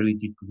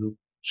responsibility to do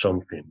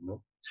something.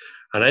 No?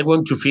 And I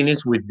want to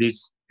finish with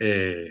this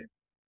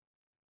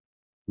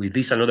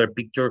another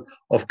picture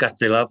of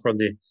Castelao from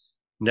the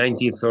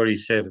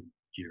 1937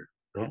 year.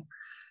 No?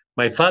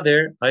 My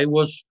father, I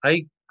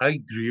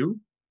grew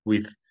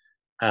with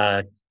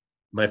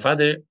my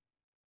father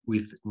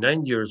with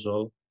 9 years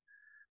old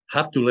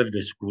have to leave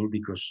the school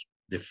because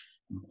the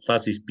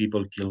fascist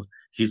people killed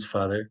his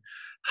father,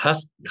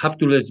 have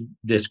to leave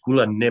the school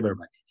and never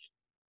back again.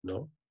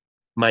 No?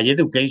 My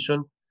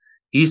education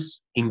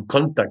is in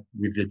contact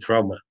with the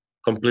trauma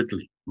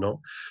completely.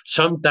 No,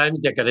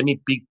 sometimes the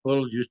academic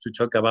people used to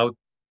talk about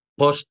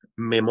post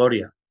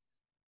memoria.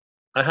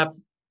 I have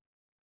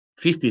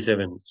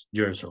 57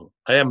 years old.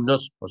 I am not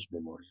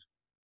post-memorial.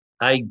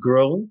 I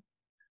grow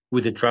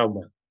with the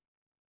trauma,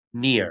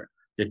 near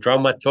the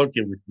trauma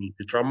talking with me,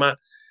 the trauma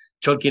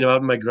talking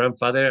about my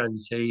grandfather and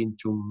saying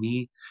to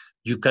me,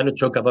 you cannot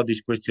talk about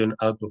this question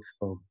out of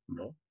home,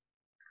 no?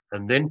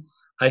 And then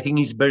I think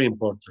it's very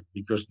important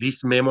because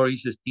this memory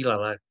is still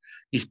alive.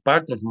 It's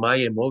part of my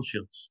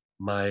emotions.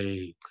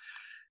 My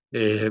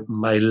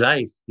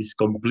life is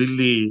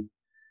completely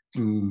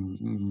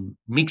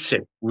mixed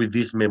with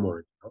this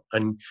memory.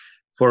 And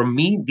for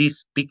me,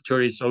 this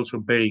picture is also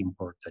very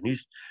important.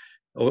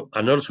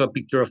 And also a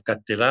picture of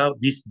Castelao,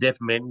 this deaf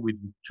man with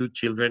two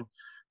children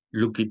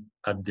looking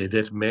at the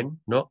deaf man.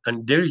 No,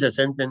 and there is a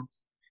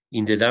sentence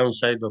in the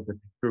downside of the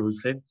picture who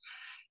said,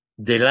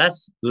 "The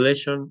last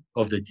lesson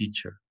of the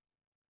teacher."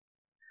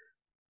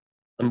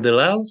 And the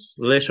last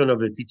lesson of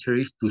the teacher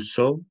is to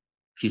solve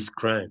his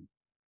crime,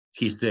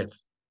 his death.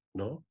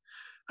 No,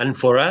 and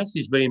for us,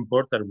 it's very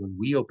important when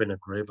we open a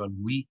grave and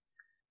we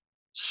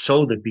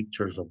show the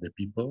pictures of the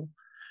people.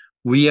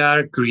 We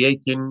are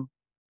creating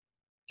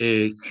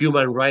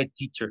human rights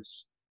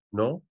teachers,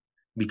 no,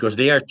 because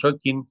they are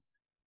talking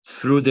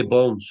through the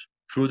bones,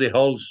 through the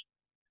holes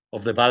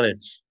of the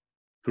ballets,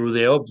 through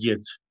the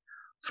objects,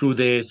 through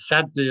the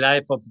sad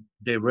life of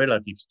the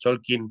relatives,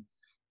 talking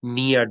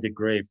near the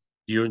grave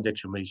during the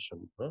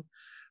exhumation. No?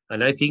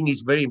 And I think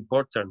it's very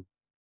important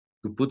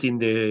to put in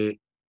the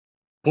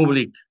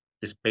public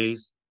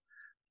space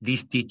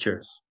these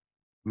teachers,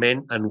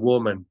 men and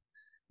women,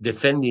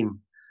 defending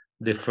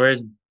the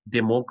first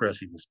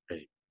democracy in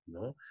Spain.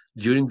 No?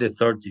 During the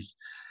 30s,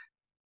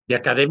 the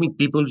academic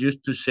people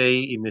used to say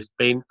in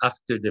Spain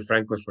after the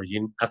Franco's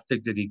regime, after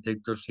the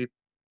dictatorship,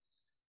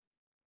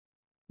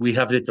 we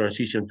have the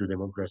transition to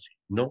democracy.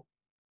 No,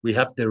 we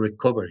have the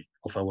recovery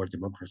of our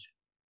democracy.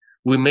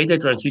 We made the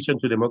transition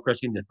to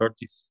democracy in the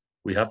 30s.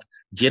 We have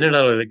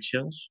general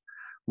elections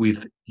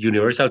with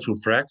universal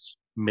suffrage,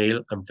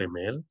 male and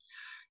female,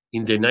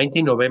 in the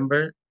 19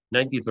 November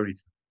 1933.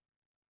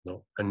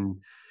 No,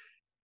 and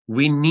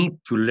we need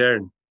to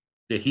learn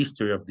the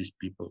history of these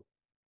people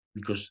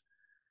because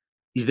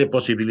it's the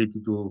possibility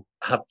to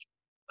have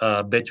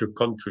a better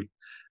country.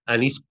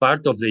 And it's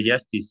part of the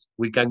justice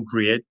we can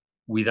create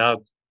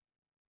without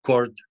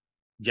court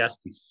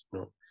justice.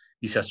 No?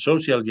 It's a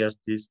social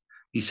justice,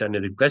 it's an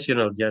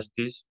educational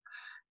justice,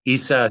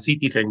 it's a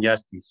citizen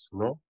justice,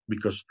 no?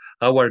 Because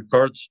our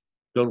courts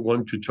don't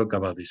want to talk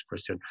about this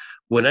question.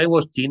 When I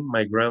was teen,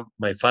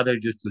 my father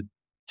used to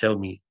tell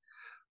me,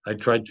 I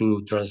try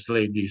to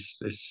translate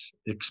this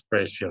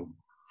expression.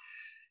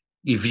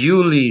 If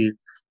you live,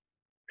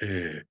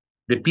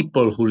 the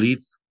people who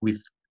live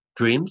with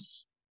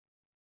dreams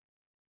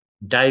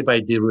die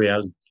by the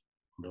reality,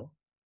 no?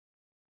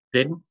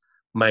 Then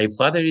my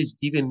father is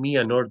giving me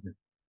an order.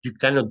 You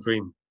cannot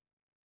dream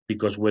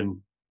because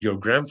when your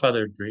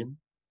grandfather dreamed,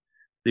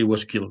 he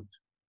was killed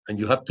and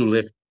you have to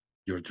live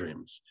your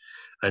dreams.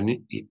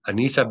 And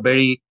it's a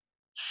very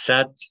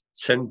sad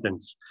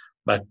sentence,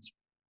 but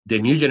the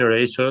new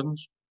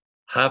generations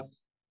have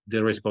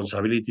the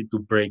responsibility to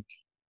break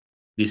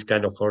these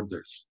kind of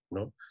orders,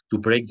 no? To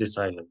break the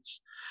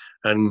silence.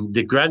 And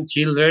the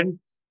grandchildren,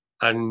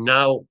 and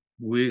now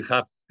we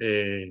have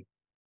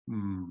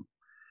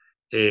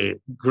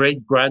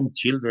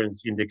great-grandchildren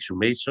in the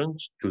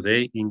exhumations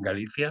today in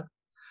Galicia,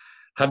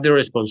 have the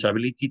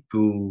responsibility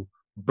to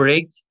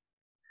break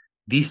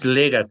this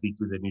legacy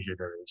to the new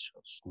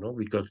generations, no?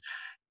 Because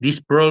this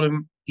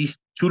problem is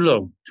too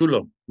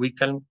long. We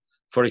can,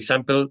 for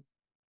example,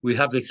 we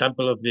have the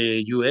example of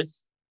the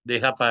US. They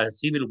have a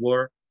civil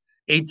war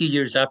 80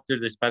 years after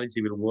the Spanish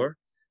Civil War,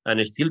 and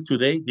still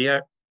today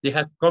they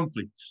have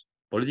conflicts,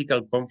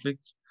 political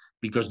conflicts,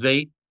 because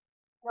they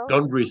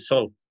don't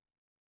resolve,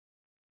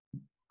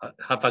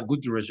 have a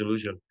good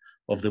resolution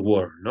of the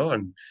war, no?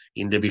 And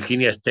in the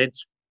Virginia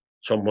states,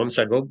 some months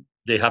ago,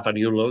 they have a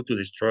new law to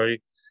destroy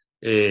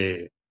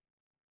a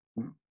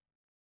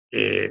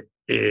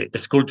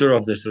sculpture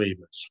of the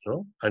slaves,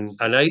 no? And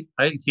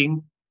I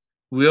think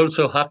we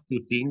also have to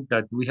think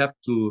that we have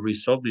to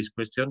resolve this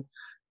question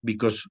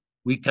because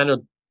we cannot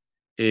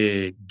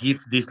give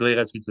this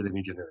legacy to the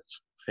new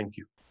generation. Thank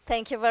you.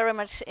 Thank you very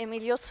much,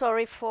 Emilio.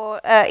 Sorry for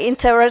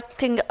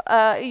interrupting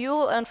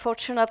you.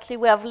 Unfortunately,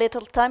 we have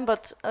little time,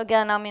 but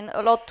again, I mean,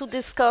 a lot to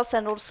discuss,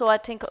 and also I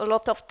think a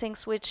lot of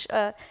things which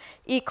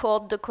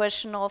echoed the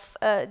question of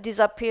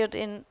disappeared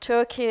in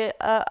Turkey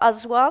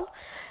as well.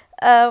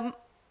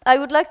 I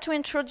would like to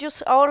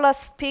introduce our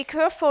last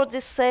speaker for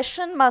this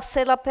session,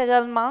 Marcela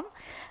Perelman.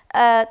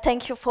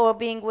 Thank you for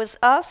being with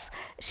us.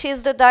 She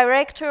is the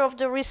director of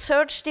the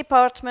research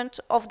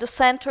department of the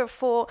Center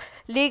for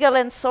Legal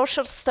and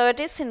Social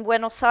Studies in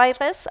Buenos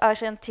Aires,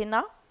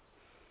 Argentina.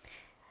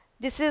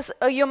 This is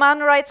a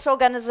human rights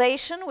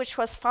organization which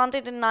was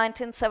founded in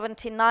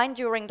 1979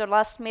 during the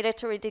last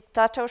military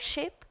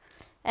dictatorship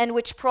and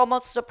which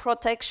promotes the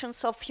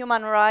protections of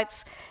human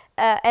rights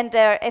and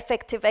their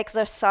effective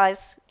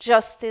exercise,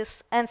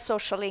 justice, and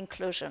social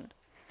inclusion.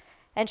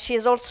 And she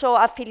is also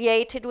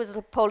affiliated with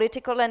the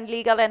Political and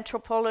Legal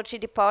Anthropology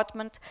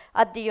Department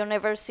at the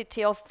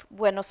University of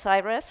Buenos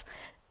Aires.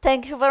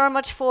 Thank you very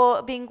much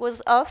for being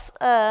with us,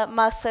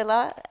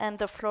 Marcela, and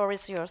the floor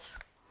is yours.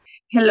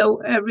 Hello,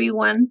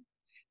 everyone,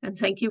 and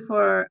thank you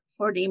for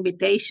the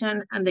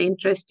invitation and the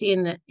interest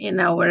in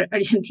our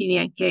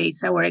Argentinian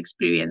case, our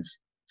experience.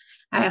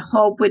 I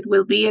hope it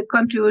will be a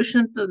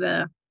contribution to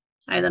the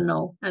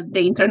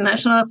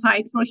international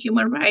fight for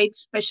human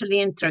rights, especially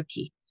in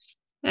Turkey.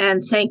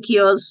 And thank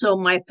you also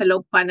my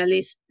fellow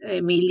panelists,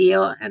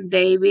 Emilio and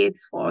David,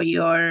 for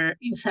your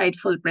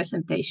insightful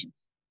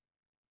presentations.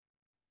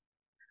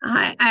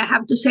 I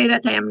have to say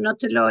that I am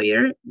not a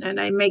lawyer, and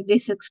I make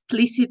this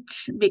explicit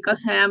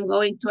because I am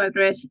going to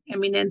address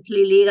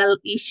eminently legal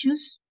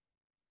issues,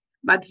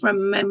 but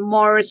from a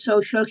more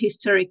social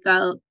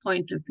historical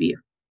point of view.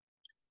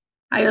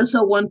 I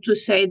also want to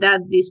say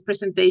that this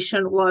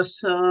presentation was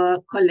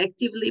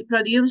collectively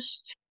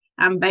produced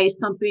and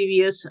based on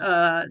previous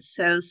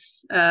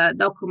CELS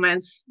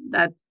documents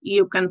that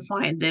you can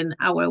find in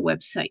our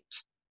website.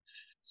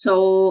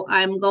 So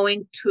I'm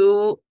going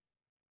to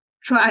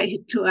try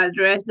to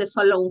address the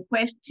following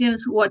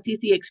questions. What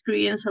is the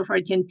experience of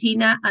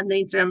Argentina and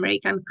the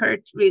Inter-American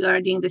Court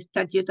regarding the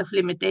statute of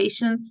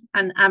limitations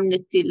and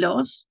amnesty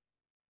laws?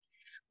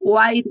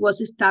 Why it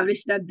was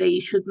established that they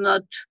should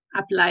not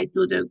apply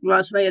to the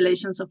gross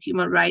violations of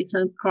human rights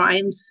and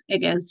crimes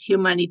against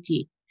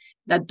humanity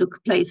that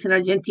took place in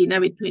Argentina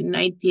between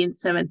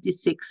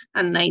 1976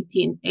 and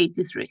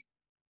 1983.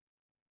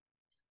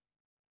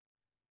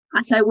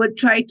 As I would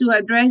try to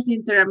address, the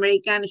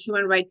Inter-American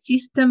human rights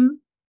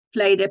system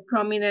played a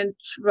prominent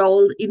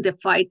role in the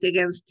fight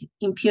against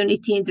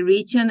impunity in the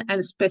region and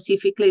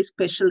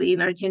especially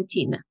in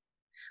Argentina.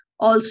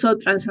 Also,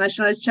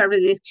 transnational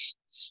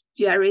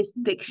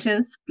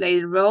jurisdictions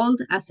played a role.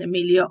 As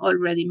Emilio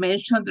already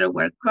mentioned, there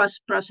were cross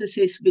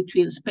processes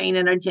between Spain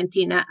and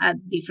Argentina at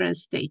different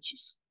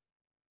stages.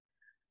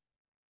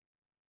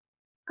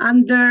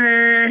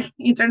 Under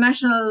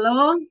international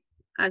law,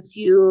 as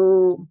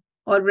you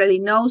already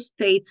know,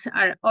 states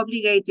are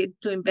obligated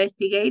to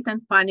investigate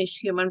and punish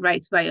human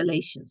rights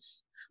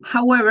violations.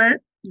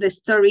 However, the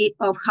story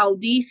of how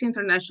these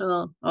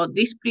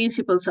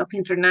principles of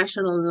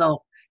international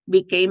law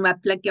became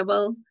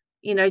applicable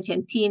in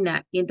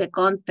Argentina in the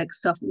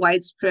context of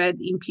widespread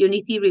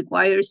impunity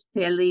requires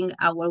telling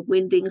our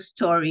winding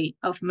story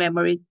of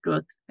memory,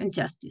 truth, and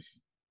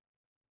justice.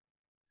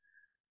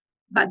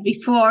 But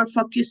before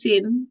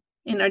focusing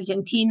in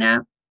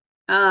Argentina,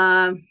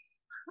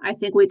 I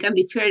think we can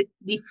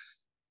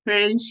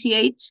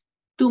differentiate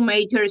two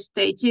major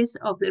stages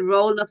of the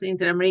role of the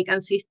Inter-American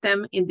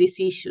system in these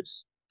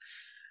issues.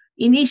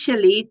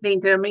 Initially, the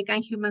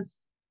Inter-American human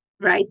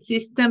rights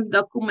system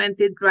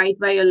documented right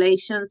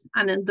violations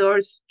and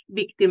endorsed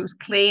victims'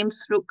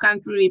 claims through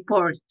country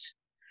reports,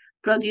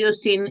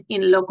 producing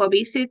in loco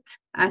visit,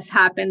 as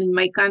happened in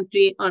my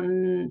country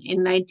in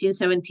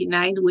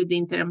 1979 with the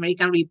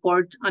Inter-American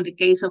report on the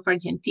case of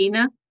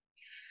Argentina,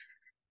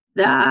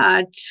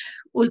 that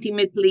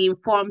ultimately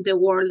informed the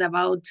world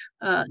about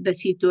the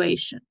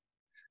situation.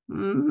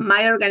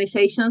 My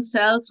organization,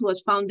 CELS,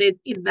 was founded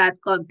in that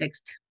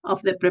context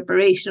of the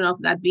preparation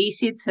of that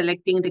visit,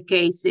 selecting the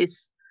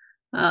cases,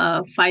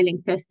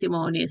 filing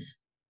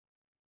testimonies.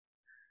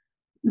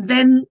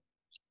 Then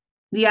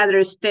the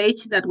other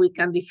stage that we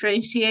can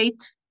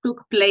differentiate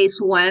took place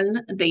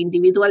when the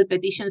individual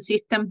petition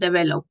system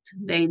developed.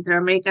 The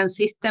Inter-American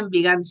system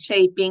began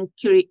shaping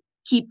key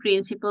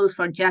principles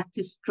for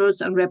justice,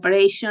 truth, and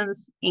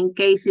reparations in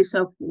cases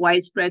of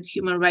widespread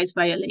human rights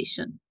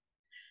violation.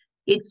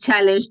 It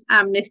challenged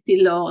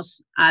amnesty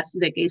laws, as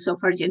the case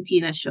of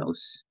Argentina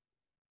shows.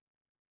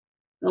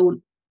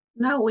 So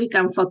now we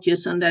can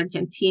focus on the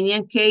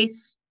Argentinian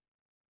case.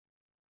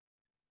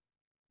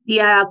 The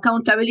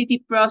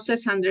accountability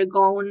process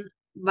undergone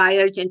by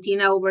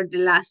Argentina over the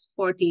last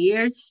 40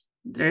 years,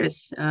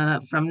 there's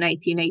from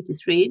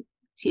 1983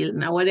 till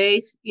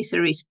nowadays, is a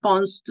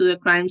response to the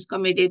crimes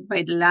committed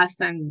by the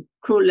last and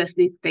cruelest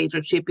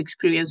dictatorship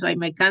experienced by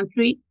my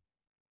country.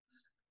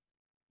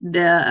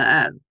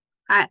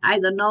 I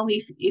don't know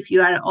if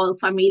you are all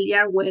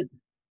familiar with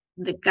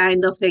the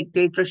kind of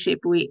dictatorship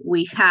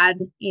we had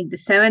in the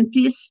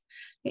 70s.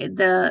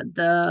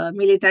 The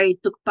military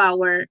took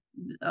power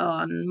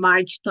on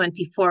March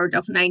 24th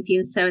of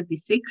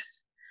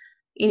 1976,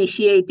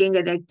 initiating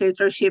a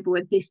dictatorship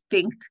with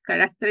distinct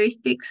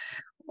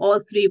characteristics. All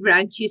three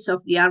branches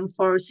of the armed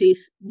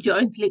forces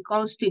jointly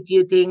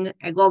constituting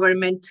a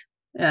government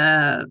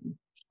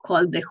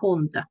called the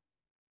junta.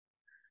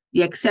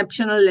 The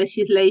exceptional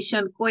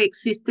legislation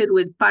coexisted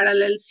with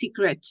parallel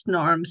secret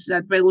norms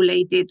that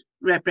regulated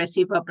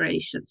repressive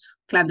operations,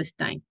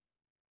 clandestine.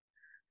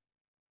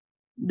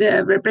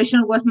 The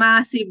repression was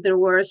massive. There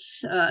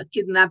was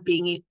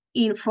kidnapping,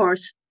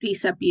 enforced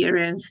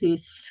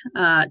disappearances,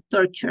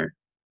 torture.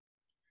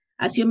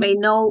 As you may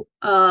know,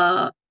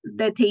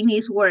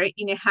 detainees were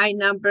in a high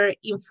number,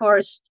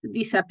 enforced,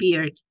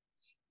 disappeared.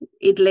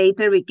 It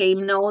later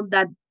became known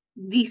that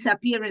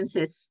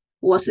disappearances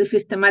was a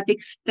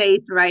systematic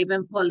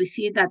state-driven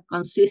policy that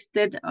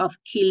consisted of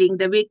killing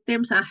the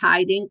victims and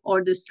hiding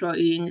or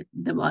destroying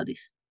the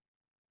bodies.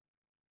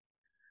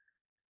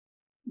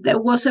 There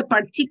was a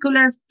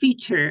particular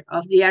feature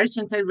of the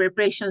Argentine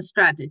repression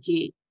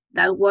strategy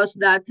that was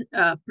that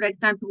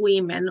pregnant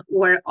women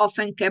were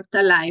often kept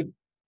alive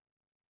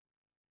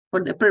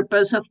for the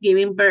purpose of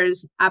giving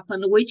birth,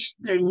 upon which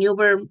their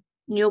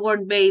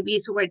newborn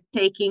babies were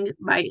taken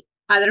by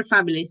other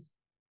families,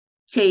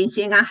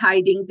 changing and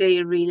hiding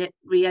their real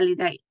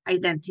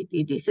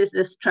identity. This is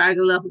the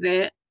struggle of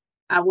the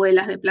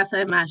abuelas de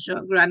Plaza de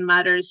Mayo,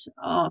 grandmothers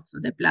of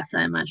the Plaza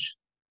de Mayo.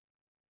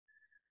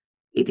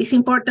 It is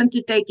important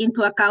to take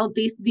into account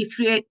this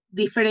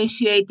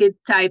differentiated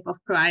type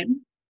of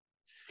crime,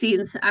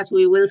 since, as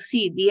we will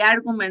see, the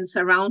arguments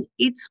around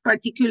its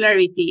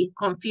particularity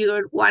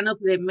configured one of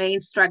the main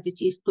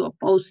strategies to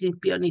oppose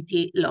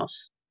impunity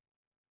laws.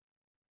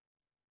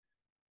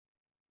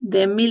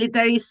 The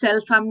military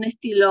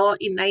self-amnesty law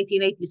in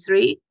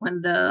 1983,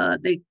 when the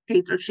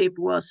dictatorship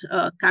was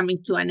coming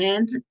to an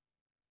end,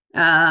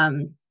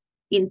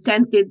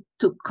 intended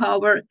to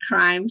cover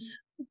crimes,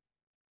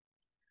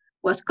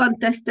 was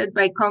contested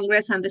by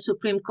Congress and the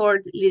Supreme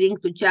Court, leading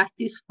to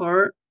justice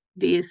for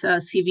these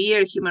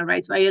severe human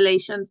rights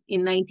violations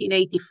in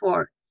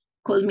 1984,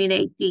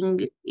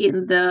 culminating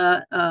in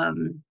the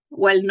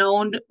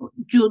well-known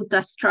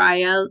junta's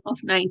trial of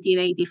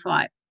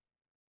 1985.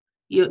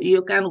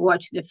 You can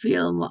watch the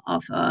film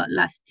of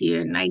last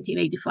year,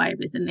 1985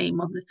 is the name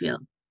of the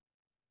film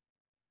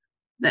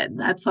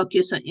that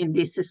focuses in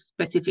this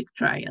specific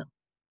trial.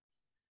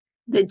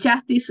 The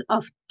justice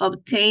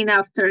obtained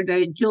after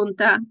the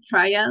junta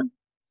trial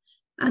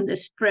and the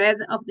spread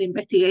of the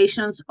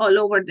investigations all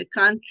over the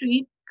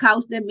country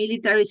caused the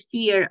military's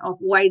fear of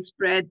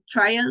widespread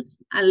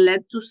trials and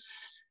led to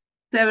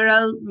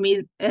several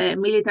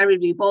military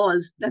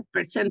revolts that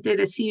presented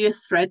a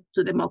serious threat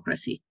to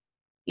democracy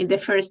in the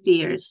first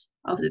years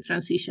of the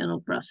transitional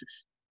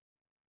process.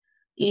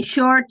 In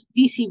short,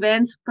 these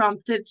events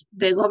prompted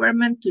the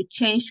government to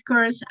change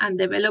course and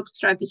develop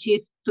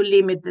strategies to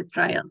limit the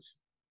trials.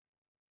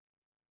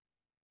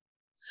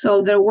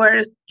 So there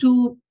were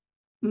two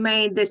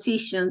main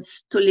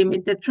decisions to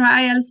limit the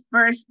trial.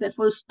 First, the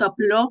full stop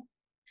law,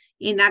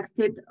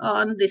 enacted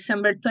on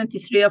December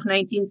 23 of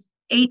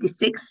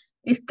 1986,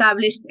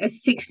 established a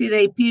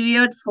 60-day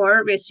period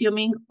for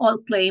resuming all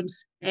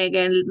claims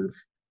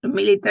against the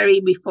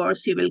military before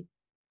civil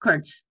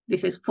courts.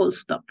 This is full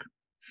stop.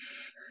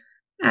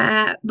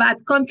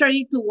 But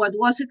contrary to what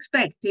was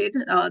expected,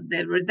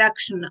 the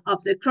reduction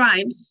of the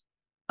crimes,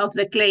 of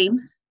the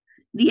claims,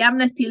 the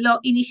amnesty law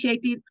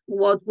initiated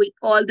what we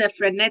call the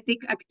frenetic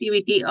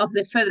activity of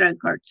the federal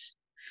courts.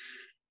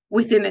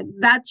 Within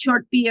that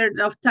short period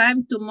of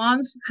time, 2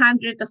 months,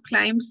 hundreds of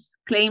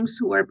claims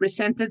were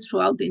presented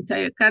throughout the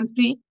entire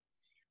country.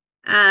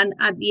 And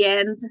at the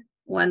end,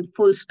 when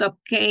full stop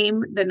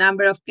came, the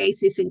number of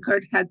cases in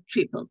court had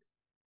tripled.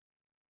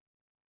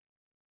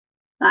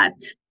 But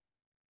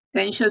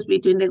tensions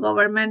between the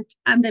government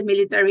and the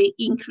military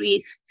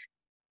increased,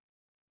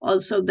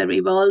 also the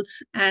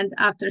revolts, and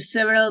after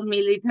several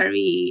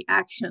military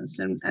actions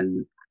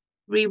and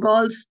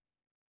revolts,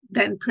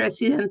 then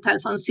President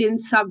Alfonsín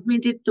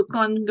submitted to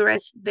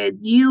Congress the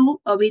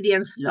due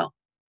obedience law,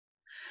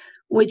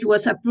 which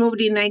was approved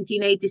in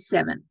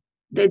 1987.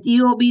 The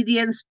due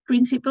obedience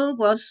principle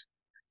was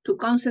to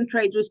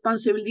concentrate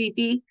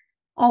responsibility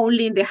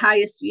only in the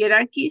highest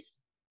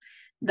hierarchies,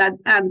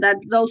 and that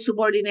those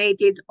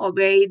subordinated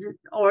obeyed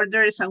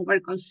orders and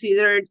were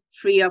considered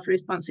free of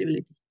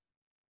responsibility.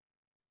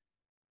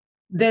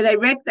 The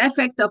direct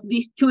effect of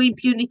these two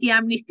impunity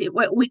amnesty,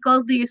 we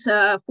call this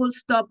full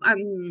stop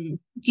and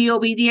due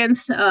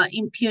obedience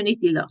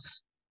impunity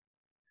laws.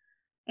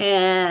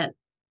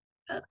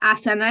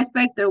 As an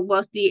effect, there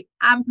was the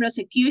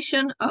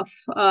unprosecution of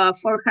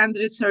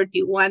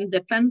 431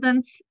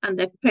 defendants and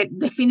the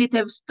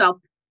definitive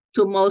stop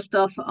to most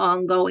of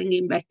ongoing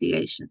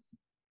investigations.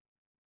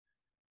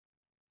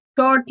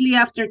 Shortly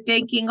after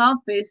taking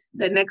office,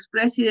 the next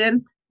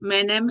president,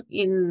 Menem,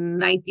 in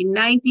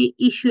 1990,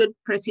 issued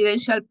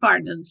presidential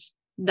pardons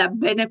that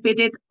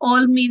benefited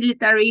all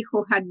military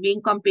who had been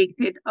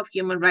convicted of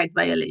human rights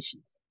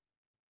violations.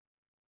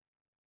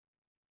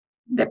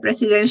 The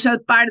presidential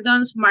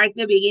pardons marked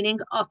the beginning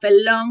of a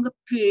long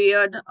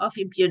period of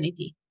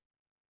impunity.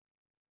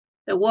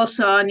 There was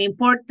an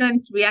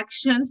important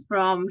reaction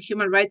from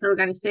human rights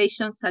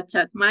organizations such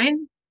as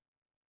mine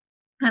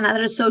and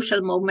other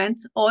social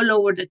movements all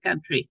over the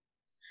country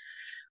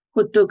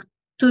who took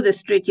to the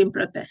street in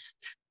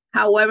protest.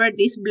 However,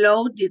 this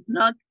blow did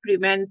not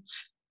prevent,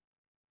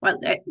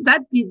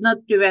 that did not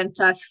prevent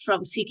us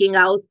from seeking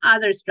out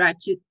other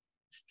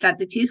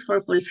strategies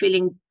for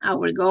fulfilling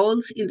our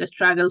goals in the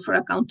struggle for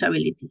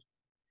accountability.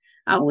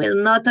 I will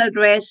not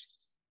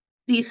address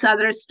these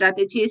other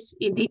strategies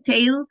in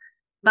detail,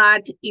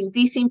 but in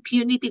this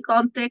impunity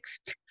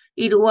context,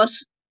 it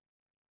was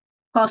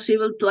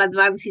possible to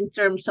advance in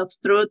terms of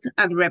truth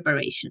and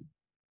reparation.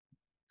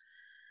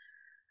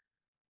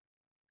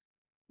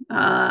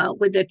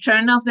 with the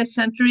turn of the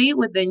century,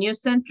 with the new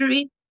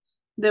century,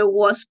 there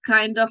was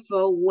kind of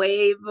a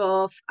wave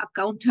of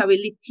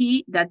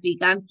accountability that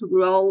began to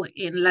grow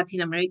in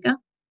Latin America.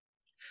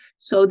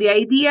 So the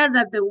idea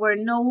that there were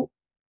no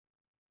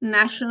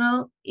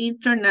national,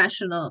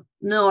 international,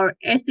 nor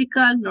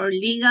ethical, nor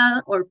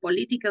legal or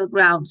political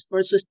grounds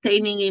for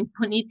sustaining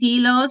impunity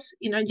laws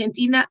in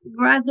Argentina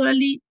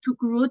gradually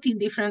took root in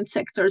different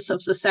sectors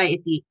of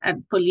society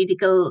and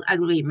political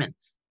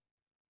agreements.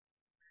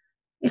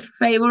 A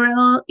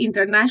favorable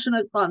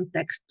international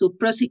context to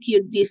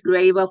prosecute these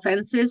grave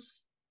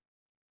offenses,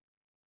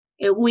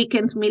 a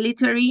weakened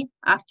military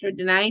after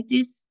the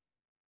 90s,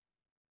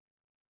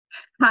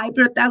 high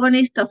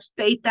protagonist of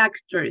state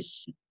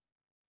actors,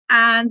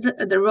 and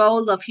the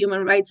role of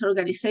human rights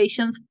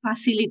organizations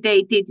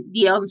facilitated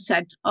the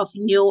onset of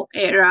new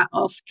era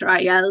of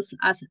trials,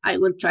 as I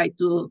will try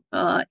to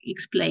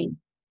explain.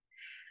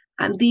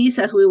 And this,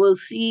 as we will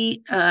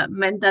see,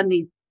 meant that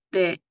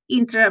the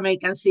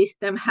inter-American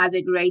system had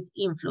a great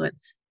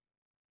influence.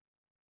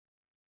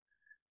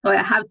 So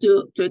I have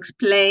to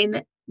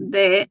explain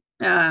the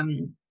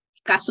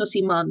Caso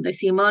Simón, the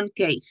Simón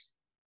case,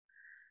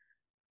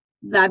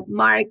 that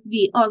marked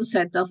the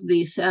onset of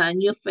this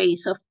new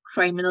phase of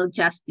criminal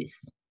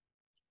justice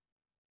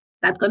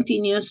that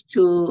continues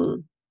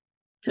to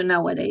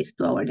nowadays,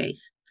 to our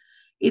days.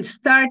 It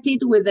started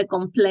with a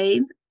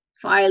complaint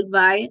filed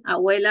by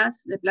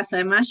Abuelas de Plaza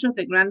de Mayo,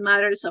 the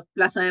grandmothers of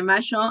Plaza de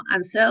Mayo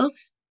and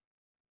CELS.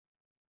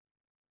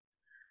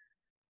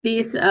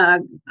 These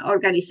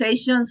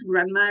organizations,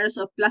 grandmothers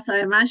of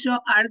Plaza de Mayo,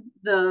 are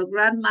the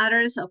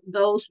grandmothers of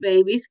those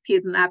babies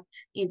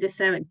kidnapped in the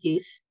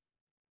 70s.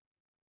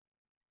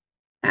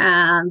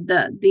 And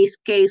this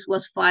case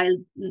was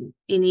filed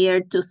in year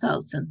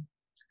 2000.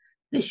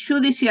 The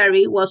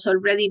judiciary was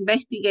already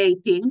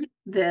investigating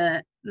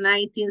the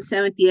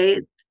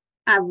 1978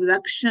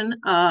 abduction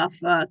of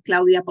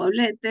Claudia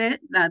Poblete,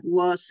 that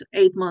was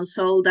 8 months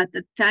old at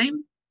the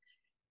time.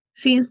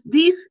 Since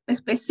this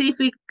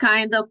specific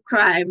kind of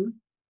crime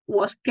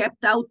was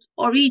kept out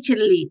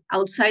originally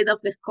outside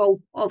of the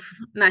scope of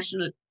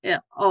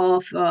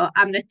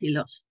amnesty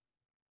laws.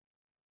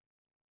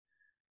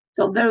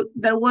 So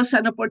there was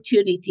an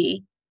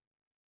opportunity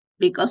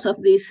because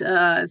of this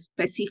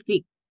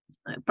specific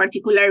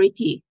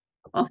particularity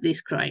of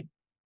this crime.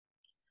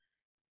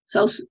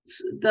 So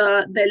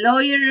the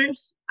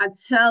lawyers at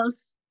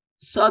CELS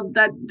saw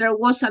that there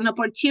was an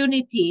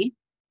opportunity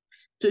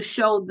to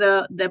show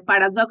the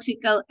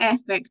paradoxical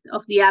effect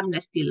of the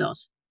amnesty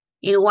laws.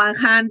 In one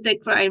hand, the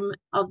crime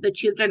of the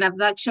children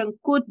abduction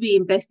could be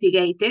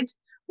investigated,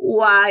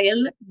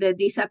 while the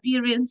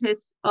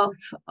disappearances of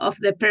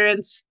the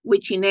parents,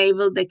 which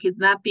enabled the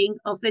kidnapping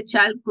of the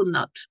child, could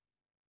not.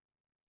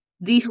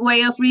 This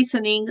way of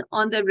reasoning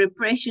on the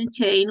repression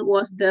chain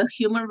was the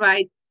human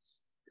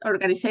rights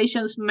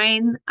organization's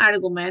main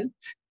argument,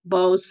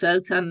 both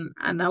CELS and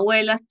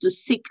Abuelas, to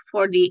seek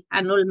for the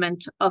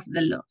annulment of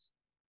the laws.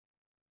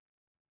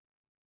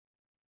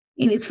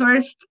 In its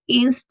first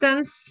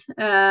instance,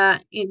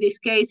 in this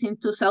case in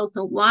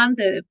 2001,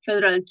 the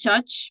federal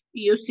judge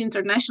used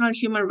international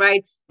human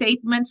rights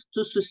statements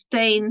to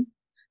sustain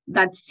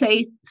that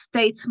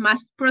states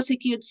must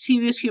prosecute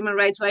serious human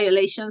rights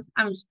violations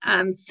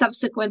and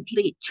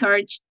subsequently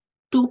charge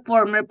 2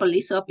 former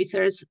police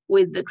officers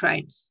with the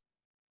crimes.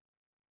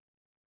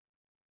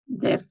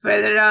 The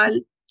Federal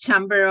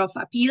Chamber of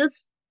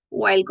Appeals,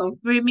 while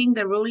confirming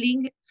the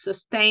ruling,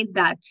 sustained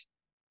that,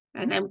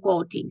 and I'm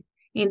quoting,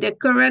 in the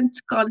current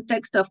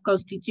context of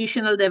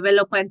constitutional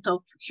development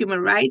of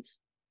human rights,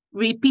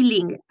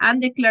 repealing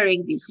and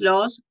declaring these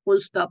laws, full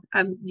stop,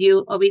 and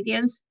due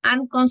obedience,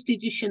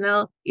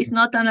 unconstitutional is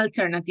not an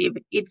alternative,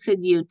 it's a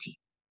duty.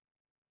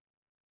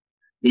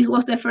 This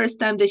was the first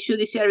time the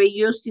judiciary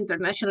used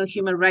international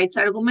human rights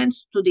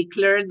arguments to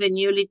declare the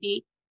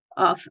nullity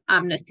of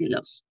amnesty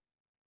laws.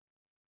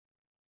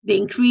 The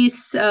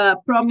increased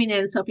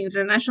prominence of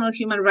international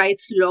human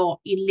rights law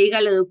in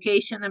legal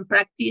education and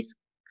practice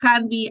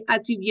can be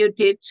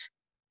attributed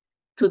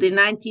to the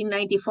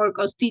 1994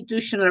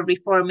 constitutional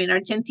reform in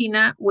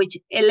Argentina, which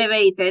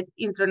elevated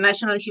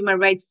international human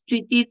rights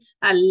treaties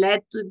and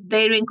led to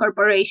their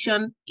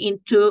incorporation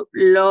into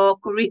law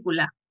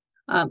curricula.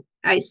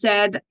 I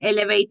said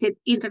elevated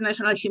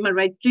international human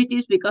rights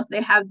treaties because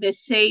they have the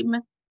same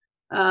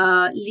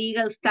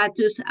legal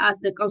status as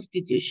the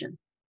Constitution.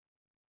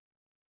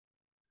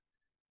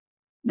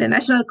 The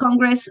National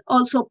Congress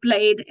also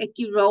played a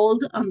key role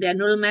on the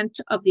annulment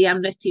of the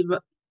amnesty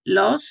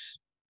laws.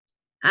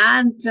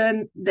 And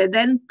the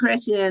then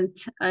President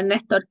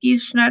Néstor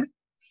Kirchner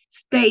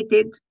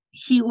stated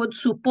he would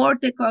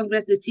support the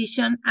Congress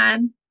decision,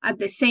 and at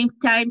the same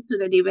time to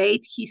the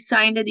debate, he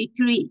signed a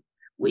decree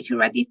which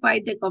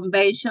ratified the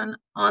Convention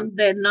on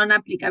the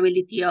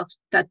non-applicability of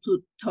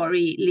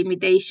statutory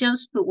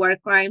limitations to war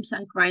crimes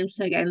and crimes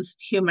against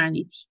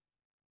humanity.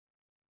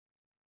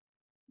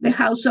 The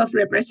House of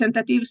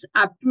Representatives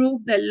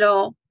approved the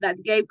law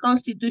that gave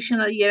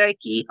constitutional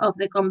hierarchy of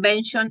the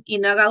Convention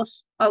in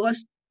August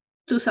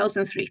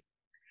 2003.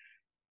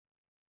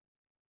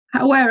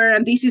 However,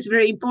 and this is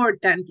very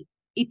important,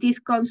 it is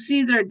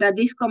considered that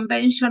this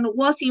convention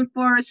was in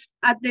force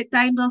at the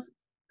time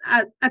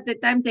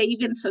they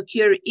even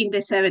occurred in the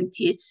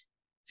 70s,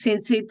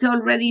 since it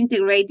already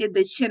integrated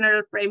the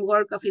general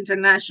framework of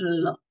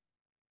international law.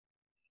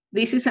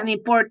 This is an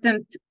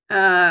important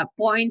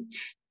point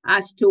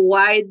as to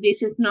why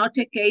this is not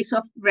a case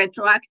of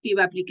retroactive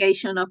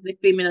application of the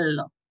criminal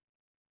law.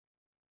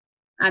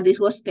 And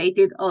this was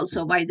stated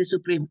also by the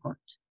Supreme Court.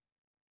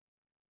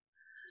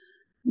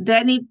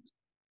 Then it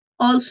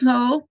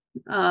also,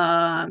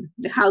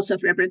 the House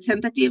of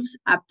Representatives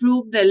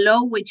approved the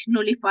law which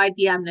nullified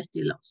the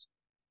amnesty laws.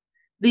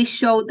 This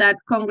showed that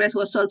Congress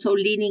was also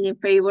leaning in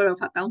favor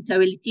of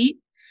accountability,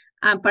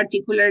 and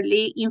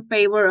particularly in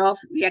favor of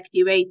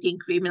reactivating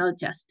criminal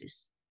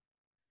justice.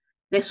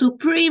 The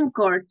Supreme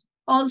Court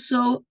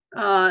also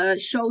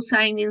showed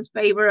signs in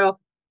favor of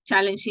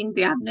challenging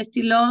the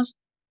amnesty laws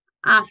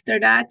after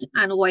that,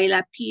 and while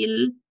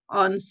appeal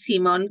on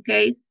Simon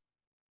case,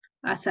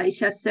 as I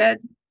just said,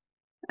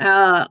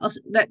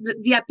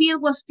 the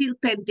appeal was still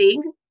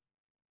pending,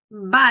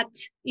 but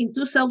in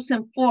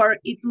 2004,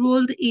 it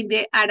ruled in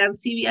the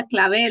Arancibia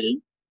Clavel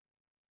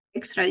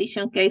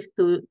extradition case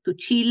to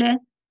Chile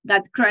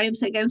that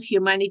crimes against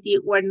humanity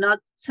were not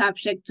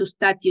subject to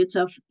statutes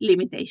of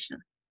limitation.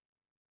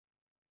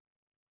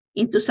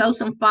 In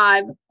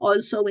 2005,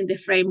 also in the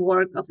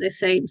framework of the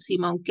same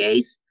Simon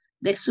case,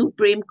 the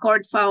Supreme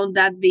Court found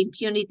that the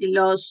impunity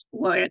laws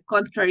were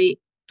contrary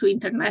to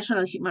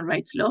international human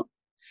rights law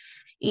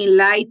in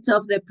light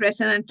of the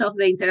precedent of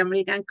the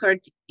Inter-American Court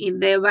in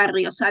the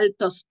Barrios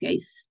Altos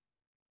case.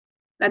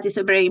 That is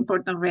a very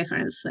important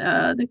reference,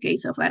 the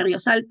case of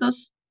Barrios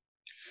Altos.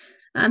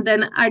 And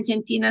then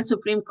Argentina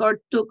Supreme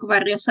Court took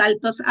Barrios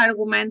Altos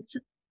arguments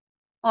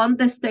on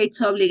the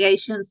state's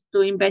obligations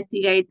to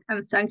investigate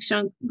and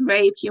sanction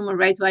grave human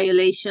rights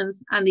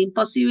violations and the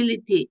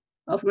impossibility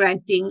of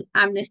granting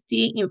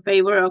amnesty in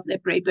favor of the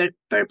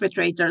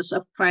perpetrators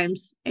of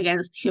crimes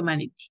against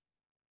humanity.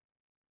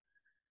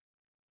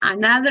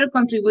 Another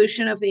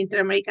contribution of the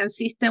Inter-American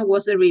system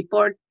was the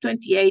report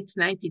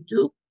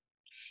 2892,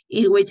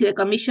 in which the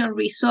Commission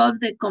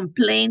resolved the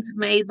complaints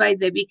made by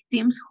the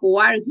victims who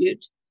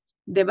argued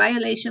the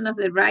violation of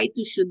the right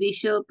to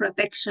judicial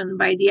protection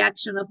by the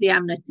action of the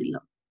amnesty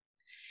law.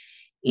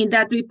 In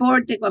that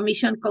report, the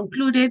Commission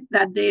concluded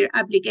that their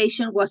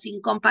application was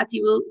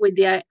incompatible with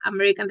the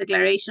American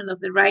Declaration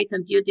of the Rights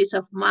and Duties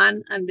of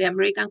Man and the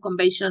American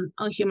Convention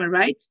on Human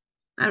Rights,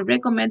 and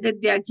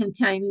recommended the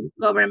Argentine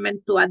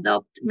government to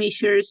adopt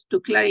measures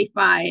to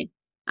clarify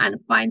and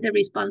find the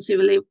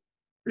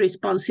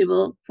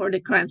responsible for the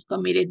crimes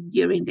committed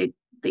during the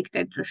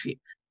dictatorship.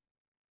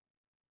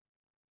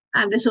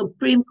 And the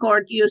Supreme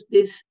Court used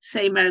these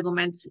same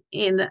arguments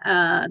in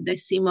the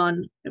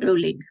Simon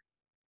ruling.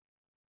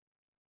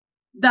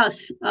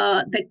 Thus,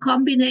 the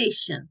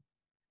combination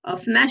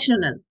of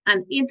national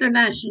and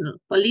international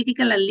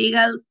political and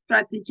legal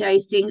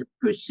strategizing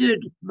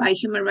pursued by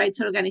human rights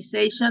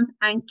organizations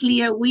and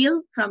clear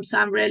will from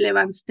some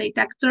relevant state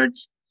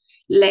actors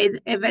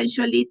led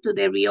eventually to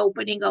the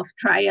reopening of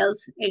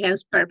trials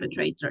against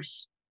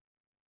perpetrators.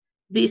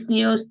 This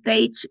new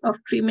stage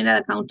of criminal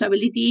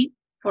accountability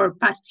for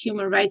past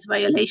human rights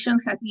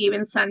violations has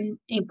given some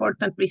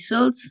important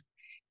results.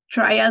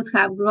 Trials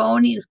have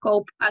grown in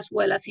scope as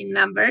well as in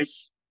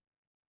numbers.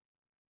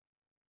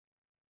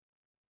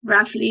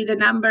 Roughly, the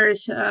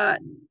numbers at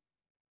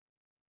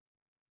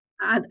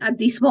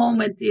this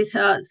moment is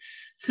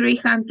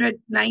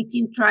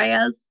 319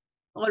 trials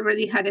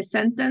already had a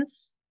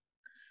sentence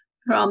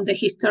from the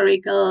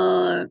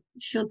historical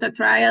Junta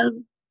trial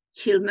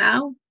till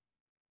now.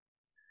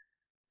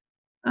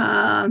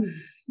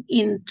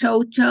 In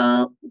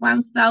total,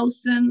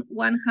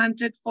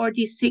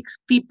 1,146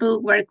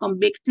 people were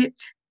convicted,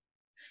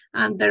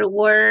 and there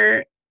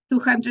were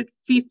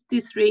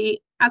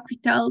 253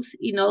 acquittals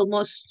in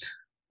almost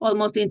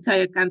the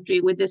entire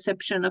country, with the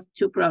exception of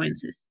 2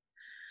 provinces.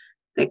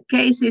 The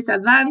case is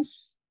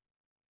advanced.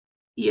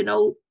 You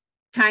know,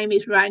 time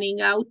is running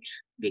out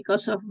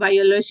because of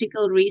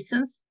biological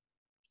reasons.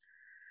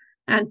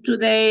 And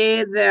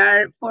today there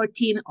are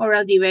 14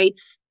 oral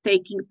debates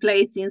taking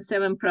place in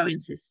 7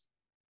 provinces.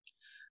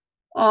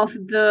 Of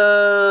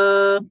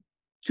the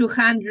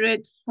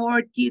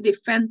 240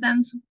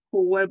 defendants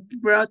who were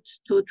brought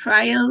to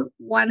trial,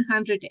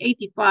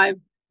 185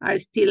 are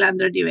still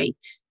under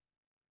debate.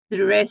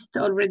 The rest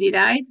already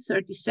died,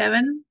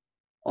 37,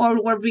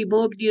 or were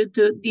removed due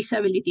to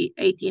disability,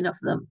 18 of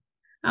them,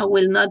 and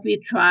will not be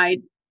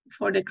tried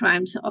for the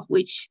crimes of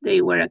which they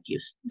are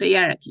accused.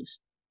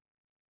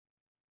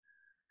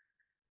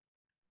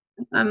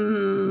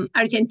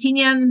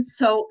 Argentinian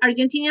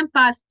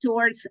path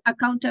towards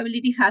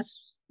accountability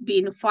has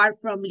been far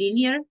from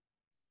linear.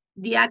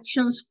 The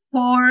actions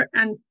forward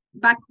and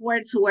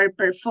backwards were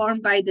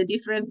performed by the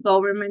different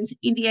governments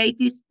in the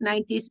 80s,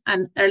 90s,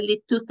 and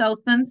early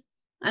 2000s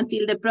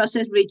until the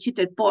process reached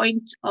a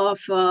point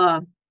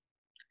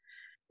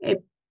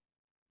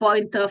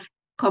of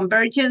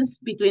convergence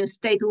between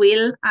state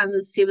will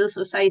and civil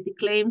society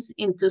claims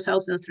in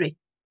 2003.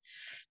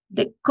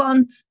 the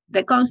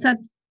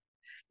constant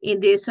in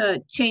this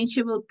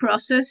changeable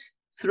process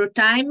through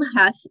time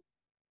has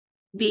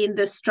been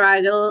the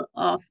struggle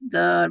of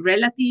the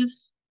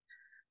relatives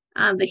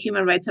and the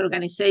human rights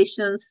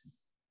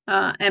organizations,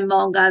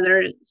 among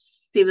other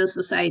civil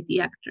society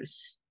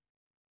actors.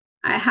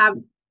 I have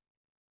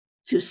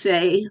to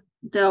say,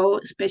 though,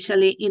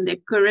 especially in the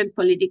current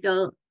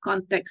political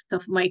context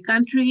of my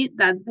country,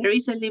 that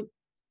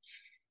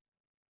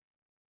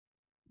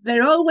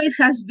there always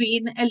has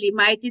been a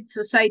limited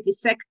society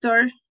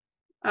sector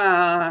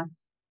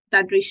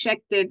that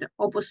rejected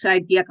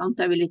opposite the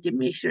accountability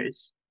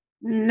measures.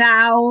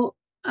 Now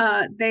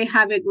they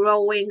have a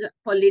growing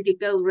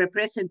political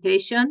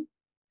representation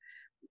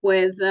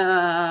with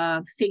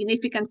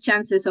significant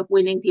chances of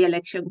winning the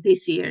election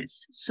this year.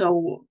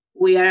 So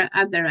we are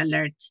under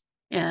alert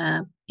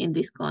in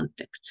this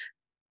context.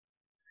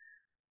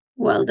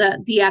 Well,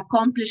 the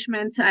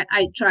accomplishments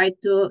I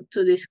tried to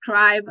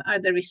describe are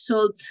the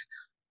result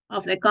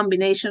of the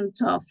combination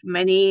of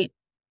many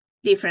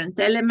different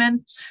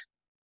elements.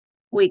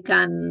 We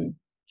can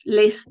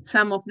list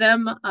some of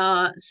them: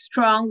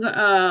 strong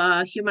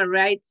human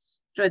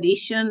rights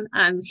tradition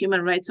and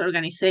human rights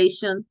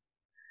organization,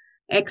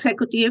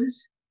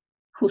 executives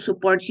who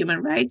support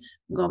human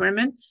rights,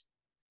 governments,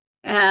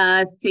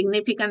 a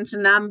significant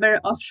number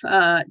of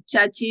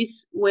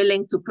judges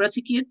willing to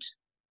prosecute,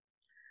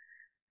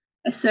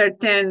 a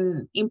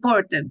certain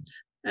important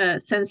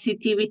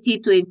sensitivity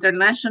to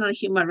international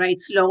human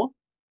rights law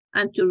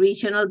and to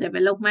regional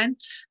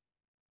development,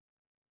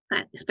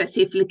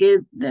 specifically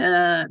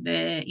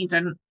the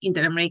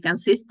Inter-American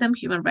system,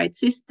 human rights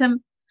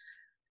system.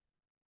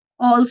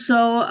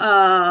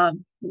 Also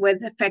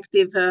with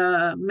effective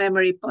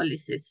memory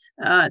policies.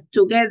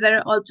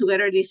 Altogether,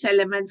 these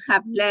elements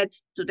have led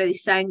to the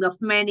design of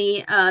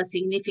many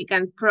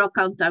significant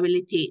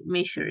pro-accountability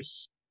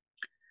measures.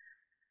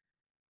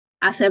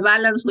 As a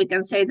balance, we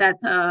can say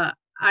that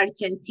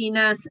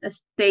Argentina's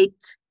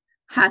state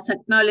has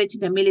acknowledged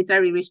the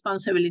military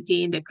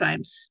responsibility in the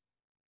crimes.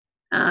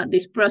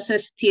 This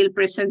process still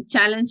presents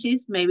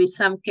challenges. Maybe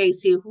some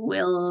cases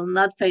will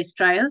not face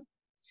trial,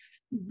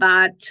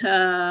 but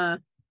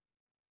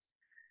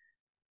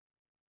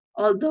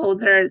although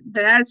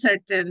there are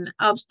certain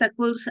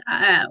obstacles,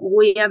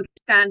 we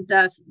understand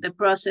that the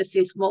process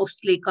is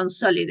mostly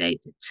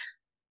consolidated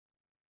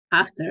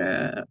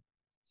after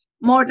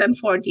more than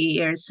 40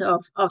 years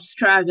of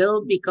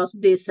struggle, because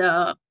this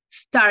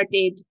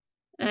started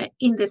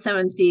in the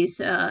 70s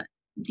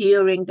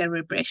during the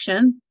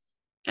repression,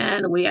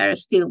 and we are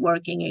still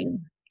working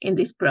in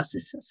this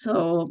process.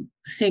 So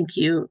thank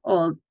you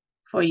all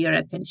for your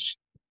attention.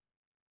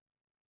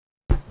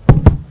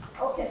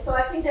 Okay, so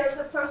I think there's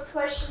a first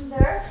question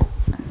there.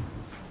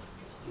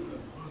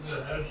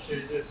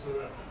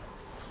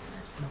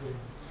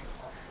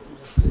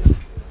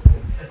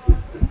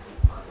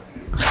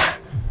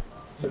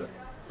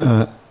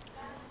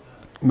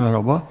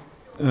 Merhaba.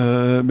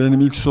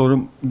 Benim ilk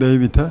sorum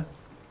David'e.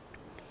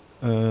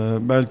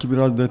 Belki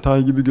biraz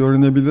detay gibi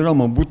görünebilir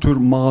ama bu tür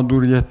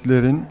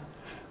mağduriyetlerin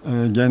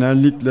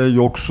genellikle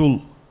yoksul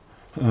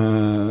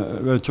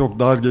ve çok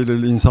dar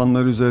gelirli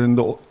insanlar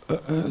üzerinde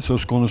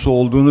söz konusu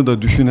olduğunu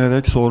da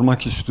düşünerek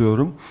sormak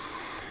istiyorum.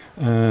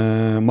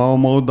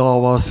 Mau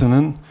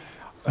davasının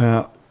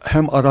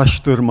hem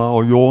araştırma,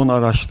 o yoğun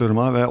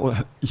araştırma ve o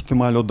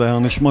ihtimal o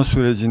dayanışma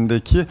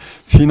sürecindeki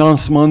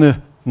finansmanı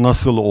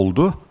nasıl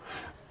oldu?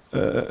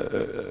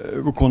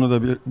 Bu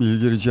konuda bir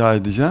bilgi rica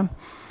edeceğim.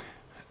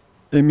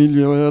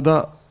 Emilio'ya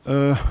da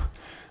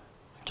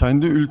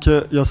kendi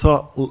ülke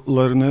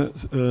yasalarını,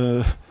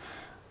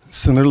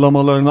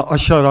 sınırlamalarını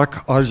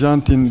aşarak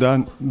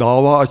Arjantin'den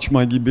dava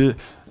açma gibi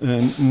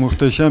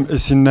muhteşem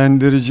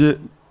esinlendirici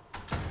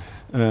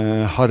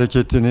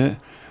hareketini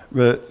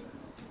ve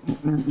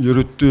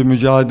yürüttüğü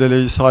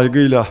mücadeleyi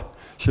saygıyla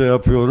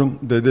yapıyorum.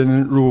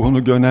 Dedenin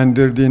ruhunu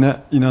gönendirdiğine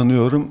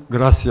inanıyorum.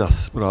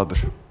 Gracias, brother.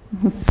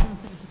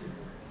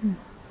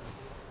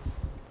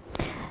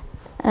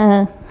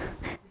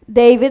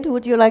 David,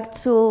 would you like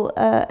to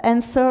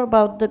answer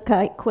about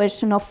the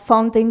question of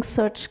funding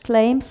such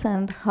claims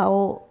and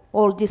how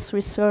all this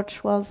research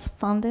was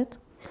funded?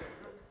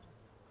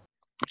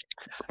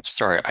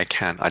 Sorry, I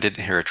can't. I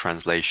didn't hear a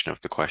translation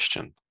of the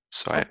question.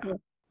 So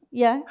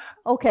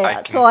okay.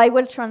 So I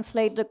will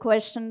translate the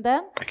question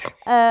then. Okay.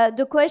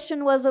 The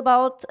question was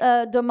about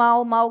the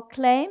Mau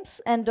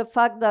claims and the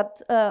fact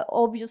that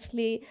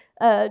obviously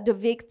the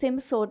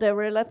victims or their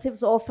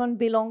relatives often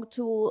belong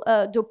to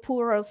the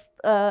poorest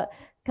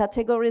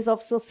categories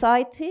of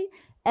society.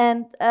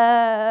 And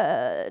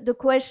the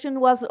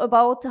question was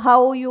about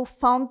how you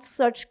found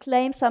such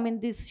claims. I mean,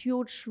 this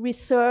huge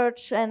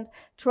research and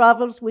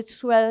travels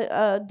which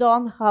were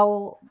done,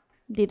 how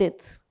did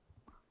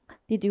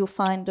you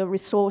find the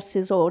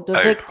resources, or the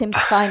victims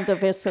find the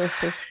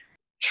resources?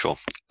 Sure.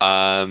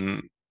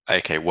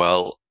 Okay,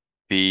 well,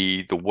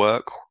 the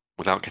work,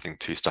 without getting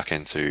too stuck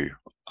into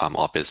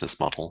our business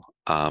model,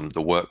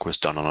 the work was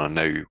done on a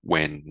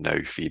no-win,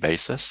 no-fee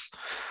basis.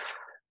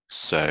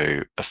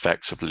 So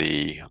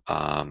effectively,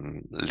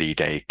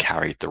 Leigh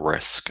carried the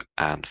risk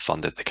and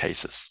funded the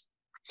cases.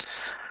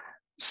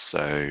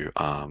 So,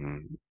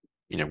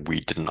 we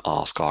didn't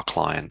ask our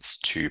clients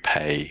to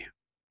pay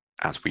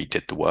as we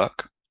did the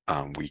work.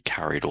 We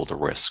carried all the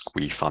risk.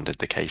 We funded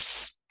the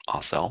case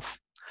ourselves.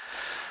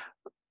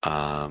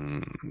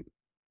 And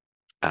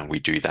we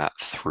do that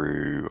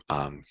through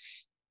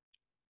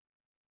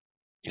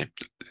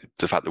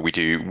the fact that we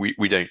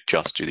don't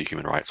just do the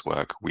human rights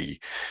work.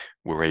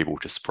 We're able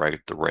to spread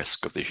the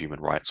risk of the human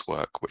rights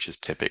work, which is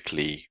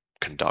typically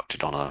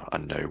conducted on a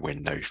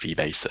no-win, no-fee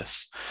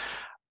basis,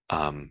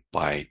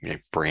 by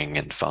bringing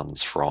in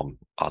funds from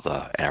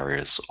other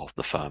areas of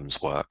the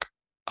firm's work,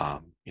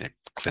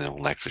 criminal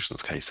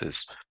negligence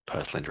cases,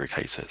 personal injury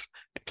cases,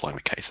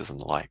 employment cases, and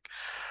the like.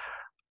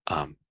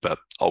 But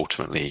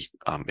ultimately,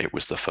 it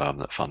was the firm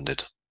that funded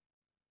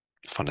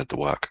the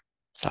work.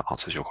 If that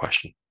answers your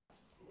question.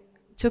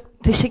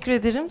 Çok teşekkür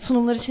ederim.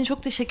 Sunumlar için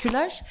çok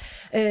teşekkürler.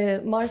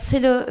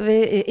 Marcela ve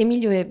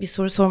Emilio'ya bir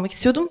soru sormak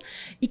istiyordum.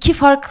 İki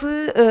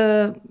farklı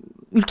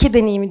ülke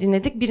deneyimi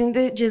dinledik.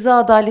 Birinde ceza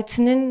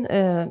adaletinin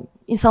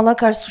insanlığa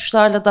karşı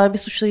suçlarla, darbe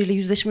suçlarıyla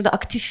yüzleşmede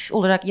aktif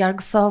olarak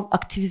yargısal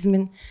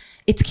aktivizmin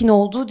etkin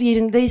olduğu,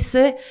 diğerinde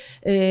ise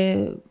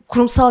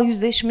kurumsal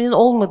yüzleşmenin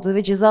olmadığı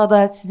ve ceza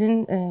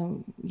adaletinin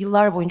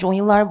yıllar boyunca, 10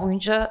 yıllar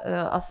boyunca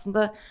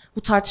aslında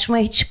bu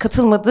tartışmaya hiç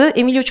katılmadığı.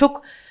 Emilio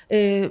çok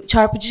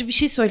çarpıcı bir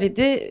şey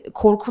söyledi.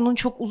 Korkunun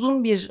çok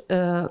uzun bir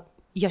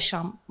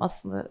yaşam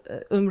aslında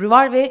ömrü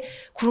var ve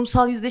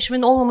kurumsal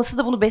yüzleşmenin olmaması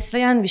da bunu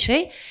besleyen bir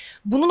şey.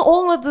 Bunun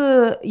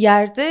olmadığı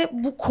yerde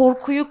bu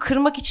korkuyu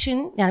kırmak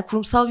için, yani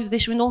kurumsal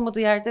yüzleşmenin olmadığı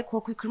yerde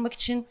korkuyu kırmak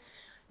için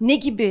ne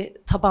gibi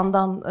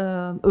tabandan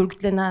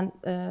örgütlenen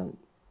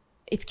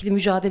etkili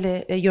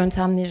mücadele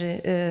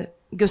yöntemleri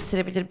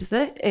gösterebilir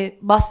bize?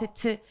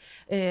 Bahsetti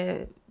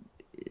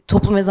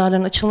toplum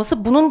mezarlarının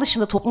açılması. Bunun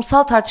dışında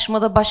toplumsal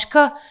tartışmada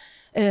başka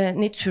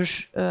ne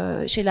tür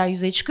şeyler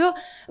yüzeye çıkıyor?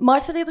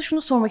 Marcela'ya da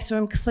şunu sormak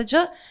istiyorum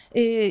kısaca.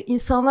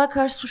 İnsanlığa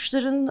karşı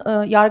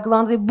suçların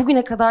yargılandığı ve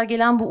bugüne kadar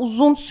gelen bu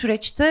uzun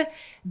süreçte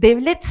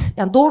devlet,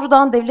 yani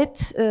doğrudan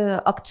devlet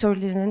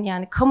aktörlerinin,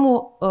 yani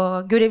kamu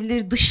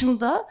görevlileri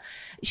dışında,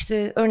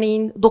 işte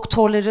örneğin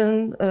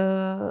doktorların,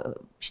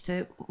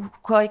 işte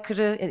hukuka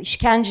aykırı,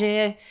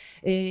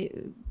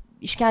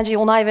 işkenceye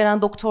onay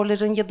veren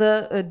doktorların ya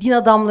da din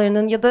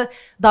adamlarının ya da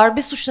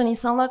darbe suçlarının,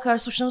 insanlığa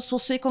karşı suçların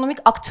sosyoekonomik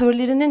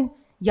aktörlerinin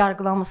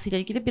yargılanmasıyla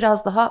ilgili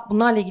biraz daha,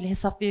 bunlarla ilgili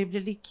hesap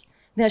verebilirlik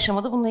ne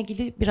aşamada, bununla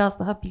ilgili biraz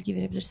daha bilgi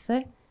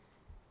verebilirse.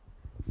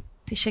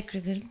 Teşekkür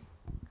ederim.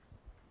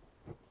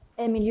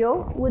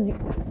 Emilio,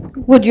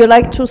 would you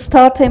like to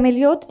start,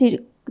 Emilio?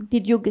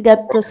 Did you get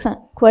the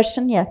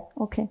question? Yeah.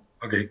 Okay.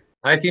 Okay.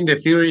 I think the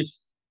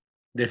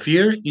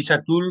fear is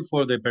a tool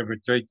for the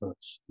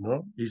perpetrators.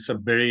 No, it's a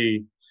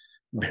very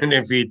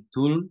benefit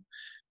tool,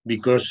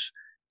 because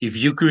if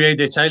you create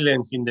the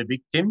silence in the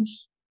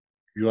victims,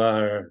 you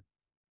are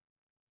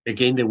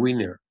again the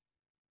winner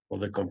of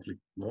the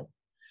conflict. No,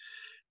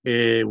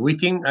 we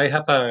think, I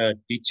have a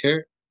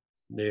teacher,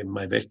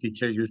 my best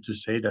teacher used to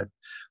say that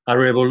a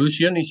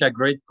revolution is a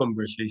great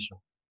conversation.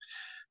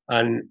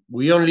 And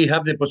we only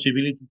have the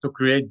possibility to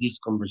create this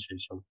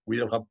conversation. We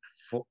don't have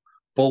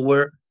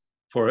power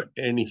for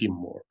anything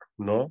more,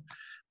 no?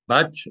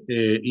 But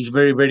it's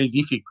very, very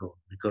difficult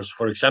because,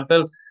 for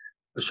example,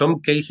 some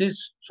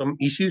cases, some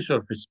issues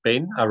of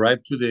Spain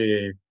arrived to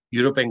the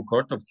European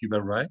Court of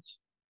Human Rights,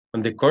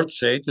 and the court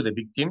said to the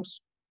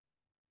victims,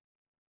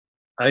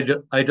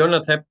 I don't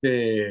accept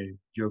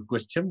your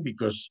question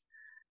because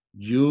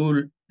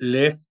you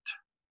left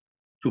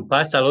to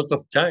pass a lot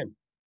of time.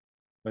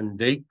 And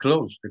they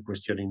closed the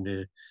question in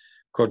the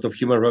Court of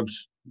Human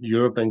Rights,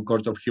 European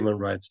Court of Human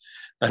Rights.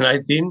 And I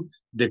think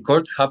the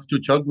court have to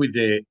talk with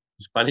the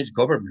Spanish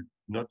government,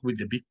 not with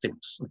the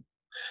victims.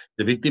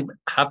 The victims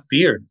have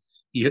fear.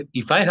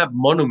 If I have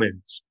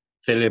monuments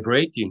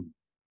celebrating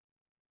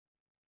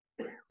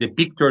the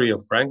victory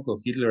of Franco,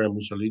 Hitler, and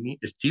Mussolini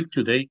still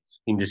today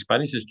in the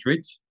Spanish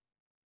streets,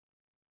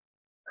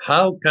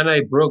 how can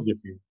I break the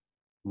fear?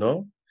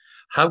 No?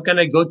 How can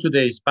I go to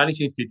the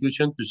Spanish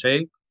institution to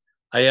say,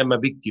 I am a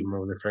victim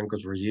of the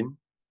Franco's regime,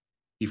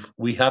 if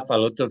we have a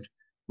lot of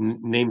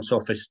names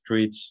of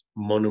streets,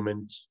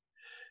 monuments,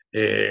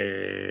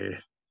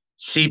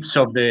 ships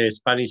of the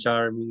Spanish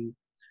army,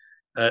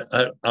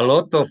 a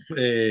lot of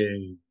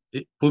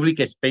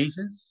public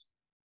spaces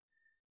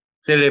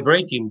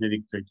celebrating the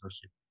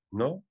dictatorship,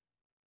 no?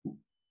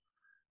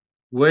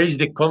 Where is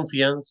the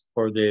confidence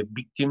for the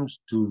victims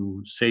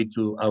to say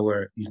to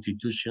our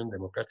institution,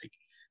 democratic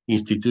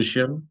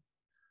institution,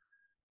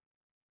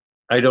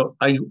 I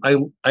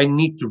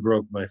need to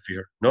break my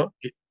fear. No,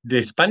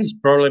 the Spanish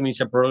problem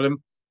is a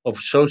problem of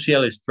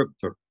social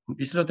structure.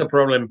 It's not a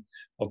problem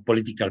of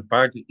political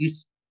party.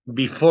 It's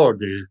before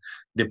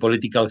the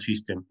political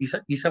system.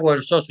 It's our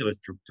social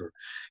structure.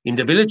 In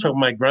the village of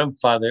my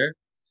grandfather,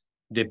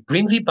 the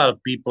principal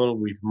people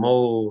with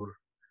more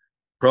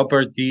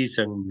properties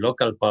and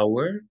local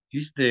power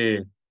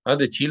are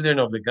the children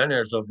of the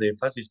gunners of the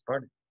fascist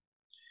party.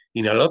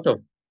 In a lot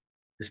of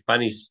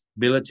Spanish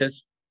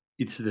villages,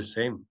 it's the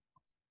same.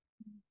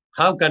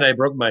 How can I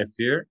break my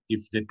fear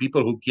if the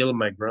people who killed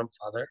my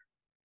grandfather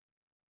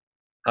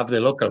have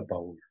the local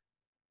power,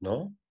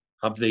 no?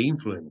 Have the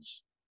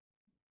influence?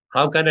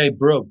 How can I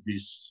break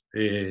this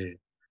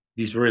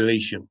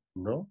relation,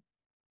 no?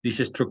 This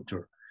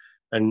structure?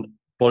 And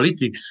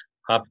politics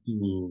have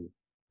to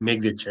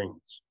make the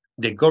change.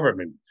 The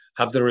government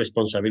have the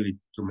responsibility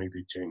to make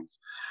the change.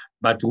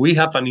 But we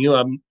have a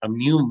new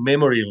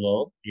memory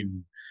law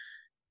in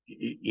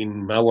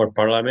our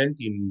parliament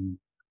in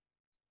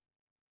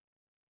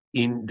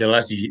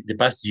the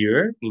past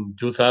year, in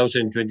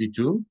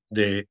 2022,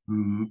 the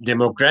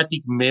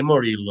democratic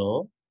memory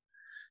law.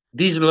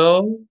 This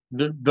law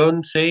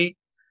don't say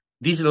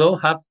this law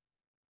have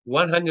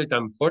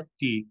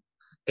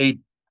 148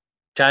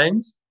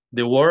 times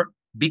the word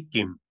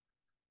victim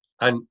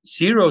and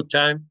 0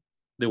 times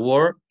the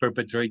word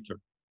perpetrator.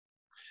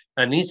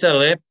 And it's a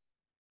left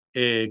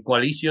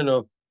coalition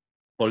of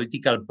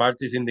political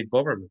parties in the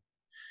government.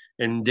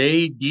 And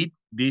they did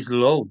this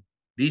law,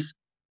 this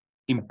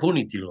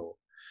impunity law.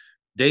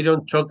 They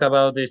don't talk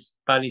about the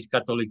Spanish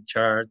Catholic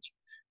Church.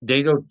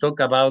 They don't talk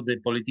about the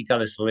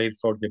political slave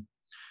for the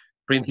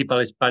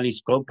principal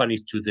Spanish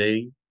companies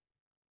today.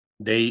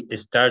 They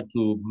start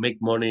to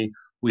make money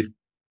with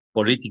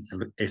political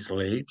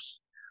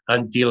slaves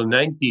until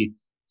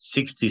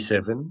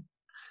 1967.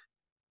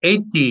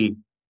 30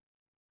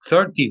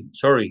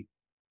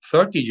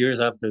 years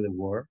after the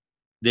war,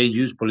 they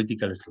use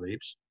political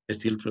slaves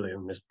still today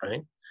in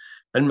Spain.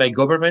 And my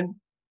government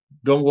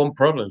don't want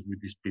problems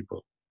with these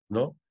people,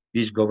 no?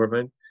 This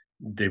government,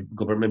 the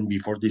government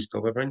before this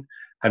government,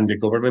 and the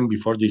government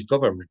before this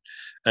government.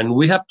 And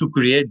we have to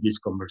create this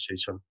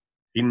conversation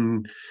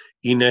in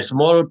a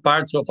small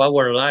parts of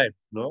our life,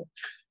 no?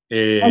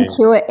 Thank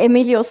you,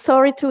 Emilio.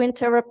 Sorry to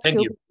interrupt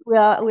Thank you. We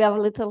have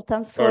a little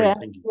time. Sorry,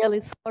 I'm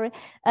really sorry.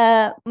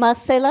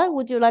 Marcela,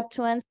 would you like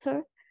to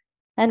answer?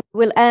 And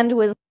we'll end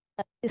with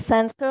this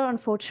answer,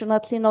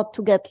 unfortunately, not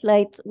to get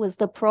late with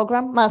the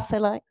program.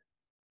 Marcela.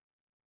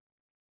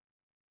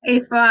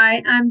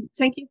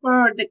 Thank you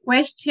for the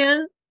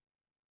question.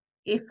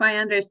 If I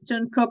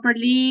understood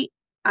properly,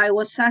 I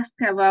was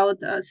asked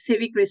about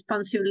civic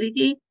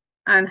responsibility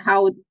and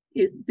how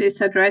is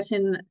this addressed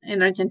in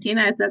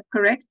Argentina. Is that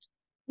correct?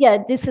 Yeah,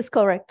 this is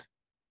correct.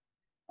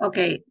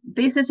 Okay,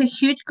 this is a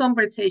huge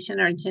conversation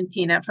in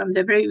Argentina from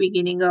the very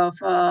beginning of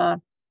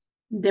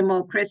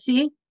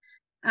democracy.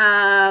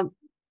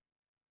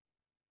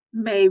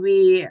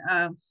 Maybe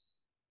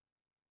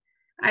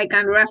I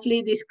can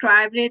roughly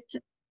describe it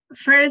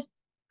first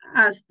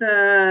as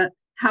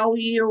how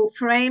you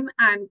frame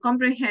and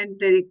comprehend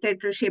the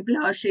dictatorship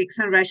logics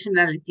and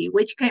rationality.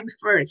 Which came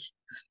first?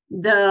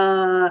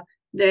 The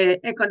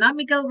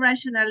economical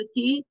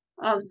rationality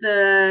of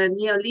the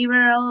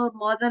neoliberal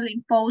model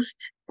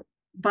imposed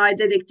by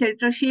the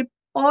dictatorship,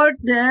 or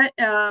the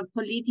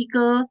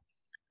political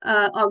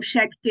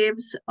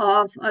objectives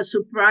of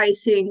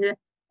surprising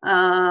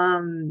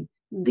the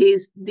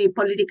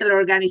political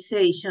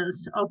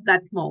organizations of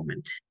that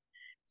moment.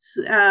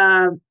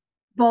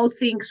 Both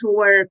things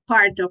were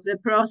part of the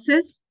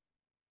process.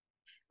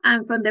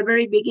 And from the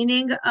very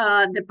beginning,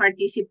 the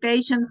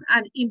participation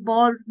and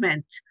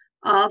involvement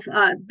of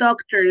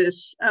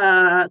doctors,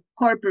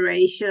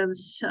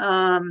 corporations,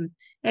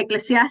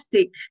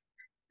 ecclesiastic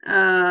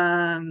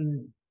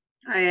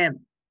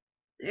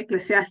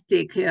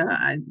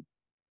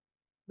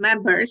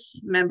members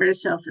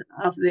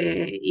of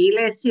the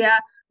Iglesia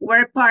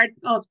were part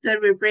of the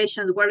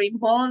repression, were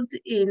involved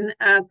in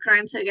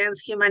crimes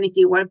against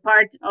humanity, were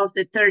part of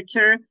the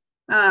torture,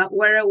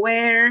 were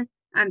aware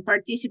and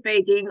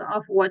participating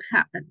of what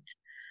happened.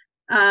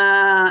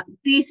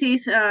 This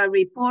is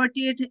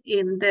reported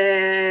in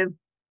the,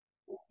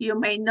 you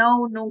may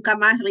know, Nunca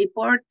Más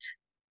report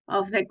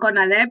of the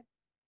CONADEP,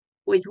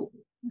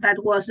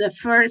 that was the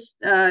first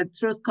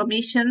Truth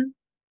Commission,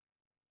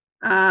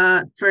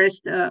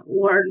 first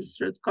World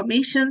Truth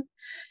Commission.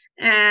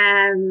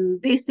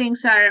 And these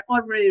things are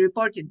already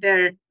reported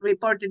there in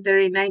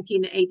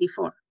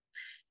 1984.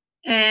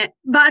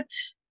 But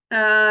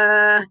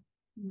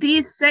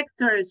these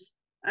sectors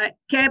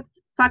kept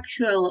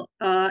factual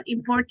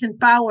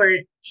important power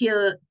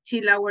till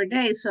our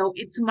day. So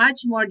it's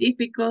much more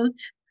difficult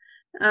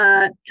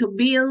to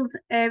build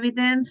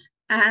evidence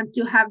and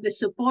to have the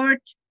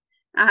support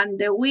and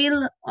the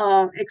will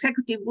of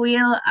executive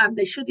will and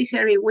the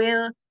judiciary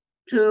will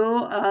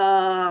to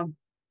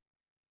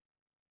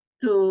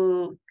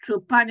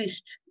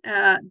punish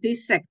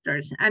these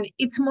sectors. And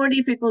it's more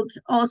difficult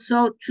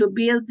also to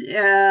build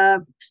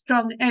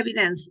strong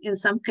evidence in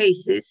some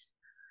cases.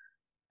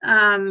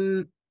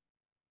 Having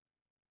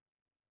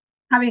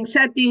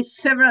said this,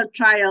 several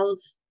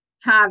trials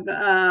have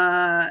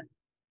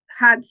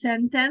had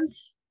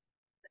sentence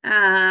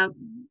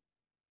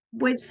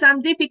with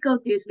some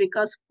difficulties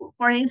because,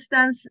 for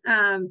instance,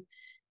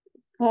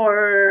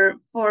 for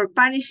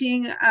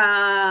punishing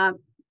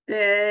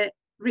the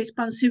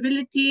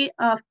responsibility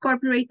of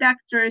corporate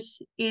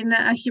actors in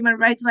human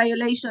rights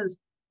violations,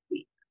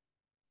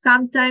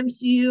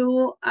 sometimes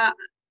you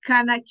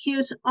can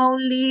accuse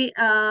only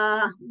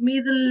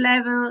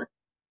middle-level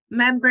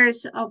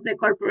members of the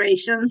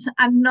corporations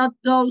and not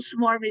those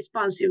more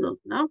responsible,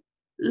 no?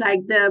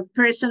 Like the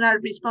personal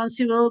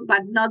responsible,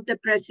 but not the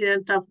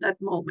president of that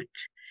moment.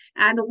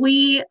 And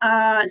we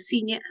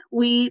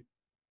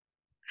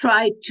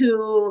try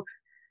to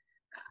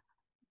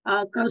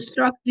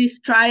construct these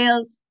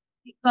trials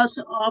because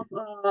of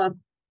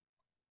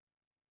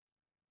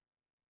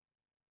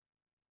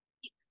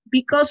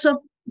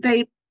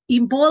the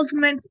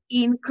involvement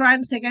in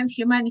crimes against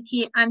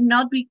humanity, and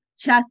not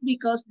just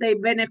because they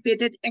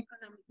benefited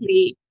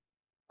economically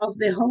of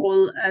the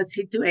whole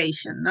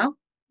situation. No,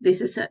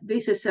 this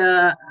is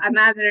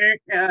another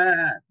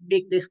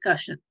big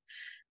discussion.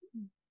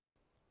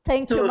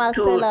 Thank you,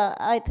 Marcela.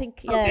 I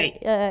think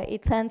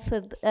it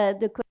answered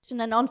the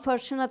question, and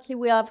unfortunately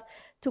we have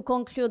to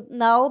conclude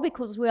now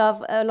because we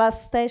have a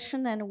last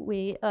session, and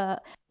we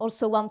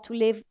also want to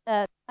leave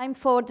time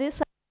for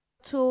this. I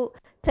want to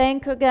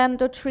thank again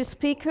the three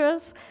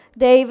speakers,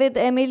 David,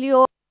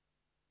 Emilio,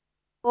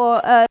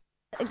 for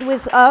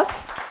with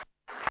us.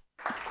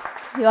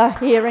 You are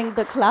hearing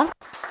the clap.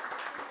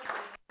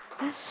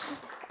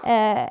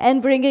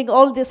 And bringing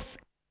all this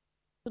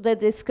to the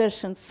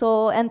discussion.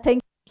 So, and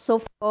thank you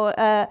for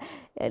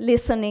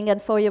listening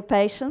and for your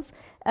patience.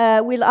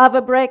 We'll have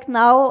a break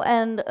now,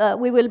 and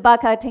we will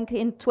back, I think,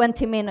 in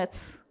 20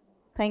 minutes.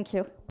 Thank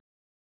you.